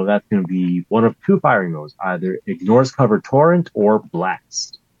 So that's going to be one of 2 firing modes, either ignores cover torrent or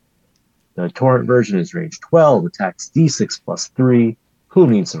blast. The torrent version is range 12, attacks D6 plus 3. Who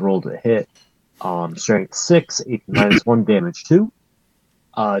needs to roll to hit? Strength 6, 8 minus 1 damage 2.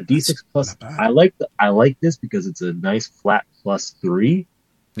 D6 plus. I like this because it's a nice flat plus 3,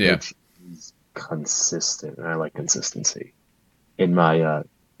 which is consistent. I like consistency in my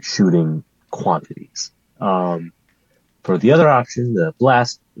shooting quantities. For the other option, the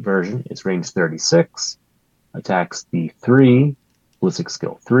blast version, it's range 36, attacks D3, ballistic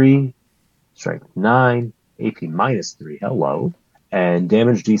skill 3, strength 9, AP minus 3. Hello, and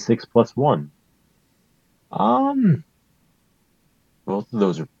damage D6 plus 1. Both of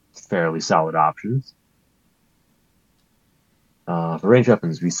those are fairly solid options. For range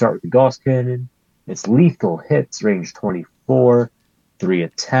weapons, we start with the Gauss Cannon. Its lethal hits, range 24, 3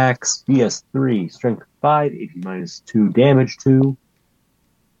 attacks, BS3, strength 5, AP minus 2, damage 2. We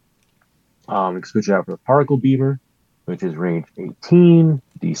can switch it out for the Particle Beamer, which is range 18,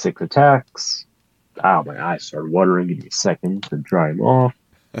 D6 attacks. Oh, my eyes started watering. Give me a second to dry them off.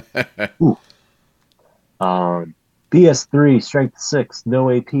 Ooh. BS3, strength 6, no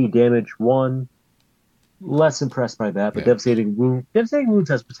AP, damage 1. less impressed by that. But Devastating Wounds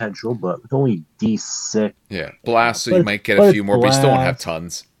has potential, but with only D6. Yeah, blast, so you might get a few more, but you still won't have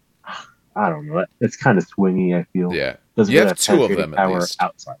tons. I don't know. It's kind of swingy, I feel. Yeah. Doesn't You really have two of them at power least.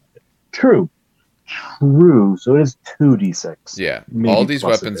 outside of it. True. So it is 2d6. Yeah. Maybe All these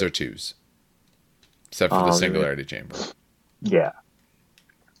plus weapons are 2s. Except for the Singularity Chamber. Yeah.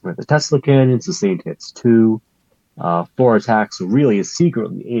 With the Tesla Cannon, sustained hits 2. 4 attacks, so really is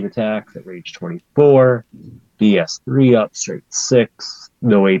secretly 8 attacks at range 24. BS 3 up, straight 6.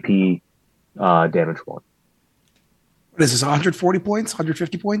 No AP, damage 1. What is this, 140 points?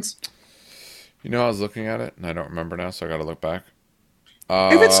 150 points? You know, I was looking at it, and I don't remember now, so I got to look back.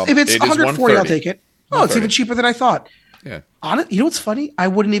 If it's 140, I'll take it. Oh, it's even cheaper than I thought. Yeah. You know what's funny? I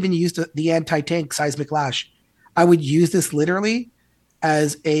wouldn't even use the anti-tank seismic lash. I would use this literally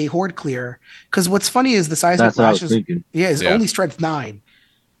as a horde clear. Because what's funny is the seismic lash is only strength 9.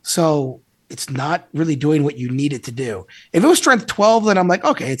 So it's not really doing what you need it to do. If it was strength 12, then I'm like,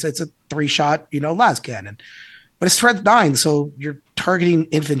 okay, it's a 3-shot, las cannon. But it's strength 9, so you're targeting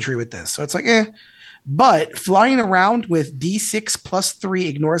infantry with this. So it's like, eh. But flying around with D6 plus 3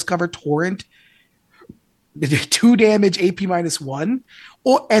 ignores cover torrent, 2 damage AP -1,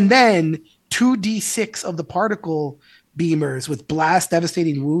 and then 2d6 of the particle beamers with blast,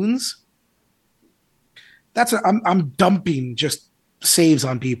 devastating wounds. That's I'm dumping just saves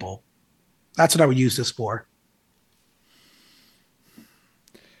on people. That's what I would use this for.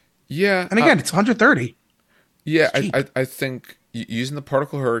 Yeah, and again, it's 130. Yeah, I think using the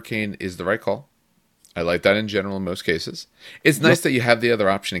particle hurricane is the right call. I like that in general in most cases. It's nice that you have the other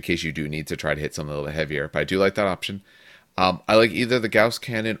option in case you do need to try to hit something a little bit heavier, but I do like that option. I like either the Gauss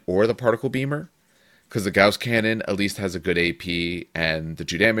Cannon or the Particle Beamer, because the Gauss Cannon at least has a good AP and the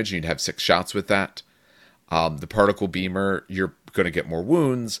 2 damage, and you'd have 6 shots with that. The Particle Beamer, you're going to get more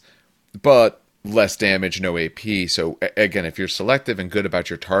wounds, but less damage, no AP. So again, if you're selective and good about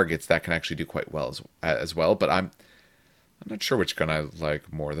your targets, that can actually do quite well as well. But I'm not sure which gun I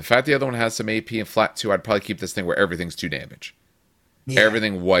like more. The fact the other one has some AP and flat 2, I'd probably keep this thing where everything's 2 damage. Yeah.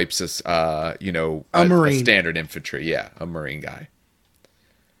 Everything wipes us, a standard infantry. Yeah, a Marine guy.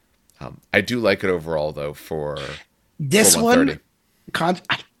 I do like it overall, though, for this one.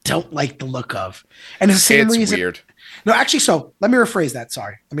 I don't like the look of, and it's the same reason. It's weird. No, actually, so let me rephrase that.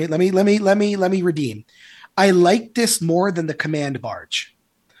 Sorry. Let me redeem. I like this more than the command barge.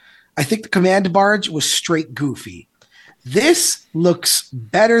 I think the command barge was straight goofy. This looks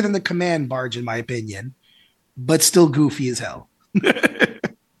better than the command barge, in my opinion, but still goofy as hell.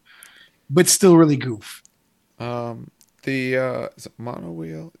 But still really goof. Is it mono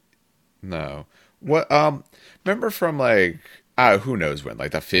wheel? No. What? Remember from who knows when,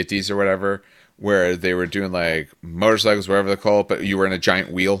 like the 50s or whatever, where they were doing like motorcycles, whatever they're called, but you were in a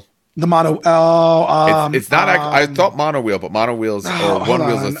giant wheel. The mono. It's not. I thought mono wheel, but mono wheels or one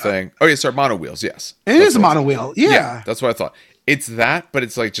wheel's a thing. Oh yeah, sorry, mono wheels. Yes, it is a mono wheel. Yeah, that's what I thought. It's that, but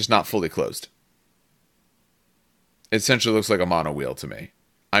it's like just not fully closed. It essentially looks like a mono wheel to me.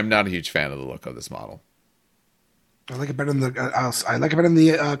 I'm not a huge fan of the look of this model. I like it better than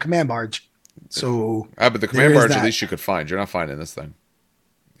the command barge. So, but the command barge at least you could find. You're not finding this thing.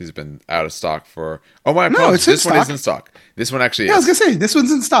 These been out of stock for. Oh my apologies! This one is in stock. This one actually is. I was gonna say this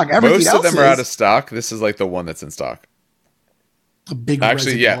one's in stock. Everything Most of them are out of stock. This is like the one that's in stock. A big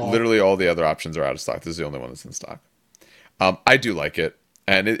literally all the other options are out of stock. This is the only one that's in stock. I do like it,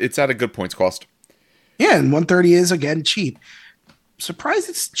 and it's at a good points cost. Yeah, and 130 is again cheap. Surprised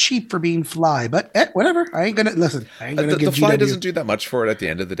it's cheap for being fly, but whatever. I ain't gonna listen. The fly doesn't do that much for it at the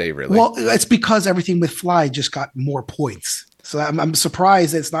end of the day, really. Well, it's because everything with fly just got more points. So I'm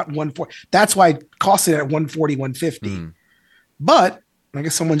surprised that it's not 140. That's why it cost it at 140, 150. But I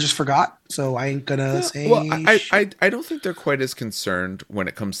guess someone just forgot. So I ain't gonna say. Well, I don't think they're quite as concerned when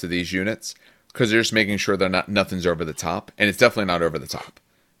it comes to these units because they're just making sure nothing's over the top, and it's definitely not over the top.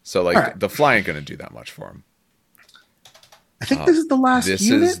 So the fly ain't gonna do that much for them. I think this is the last unit.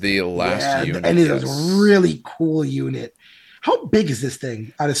 This is the last unit. And it is a really cool unit. How big is this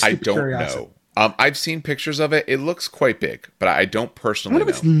thing? Out of stupid curiosity? Know. I've seen pictures of it. It looks quite big, but I don't personally know. What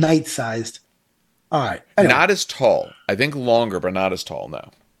if it's night-sized? All right. Anyway. Not as tall. I think longer, but not as tall, no.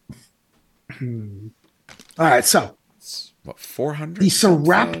 All right, so. What, 400? The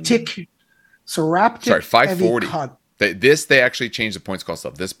Seraptic. Sorry, 540. They actually changed the points cost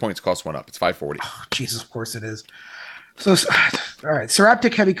up. This points cost went up. It's 540. Oh, Jesus, of course it is. So, all right,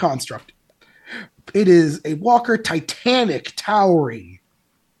 Seraptic Heavy Construct. It is a Walker Titanic Towering.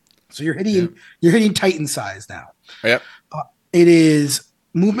 So you're hitting Titan size now. Yep. It is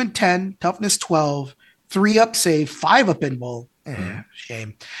movement 10, toughness 12, 3 up save, 5 up invul,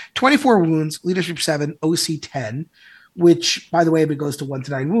 Shame. 24 wounds, leadership 7, OC 10, which, by the way, if it goes to 1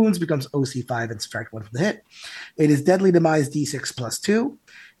 to 9 wounds, becomes OC 5 and subtract 1 from the hit. It is deadly demise D6 plus 2.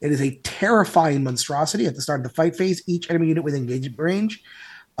 It is a terrifying monstrosity. At the start of the fight phase, each enemy unit with engagement range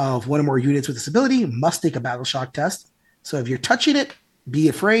of one or more units with this ability must take a battle shock test. So if you're touching it, be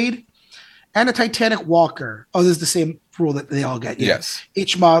afraid. And a Titanic Walker. Oh, this is the same rule that they all get. Yeah. Yes.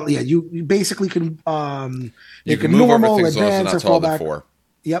 Each model, you basically can you can move normal, over things advance, or as long as fallback. not 4.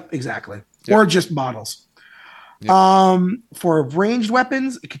 Yep, exactly. Yep. Or just models. Yep. For ranged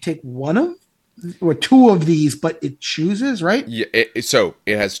weapons, it could take 1 of or 2 of these, but it chooses, right? Yeah. So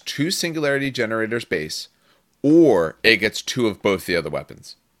it has 2 singularity generators base, or it gets 2 of both the other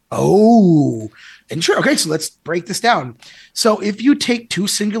weapons. Oh, and sure. Okay, so let's break this down. So if you take 2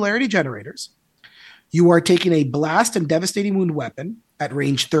 singularity generators, you are taking a blast and devastating wound weapon at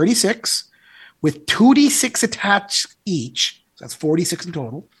range 36 with 2d6 attached each. So that's 46 in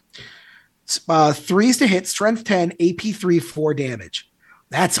total. 3s to hit, strength 10, AP 3, 4 damage.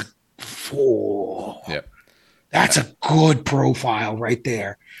 That's a 4. Yep. That's a good profile right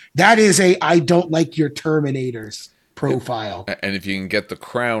there. That is a I don't like your Terminators profile. And if you can get the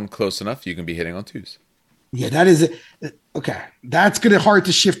crown close enough, you can be hitting on 2s. Yeah, that is it. Okay. That's going to hard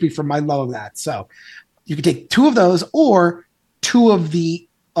to shift me from my love of that. So you can take 2 of those or 2 of the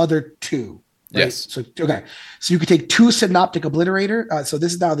other 2. Right? Yes. So, okay. So you could take 2 Synoptic Obliterator. So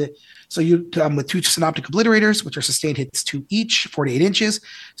this is now so you with 2 Synoptic Obliterators, which are sustained hits 2 each, 48 inches,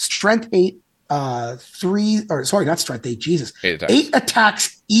 strength 8, 3, or sorry, not strength 8, Jesus. 8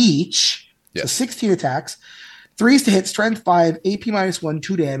 attacks each. Yes. So 16 attacks. 3s to hit, strength 5, AP -1,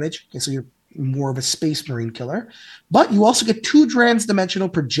 2 damage. Okay, so you're more of a Space Marine killer. But you also get 2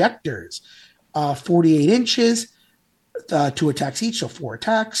 transdimensional projectors, 48 inches, 2 attacks each, so 4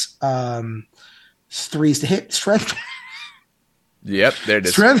 attacks. 3s to hit, strength. Yep, there it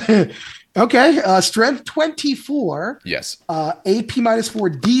is. Strength. Okay, strength 24. Yes. AP -4,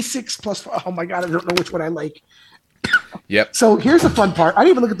 D6 plus 4. Oh my god, I don't know which one I like. Yep. So here's the fun part. I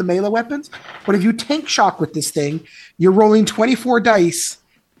didn't even look at the melee weapons, but if you tank shock with this thing, you're rolling 24 dice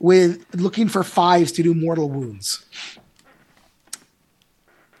with looking for 5s to do mortal wounds.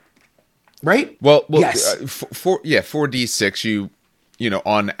 Right? Well yes. 4d6, you know,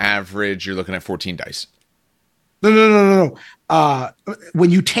 on average you're looking at 14 dice. No.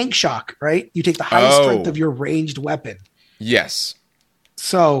 When you tank shock, right? You take the highest strength of your ranged weapon. Yes.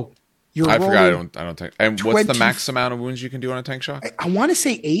 So I forgot. I don't think. And what's the max amount of wounds you can do on a tank shock? I want to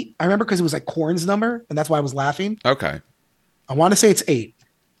say 8. I remember because it was like Korn's number, and that's why I was laughing. Okay. I want to say it's 8.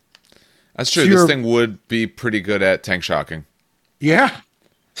 That's true. So this thing would be pretty good at tank shocking. Yeah.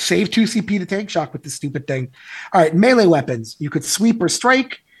 Save 2 CP to tank shock with this stupid thing. All right, melee weapons. You could sweep or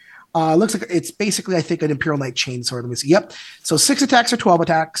strike. Looks like it's basically, I think, an Imperial Knight chainsaw. Let me see. Yep. So 6 attacks or 12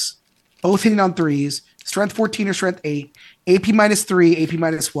 attacks, both hitting on 3s. Strength 14 or strength 8. AP -3, AP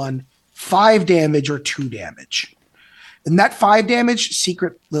 -1. 5 damage or 2 damage. And that 5 damage,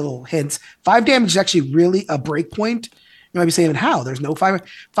 secret little hints, 5 damage is actually really a break point. You might be saying, how? There's no 5.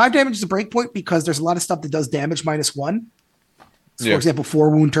 5 damage is a break point because there's a lot of stuff that does damage -1. So for example, 4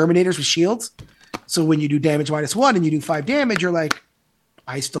 wound Terminators with shields. So when you do damage -1 and you do 5 damage, you're like,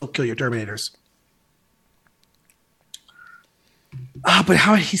 I still kill your Terminators. But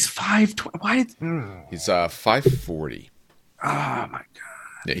how he's 520? Why? He's 540. Oh my god.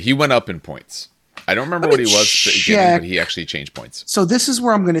 Yeah, he went up in points. I don't remember what he was at the beginning, but he actually changed points. So this is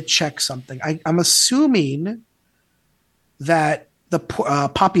where I'm going to check something. I'm assuming that the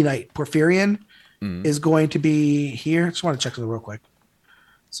Poppy Knight Porphyrion is going to be here. I just want to check something real quick.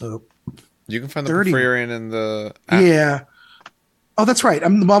 So you can find the Porphyrion in the app. Yeah. Oh, that's right. I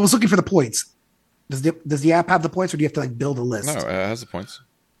was looking for the points. Does the app have the points, or do you have to like build a list? No, it has the points.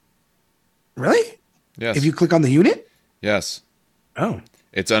 Really? Yes. If you click on the unit? Yes. Oh.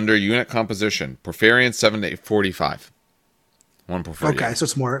 It's under unit composition. Porphyrion 7 to 45. 1 Porphyrion. Okay, so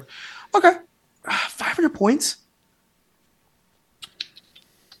it's more. Okay. 500 points.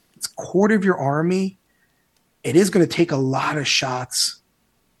 It's a quarter of your army. It is going to take a lot of shots.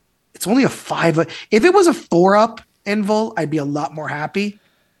 It's only a 5. If it was a 4-up Invul, I'd be a lot more happy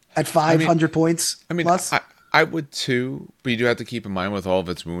at 500 points. I mean, plus. I would too, but you do have to keep in mind with all of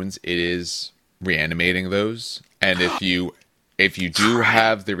its wounds, it is reanimating those. And if you do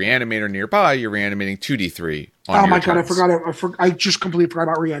have the reanimator nearby, you're reanimating 2d3 on your my god, turns. I just completely forgot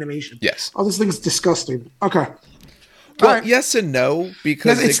about reanimation. Yes. Oh, this thing's disgusting. Okay. Well, yes and no,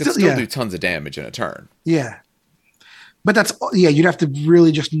 because it could still do tons of damage in a turn. Yeah. But you'd have to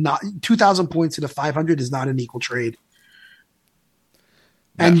really just not 2,000 points into 500 is not an equal trade.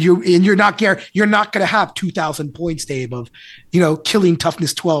 And you're not going to have 2,000 points, Dave, of killing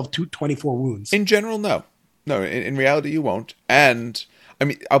toughness 12 to 24 wounds. In general, no. In reality, you won't. And I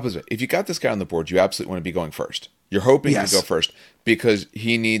mean, opposite. If you got this guy on the board, you absolutely want to be going first. You're hoping to go first because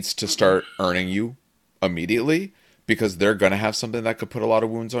he needs to start earning you immediately because they're going to have something that could put a lot of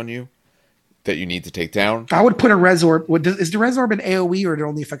wounds on you that you need to take down. I would put a Res Orb. Is the Res Orb an AoE or it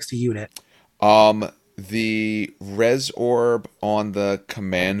only affects the unit? The Res Orb on the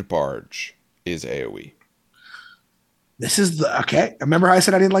command barge is AoE. This is okay. Remember how I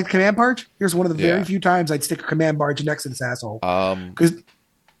said I didn't like the command barge? Here's one of the very few times I'd stick a command barge next to this asshole. Because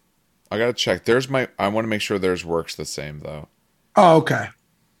I gotta check. I want to make sure theirs works the same though. Oh, okay.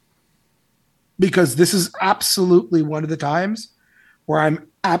 Because this is absolutely one of the times where I'm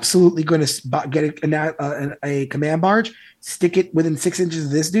absolutely going to get a command barge, stick it within 6 inches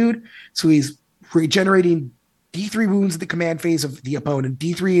of this dude, so he's regenerating D3 wounds in the command phase of the opponent,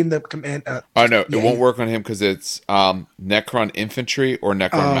 D3 in the command. Oh no, it won't work on him because it's Necron infantry or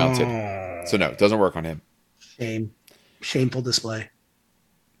Necron mounted. So no, it doesn't work on him. Shameful display.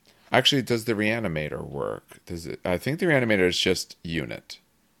 Actually, does the reanimator work? I think the reanimator is just unit.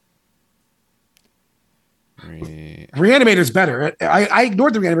 Reanimator's better. I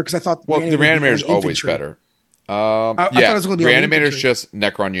ignored the reanimator because I thought. Well, the reanimator is always better. I thought it was going to be reanimator's just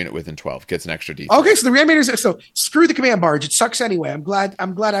Necron unit within 12 gets an extra D. Okay, so the reanimator's so screw the command barge. It sucks anyway. I'm glad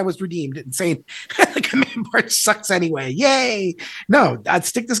I was redeemed and saying the command barge sucks anyway. Yay! No, I'd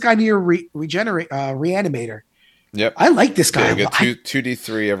stick this guy near reanimator. Yep, I like this guy. Yeah, you get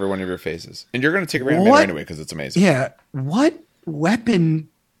 2d3 every one of your phases, and you're going to take a reanimator anyway because it's amazing. Yeah, what weapon?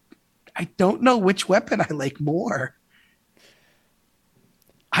 I don't know which weapon I like more.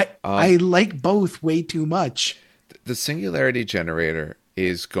 I like both way too much. The Singularity Generator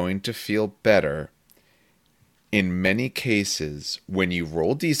is going to feel better in many cases when you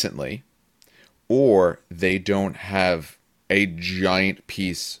roll decently or they don't have a giant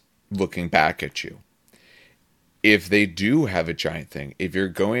piece looking back at you. If they do have a giant thing, if you're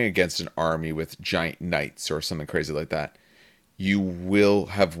going against an army with giant knights or something crazy like that, you will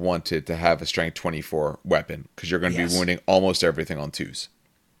have wanted to have a strength 24 weapon because you're going to be wounding almost everything on 2s.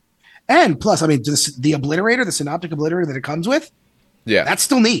 And plus, I mean, the Obliterator, the Synoptic Obliterator that it comes with, that's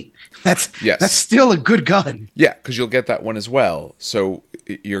still neat. That's still a good gun. Yeah, because you'll get that one as well. So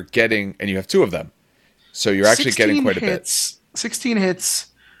you're getting, and you have 2 of them. So you're actually getting quite a bit. 16 hits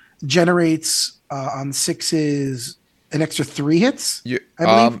generates on 6s an extra 3 hits,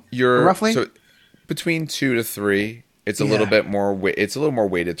 I believe, roughly. So between 2 to 3, it's a little bit more. It's a little more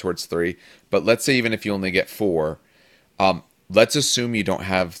weighted towards 3. But let's say even if you only get 4, let's assume you don't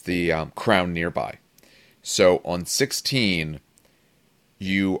have the crown nearby. So on 16,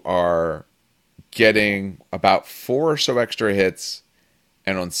 you are getting about 4 or so extra hits,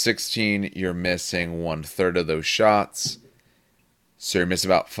 and on 16, you're missing 1/3 of those shots. So you're missing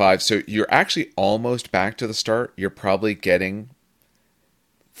about 5. So you're actually almost back to the start. You're probably getting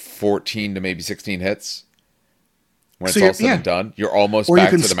 14 to maybe 16 hits. When it's all said and done, you're almost back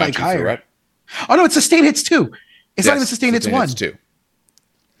to the match threat. Oh no, it's sustained hits too. It's not even sustained hits 1. Too.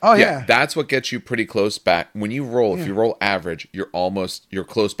 Oh yeah, that's what gets you pretty close back. When you roll, if you roll average, you're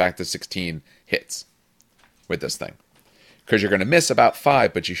close back to 16 hits with this thing. Because you're going to miss about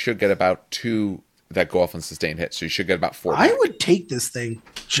 5, but you should get about 2 that go off on sustained hits. So you should get about 4. I would take this thing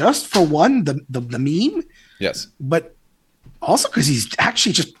just for one, the meme. Yes. But also because he's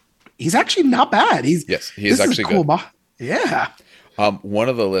actually not bad. He is actually cool, good. Yeah. One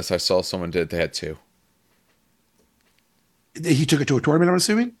of the lists I saw someone did, they had 2. He took it to a tournament, I'm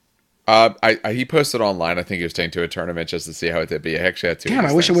assuming? He posted online. I think he was taking to a tournament just to see how it did. But he actually had 2. Damn,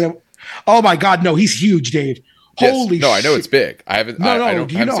 I wish I would have. Oh my God, no, he's huge, Dave. Holy shit. No, I know it's big. I haven't. No,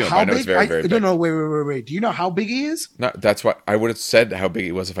 do you know how big? Very big. No, wait. Do you know how big he is? No, that's what I would have said how big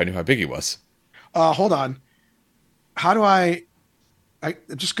he was if I knew how big he was. Hold on. How do I'm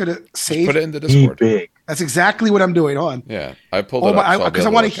just gonna save. Put it in the Discord. Big. That's exactly what I'm doing. On. Yeah, I pulled it up because I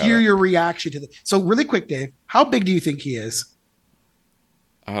want to hear your reaction to this. So really quick, Dave, how big do you think he is?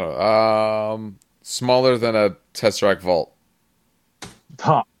 I don't know. Smaller than a Tesseract Vault.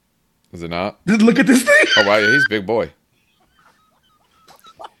 Top. Is it not? Look at this thing. Oh wow, yeah, he's a big boy.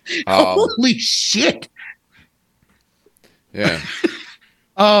 Holy shit! Yeah.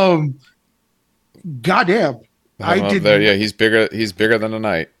 Goddamn. Yeah, he's bigger. He's bigger than a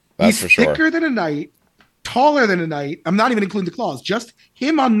knight. That's for sure. He's thicker than a knight, taller than a knight. I'm not even including the claws. Just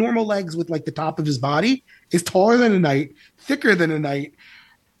him on normal legs with like the top of his body is taller than a knight, thicker than a knight.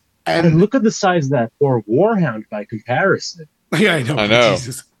 And look at the size of that poor Warhound by comparison. Yeah, I know.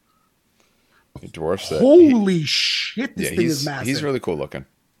 Jesus. He dwarfs it. Holy shit! This thing is massive. He's really cool looking.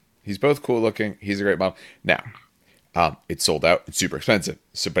 He's both cool looking. He's a great model. Now, it's sold out. It's super expensive.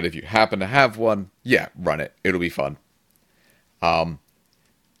 So, but if you happen to have one, yeah, run it. It'll be fun. I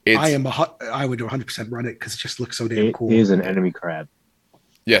would 100% run it because it just looks so damn cool. It is an enemy crab.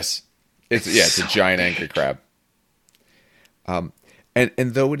 Yes, it's a giant angry crab. And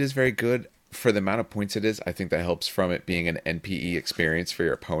though it is very good for the amount of points it is, I think that helps from it being an NPE experience for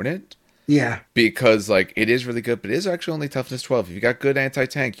your opponent. Yeah. Because like it is really good, but it is actually only toughness 12. If you got good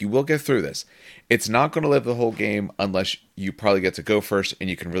anti-tank, you will get through this. It's not going to live the whole game unless you probably get to go first and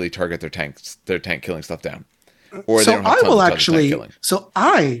you can really target their tank killing stuff down. Or so I will actually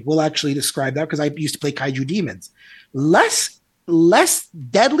describe that because I used to play Kaiju Demons. Less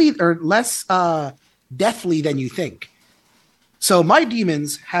deadly or less deathly than you think. So my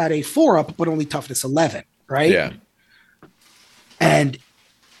demons had a 4-up, but only toughness 11, right? Yeah. And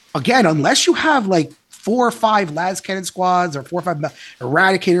again, unless you have like 4 or 5 las cannon squads or 4 or 5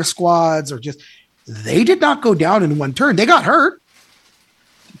 eradicator squads, or just they did not go down in one turn. They got hurt,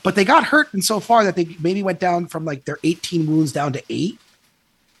 but they got hurt in so far that they maybe went down from like their 18 wounds down to 8,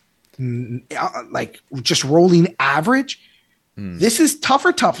 like just rolling average. This is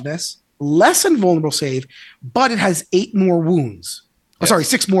tougher toughness, less invulnerable save, but it has 8 more wounds. Yes.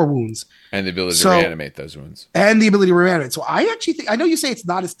 6 more wounds. And the ability to reanimate those wounds. And the ability to reanimate. So I actually think, I know you say it's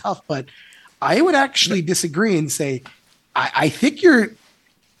not as tough, but I would actually disagree and say, I think you're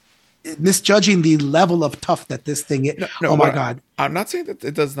misjudging the level of tough that this thing is. No, my God. I'm not saying that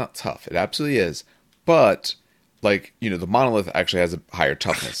it does not tough. It absolutely is. But like, the monolith actually has a higher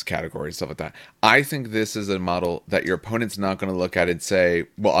toughness category and stuff like that. I think this is a model that your opponent's not going to look at and say,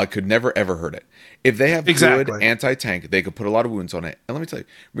 well, I could never, ever hurt it. If they have good anti-tank, they could put a lot of wounds on it. And let me tell you,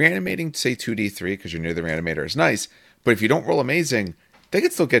 reanimating, say, 2d3, because you're near the reanimator, is nice. But if you don't roll amazing, they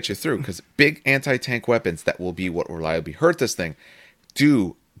can still get you through, because big anti-tank weapons that will be what reliably hurt this thing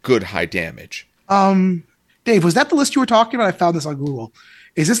do good high damage. Dave, was that the list you were talking about? I found this on Google.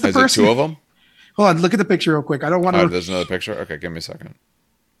 Is this the person? Is it 2 of them? Hold on, look at the picture real quick. I don't want to. Oh, there's another picture? Okay, give me a second.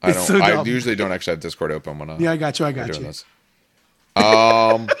 I usually don't actually have Discord open when I got you. This.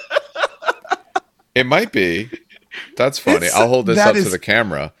 It might be. That's funny. I'll hold this up to the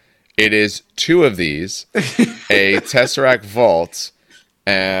camera. It is 2 of these, a Tesseract Vault,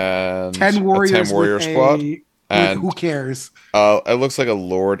 and 10 warriors, a 10 warrior squad. And who cares? It looks like a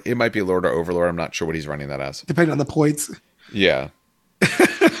Lord. It might be a Lord or Overlord. I'm not sure what he's running that as. Depending on the points. Yeah.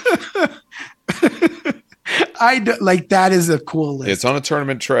 That is a cool list. It's on a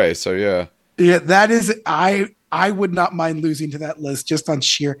tournament tray, so yeah. Yeah, that is. I would not mind losing to that list just on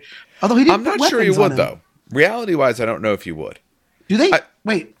sheer. Although I'm not sure you would though. Reality wise, I don't know if you would. Do they?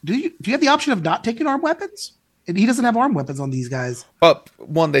 Wait. Do you have the option of not taking arm weapons? And he doesn't have arm weapons on these guys. Well,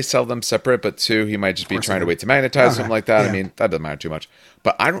 1, they sell them separate, but 2, he might just be trying to wait to magnetize something like that. Yeah. I mean, that doesn't matter too much.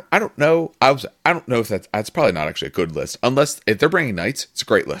 But I don't know. I don't know if that's probably not actually a good list. Unless if they're bringing knights, it's a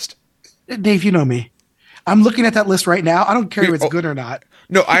great list. Dave, you know me. I'm looking at that list right now. I don't care if it's good or not.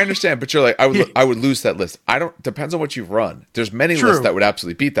 No, I understand, but you're like, I would lose that list. Depends on what you've run. There's many lists that would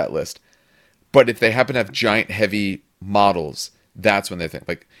absolutely beat that list. But if they happen to have giant, heavy models, that's when they think.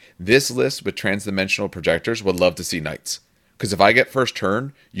 Like, this list with transdimensional projectors would love to see knights. Because if I get first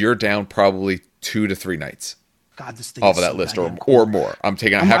turn, you're down probably 2 to 3 knights. God, this thing off of that list, or more. I'm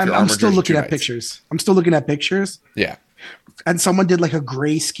taking out half your armor. I'm still looking at pictures. Yeah. And someone did like a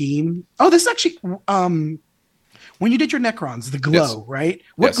gray scheme. Oh, this is actually when you did your Necrons, the glow, right?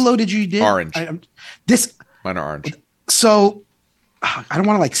 What glow did you do? Orange. Mine are orange. So I don't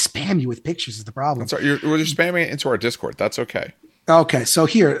want to like spam you with pictures is the problem. Sorry, you're spamming it into our Discord. That's okay. Okay, so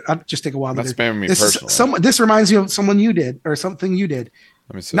here, I'll just take a while. Not spamming me personally. This reminds me of someone you did or something you did.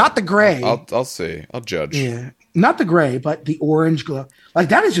 Let me see. Not the gray. I'll see. I'll judge. Yeah, not the gray, but the orange glow. Like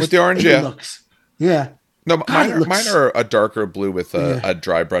that is just with the orange. Looks. Yeah. No, mine are a darker blue with a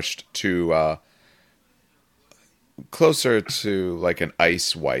dry brushed to closer to like an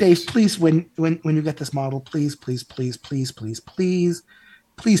ice white. Dave, please, when you get this model, please paint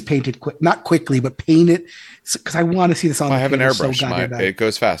it quick. Not quickly, but paint it because I want to see this on. I have an airbrush. It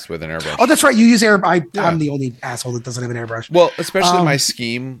goes fast with an airbrush. Oh, that's right. You use airbrush. I'm the only asshole that doesn't have an airbrush. Well, especially my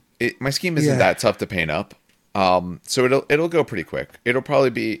scheme. My scheme isn't that tough to paint up. So it'll go pretty quick. It'll probably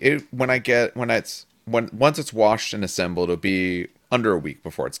be once it's washed and assembled, it'll be under a week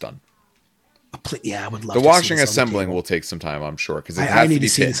before it's done. Yeah, I would love the washing and assembling will take some time, I'm sure, because I need to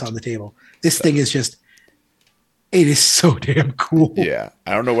see this on the table. This thing is just, it is so damn cool. Yeah,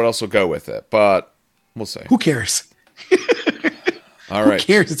 I don't know what else will go with it, but we'll see. Who cares? All right. Who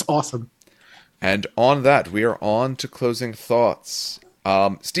cares? It's awesome. And on that, we are on to closing thoughts.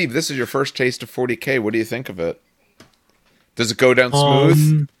 Steve, this is your first taste of 40K. What do you think of it? Does it go down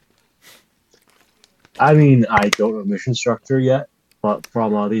smooth? I mean, I don't know mission structure yet, but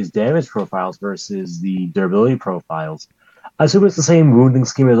from these damage profiles versus the durability profiles, I assume it's the same wounding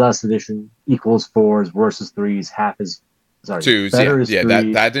scheme as last edition. Equals 4s versus 3s, half is... Sorry, 2s, better is yeah,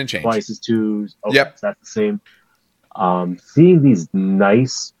 3s, that didn't change. Twice is 2s. Okay, Yep. so that's the same. Seeing these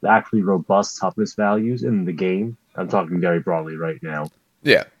nice, actually robust toughness values in the game, I'm talking very broadly right now,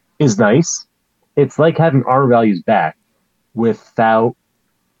 Yeah. is nice. It's like having armor values back without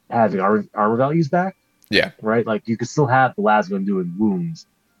having armor values back. Yeah. Right? Like, you could still have the lasgun doing wounds,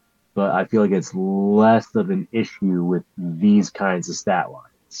 but I feel like it's less of an issue with these kinds of stat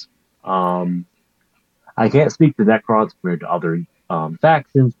lines. I can't speak to Necrons compared to other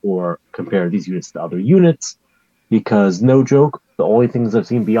factions or compare these units to other units, because, no joke, the only things I've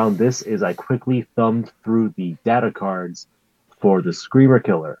seen beyond this is I quickly thumbed through the data cards for the Screamer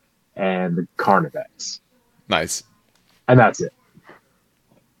Killer and the Carnivex. Nice. And that's it.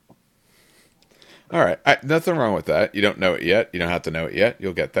 All right. Nothing wrong with that. You don't know it yet. You don't have to know it yet.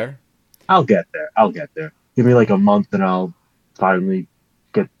 You'll get there. I'll get there. Give me like a month and I'll finally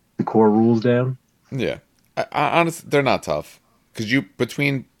get the core rules down. Yeah. I honestly, they're not tough. Because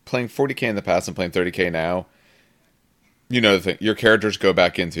between playing 40K in the past and playing 30K now, you know the thing. Your characters go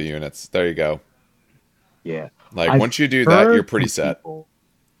back into units. There you go. Yeah. Like, once you do that, you're pretty set.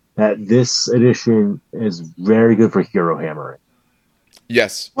 That this edition is very good for hero hammering.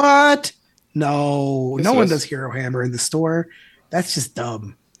 Yes. What? No. Yes, no it one is. does hero hammer in the store. That's just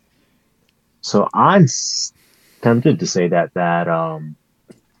dumb. So I'm tempted to say that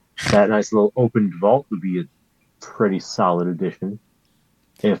nice little open vault would be a pretty solid addition.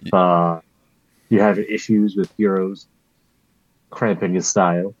 If you have issues with heroes cramping his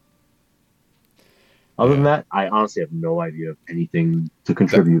style. Other than that, I honestly have no idea of anything to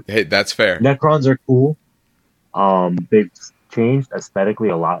contribute. Hey, that's fair. Necrons are cool. They've changed aesthetically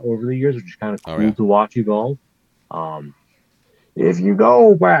a lot over the years, which is kind of cool to watch evolve. If you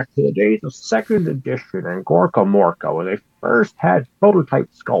go back to the days of 2nd edition and Gorka Morka, when they first had prototype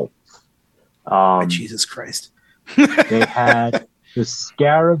sculpts, Jesus Christ. they had the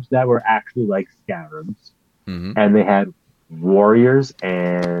scarabs that were actually like scarabs, and they had warriors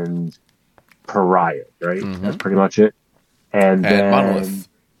and pariahs, right? That's pretty much it. And then Monolith.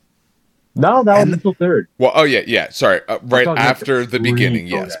 No, that was until 3rd. Well, yeah. Sorry, right after the beginning,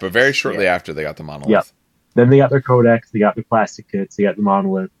 Codex. yes, but very shortly after they got the Monolith. Yep. Then they got their Codex, they got the plastic kits, they got the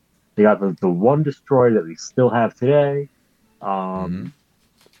Monolith, they got the one destroyer that we still have today. And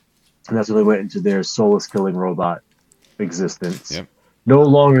that's when they went into their soulless killing robot existence. Yep. No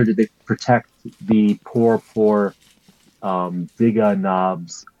longer did they protect the poor Diga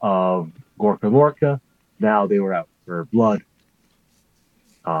knobs of Gorka Morka. Now they were out for blood.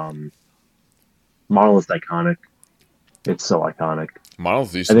 Monolith's iconic. It's so iconic.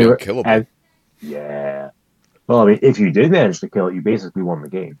 Monolith used to be unkillable. Yeah. Well, I mean, if you did manage to kill it, you basically won the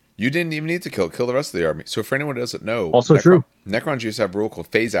game. You didn't even need to kill the rest of the army. So for anyone who doesn't know, also true. Necrons used to have a rule called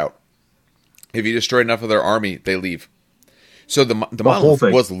phase out. If you destroy enough of their army, they leave. So the Monolith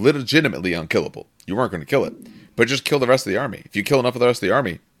was legitimately unkillable. You weren't going to kill it, but just kill the rest of the army. If you kill enough of the rest of the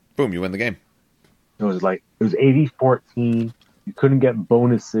army, boom, you win the game. It was 80-14. You couldn't get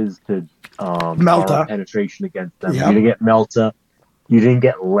bonuses to Melta penetration against them. Yep. You didn't get Melta. You didn't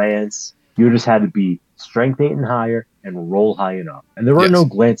get Lance. You just had to be strength 8 and higher and roll high enough. And there were no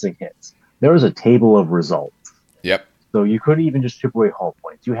glancing hits. There was a table of results. Yep. So you couldn't even just chip away hull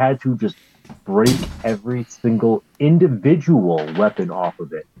points. You had to just break every single individual weapon off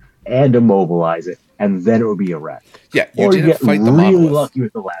of it and immobilize it, and then it would be a wreck. Yeah, you or didn't you get fight the really Monolith. lucky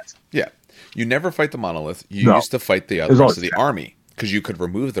with the last. Yeah, you never fight the Monolith. You used to fight the other rest of the army because you could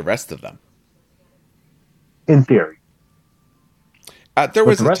remove the rest of them. In theory. There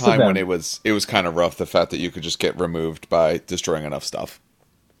was a time when it was kind of rough, the fact that you could just get removed by destroying enough stuff.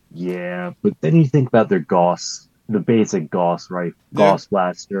 Yeah, but then you think about their Gauss, the basic Gauss, right? Gauss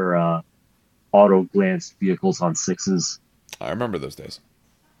blaster, auto glance vehicles on 6s. I remember those days.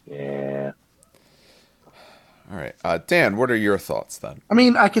 Yeah. All right, Dan, what are your thoughts then? I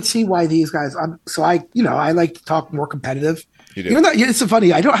mean, I could see why these guys. I like to talk more competitive. You do. You know, it's so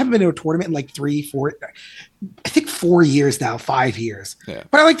funny. I haven't been to a tournament in like 4 years now, 5 years. Yeah.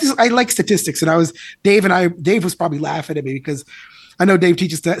 But I like statistics, and Dave was probably laughing at me because I know Dave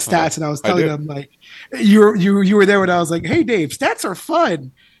teaches stats, and I was telling him like, you were there when I was like, hey Dave, stats are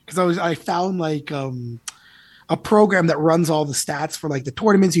fun because I found like a program that runs all the stats for like the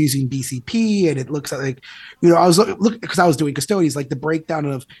tournaments using BCP, and it looks like I was looking because I was doing custodians, like the breakdown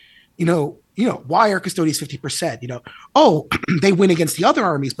of why are custodians 50%? Oh, they win against the other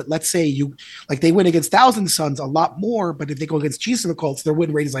armies, but let's say they win against Thousand Sons a lot more, but if they go against Chiefs of the Cults, their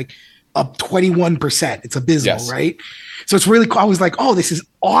win rate is like up 21%. It's abysmal, Yes. right? So it's really cool. I was like, oh, this is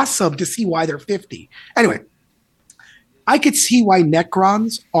awesome to see why they're 50. Anyway, I could see why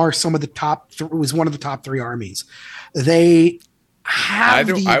Necrons are some of the top. Was one of the top 3 armies. They have.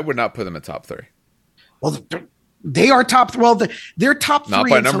 I would not put them in top 3. Well, they are top. Well, they're top 3 Not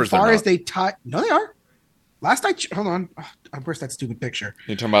by numbers, so far they're as they tie. No, they are. Last night, hold on. Where's that stupid picture?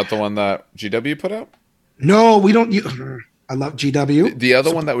 You talking about the one that GW put out? No, we don't. I love GW. The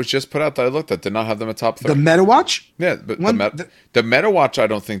other one that was just put out that I looked at did not have them in top 3. The Meta Watch. Yeah, but the Meta Watch I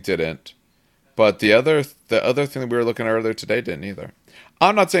don't think didn't. But the other thing that we were looking at earlier today didn't either.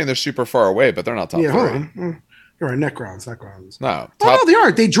 I'm not saying they're super far away, but they're not top 3. Hold on. You're right, Necrons. No. No, they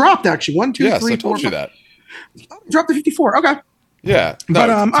are. They dropped actually. 1, 2, 3, I told 4, you 5. that. Dropped to 54. Okay. Yeah. No, But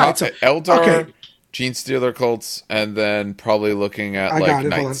all right, so Eldar, okay. Gene Stealer cults, and then probably looking at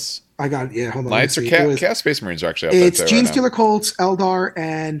Knights. I got it. Yeah, hold on. Knights or Chaos Space Marines are actually up there. It's Gene Stealer Colts, Eldar,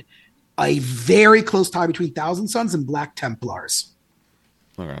 and a very close tie between Thousand Sons and Black Templars.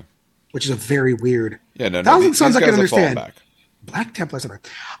 Okay. Which is a very weird. Yeah, no. Thousand Sons I can understand. Back. Black Templars. All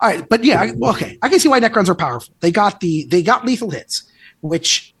right, but yeah, okay. I can see why Necrons are powerful. They got lethal hits,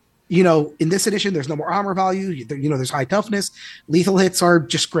 which in this edition there's no more armor value. There's high toughness. Lethal hits are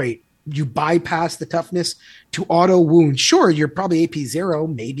just great. You bypass the toughness to auto wound. Sure, you're probably AP 0,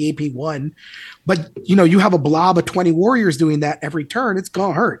 maybe AP 1, but you have a blob of 20 warriors doing that every turn. It's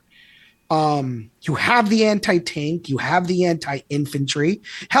gonna hurt. You have the anti-tank, you have the anti-infantry.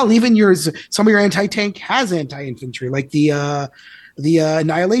 Hell, even some of your anti-tank has anti-infantry, like the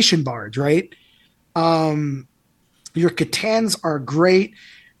Annihilation Barge, right? Your Catans are great.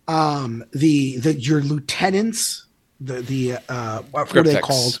 Your lieutenants, what are they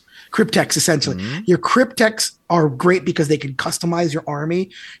called? Cryptex, essentially. Mm-hmm. Your Cryptex are great because they can customize your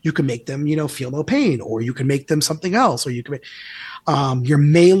army. You can make them, feel no pain, or you can make them something else, or you can make. Your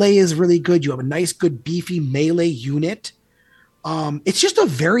melee is really good. You have a nice, good, beefy melee unit. It's just a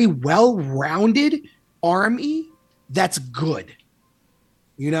very well-rounded army that's good.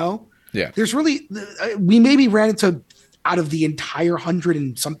 Yeah. There's really we maybe ran into out of the entire 100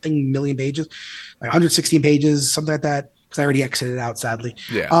 and something million pages, like 116 pages, something like that. Because I already exited out, sadly.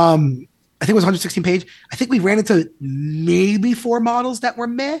 Yeah. I think it was 116 page. I think we ran into maybe 4 models that were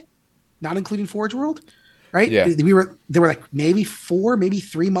meh, not including Forge World. Right? Yeah. There were like maybe 4, maybe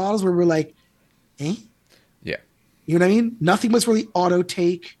 3 models where we were like, eh? Yeah. You know what I mean? Nothing was really auto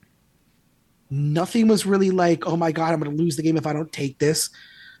take. Nothing was really like, oh my God, I'm going to lose the game if I don't take this.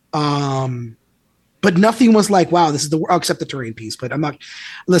 But nothing was like, wow, this is except the terrain piece. But I'm not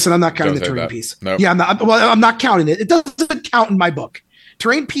counting the terrain piece. Nope. Yeah, I'm not counting it. It doesn't count in my book.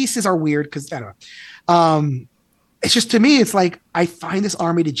 Terrain pieces are weird because I don't know. It's just, to me, it's like, I find this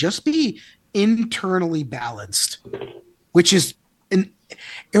army to just be internally balanced, which is, it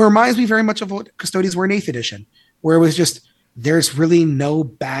reminds me very much of what Custodians were in 8th edition, where it was just, there's really no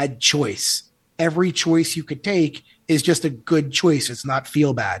bad choice. Every choice you could take is just a good choice. It's not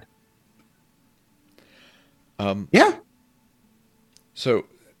feel bad. Yeah. So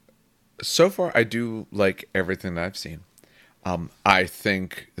far, I do like everything that I've seen. I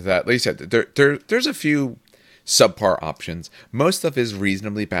think that, like you said, there's a few subpar options. Most stuff is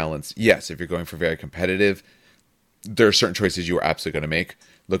reasonably balanced. Yes, if you're going for very competitive, there are certain choices you are absolutely going to make.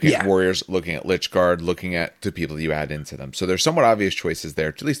 Looking at warriors, looking at Lich Guard, looking at the people you add into them. So there's somewhat obvious choices there,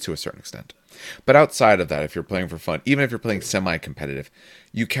 at least to a certain extent. But outside of that, if you're playing for fun, even if you're playing semi-competitive,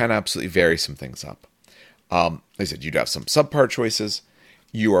 you can absolutely vary some things up. Like I said, you'd have some subpar choices.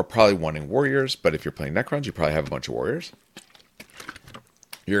 You are probably wanting warriors, but if you're playing Necrons, you probably have a bunch of warriors.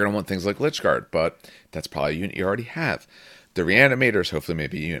 You're going to want things like Lich Guard, but that's probably a unit you already have. The Reanimators, hopefully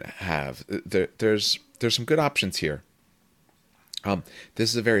maybe you have. There's some good options here. This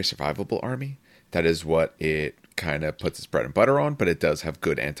is a very survivable army. That is what it kind of puts its bread and butter on, but it does have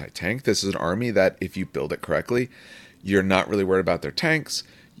good anti-tank. This is an army that, if you build it correctly, you're not really worried about their tanks.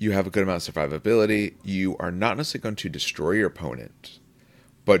 You have a good amount of survivability. You are not necessarily going to destroy your opponent,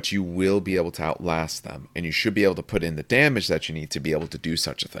 but you will be able to outlast them, and you should be able to put in the damage that you need to be able to do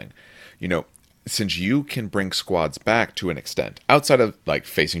such a thing. Since you can bring squads back to an extent, outside of like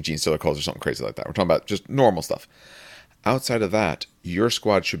facing Gene Stealer calls or something crazy like that, we're talking about just normal stuff. Outside of that, your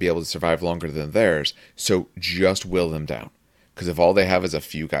squad should be able to survive longer than theirs, so just will them down. Because if all they have is a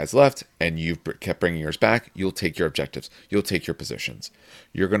few guys left, and you've kept bringing yours back, you'll take your objectives. You'll take your positions.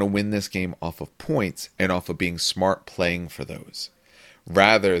 You're going to win this game off of points and off of being smart playing for those,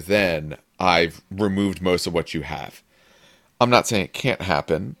 rather than I've removed most of what you have. I'm not saying it can't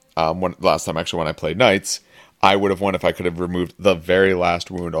happen. Last time, actually, when I played Knights, I would have won if I could have removed the very last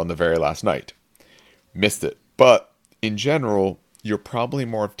wound on the very last night. Missed it. But in general, you're probably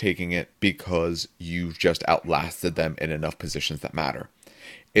more of taking it because you've just outlasted them in enough positions that matter.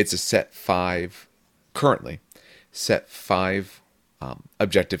 It's a set 5, currently, set 5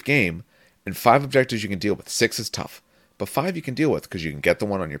 objective game, and 5 objectives you can deal with. 6 is tough, but 5 you can deal with because you can get the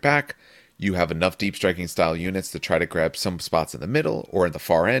one on your back. You have enough deep striking style units to try to grab some spots in the middle or in the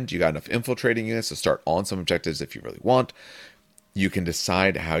far end. You got enough infiltrating units to start on some objectives if you really want. You can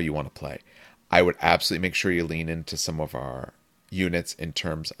decide how you want to play. I would absolutely make sure you lean into some of our units in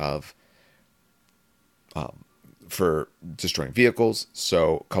terms of for destroying vehicles.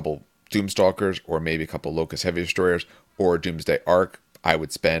 So a couple Doomstalkers or maybe a couple Locust Heavy Destroyers or Doomsday Ark. I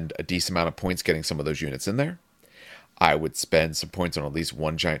would spend a decent amount of points getting some of those units in there. I would spend some points on at least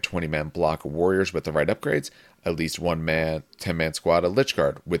one giant 20-man block of warriors with the right upgrades, at least 1-man, 10-man squad of Lich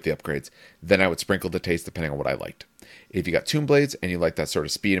Guard with the upgrades. Then I would sprinkle the taste depending on what I liked. If you got Tomb Blades and you like that sort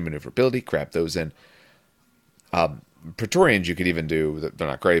of speed and maneuverability, grab those in. Praetorians you could even do, they're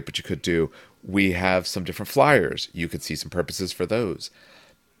not great, but you could do. We have some different flyers. You could see some purposes for those.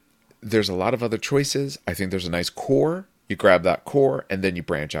 There's a lot of other choices. I think there's a nice core. You grab that core and then you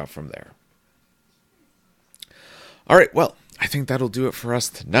branch out from there. All right, well, I think that'll do it for us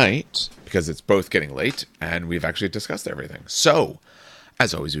tonight because it's both getting late and we've actually discussed everything. So,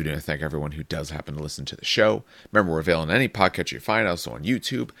 as always, we do want to thank everyone who does happen to listen to the show. Remember, we're available on any podcast you find, also on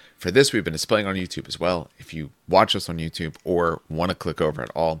YouTube. For this, we've been displaying on YouTube as well. If you watch us on YouTube or want to click over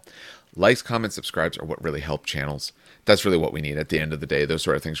at all, likes, comments, subscribes are what really help channels. That's really what we need at the end of the day. Those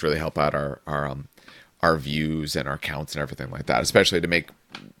sort of things really help out our views and our counts and everything like that, especially to make,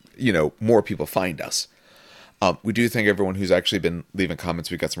 more people find us. We do thank everyone who's actually been leaving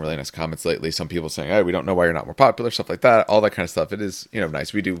comments. We've got some really nice comments lately. Some people saying, hey, we don't know why you're not more popular, stuff like that, all that kind of stuff. It is,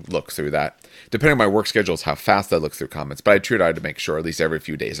 nice. We do look through that. Depending on my work schedule is how fast I look through comments, but I try to make sure at least every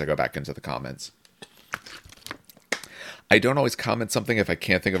few days I go back into the comments. I don't always comment something if I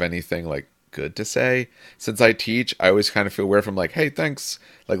can't think of anything like good to say. Since I teach, I always kind of feel weird from like, hey, thanks.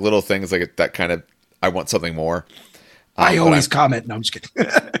 Like little things like that kind of, I want something more. I always comment. No, I'm just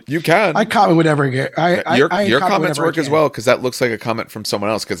kidding. You can. I comment whenever I get. Your comments work as well because that looks like a comment from someone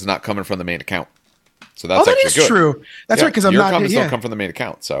else because it's not coming from the main account. So that's that actually is good. True. That's right because I'm your not. Your comments don't come from the main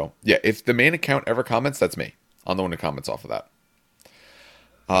account. So yeah, if the main account ever comments, that's me. I'm the one who comments off of that.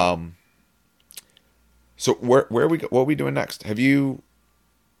 So where we what are we doing next? Have you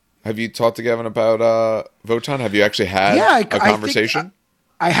talked to Gavin about Votan? Have you actually had a conversation?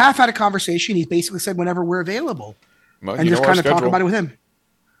 I have had a conversation. He basically said whenever we're available. Well, and just kind of talk about it with him.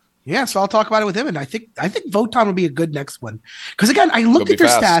 Yeah, so I'll talk about it with him, and I think Votan will be a good next one. Because again, I looked at their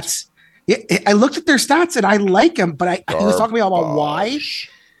stats. Yeah, I looked at their stats, and I like him, but he was talking about why.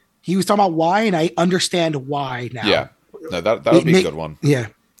 He was talking about why, and I understand why now. Yeah, no, that would be a good one. Yeah.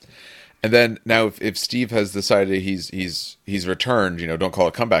 And then now, if Steve has decided he's returned, don't call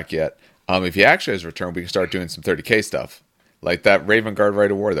it comeback yet. If he actually has returned, we can start doing some 30K stuff, like that Raven Guard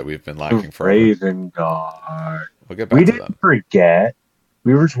Rite of War that we've been lacking for. Raven Guard. We'll get back to didn't forget.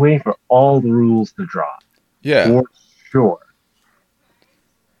 We were just waiting for all the rules to drop. Yeah. For sure.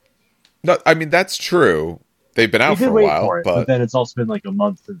 No, I mean, that's true. They've been out for a while. But then it's also been like a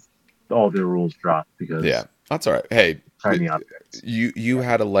month since all the rules dropped. Because yeah, that's all right. Hey, you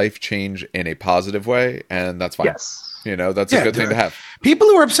had a life change in a positive way, and that's fine. Yes. That's a good thing to have. People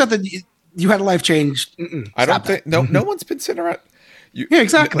who are upset that you had a life change. I don't think... No one's been sitting around... Yeah,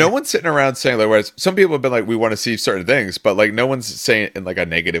 exactly. No one's sitting around saying like. Whereas some people have been like, we want to see certain things, but like no one's saying it in like a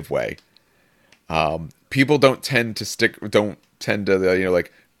negative way. People don't tend to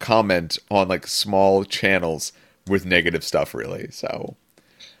like comment on like small channels with negative stuff really. So,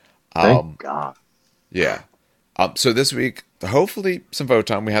 thank God. Yeah. So this week, hopefully some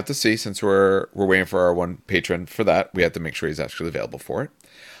Votan. We have to see since we're waiting for our one patron for that. We have to make sure he's actually available for it.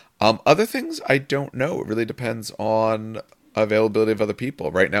 Other things I don't know. It really depends on availability of other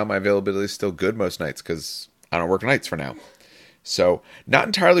people. Right now my availability is still good most nights because I don't work nights for now. So not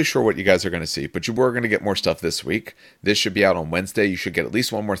entirely sure what you guys are going to see, but you were going to get more stuff this week. This should be out on Wednesday. You should get at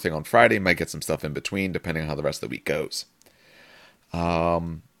least one more thing on Friday. Might get some stuff in between depending on how the rest of the week goes. All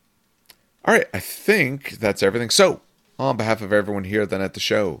right, I think that's everything. So on behalf of everyone here then at the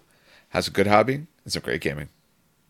show, have a good hobby and some great gaming.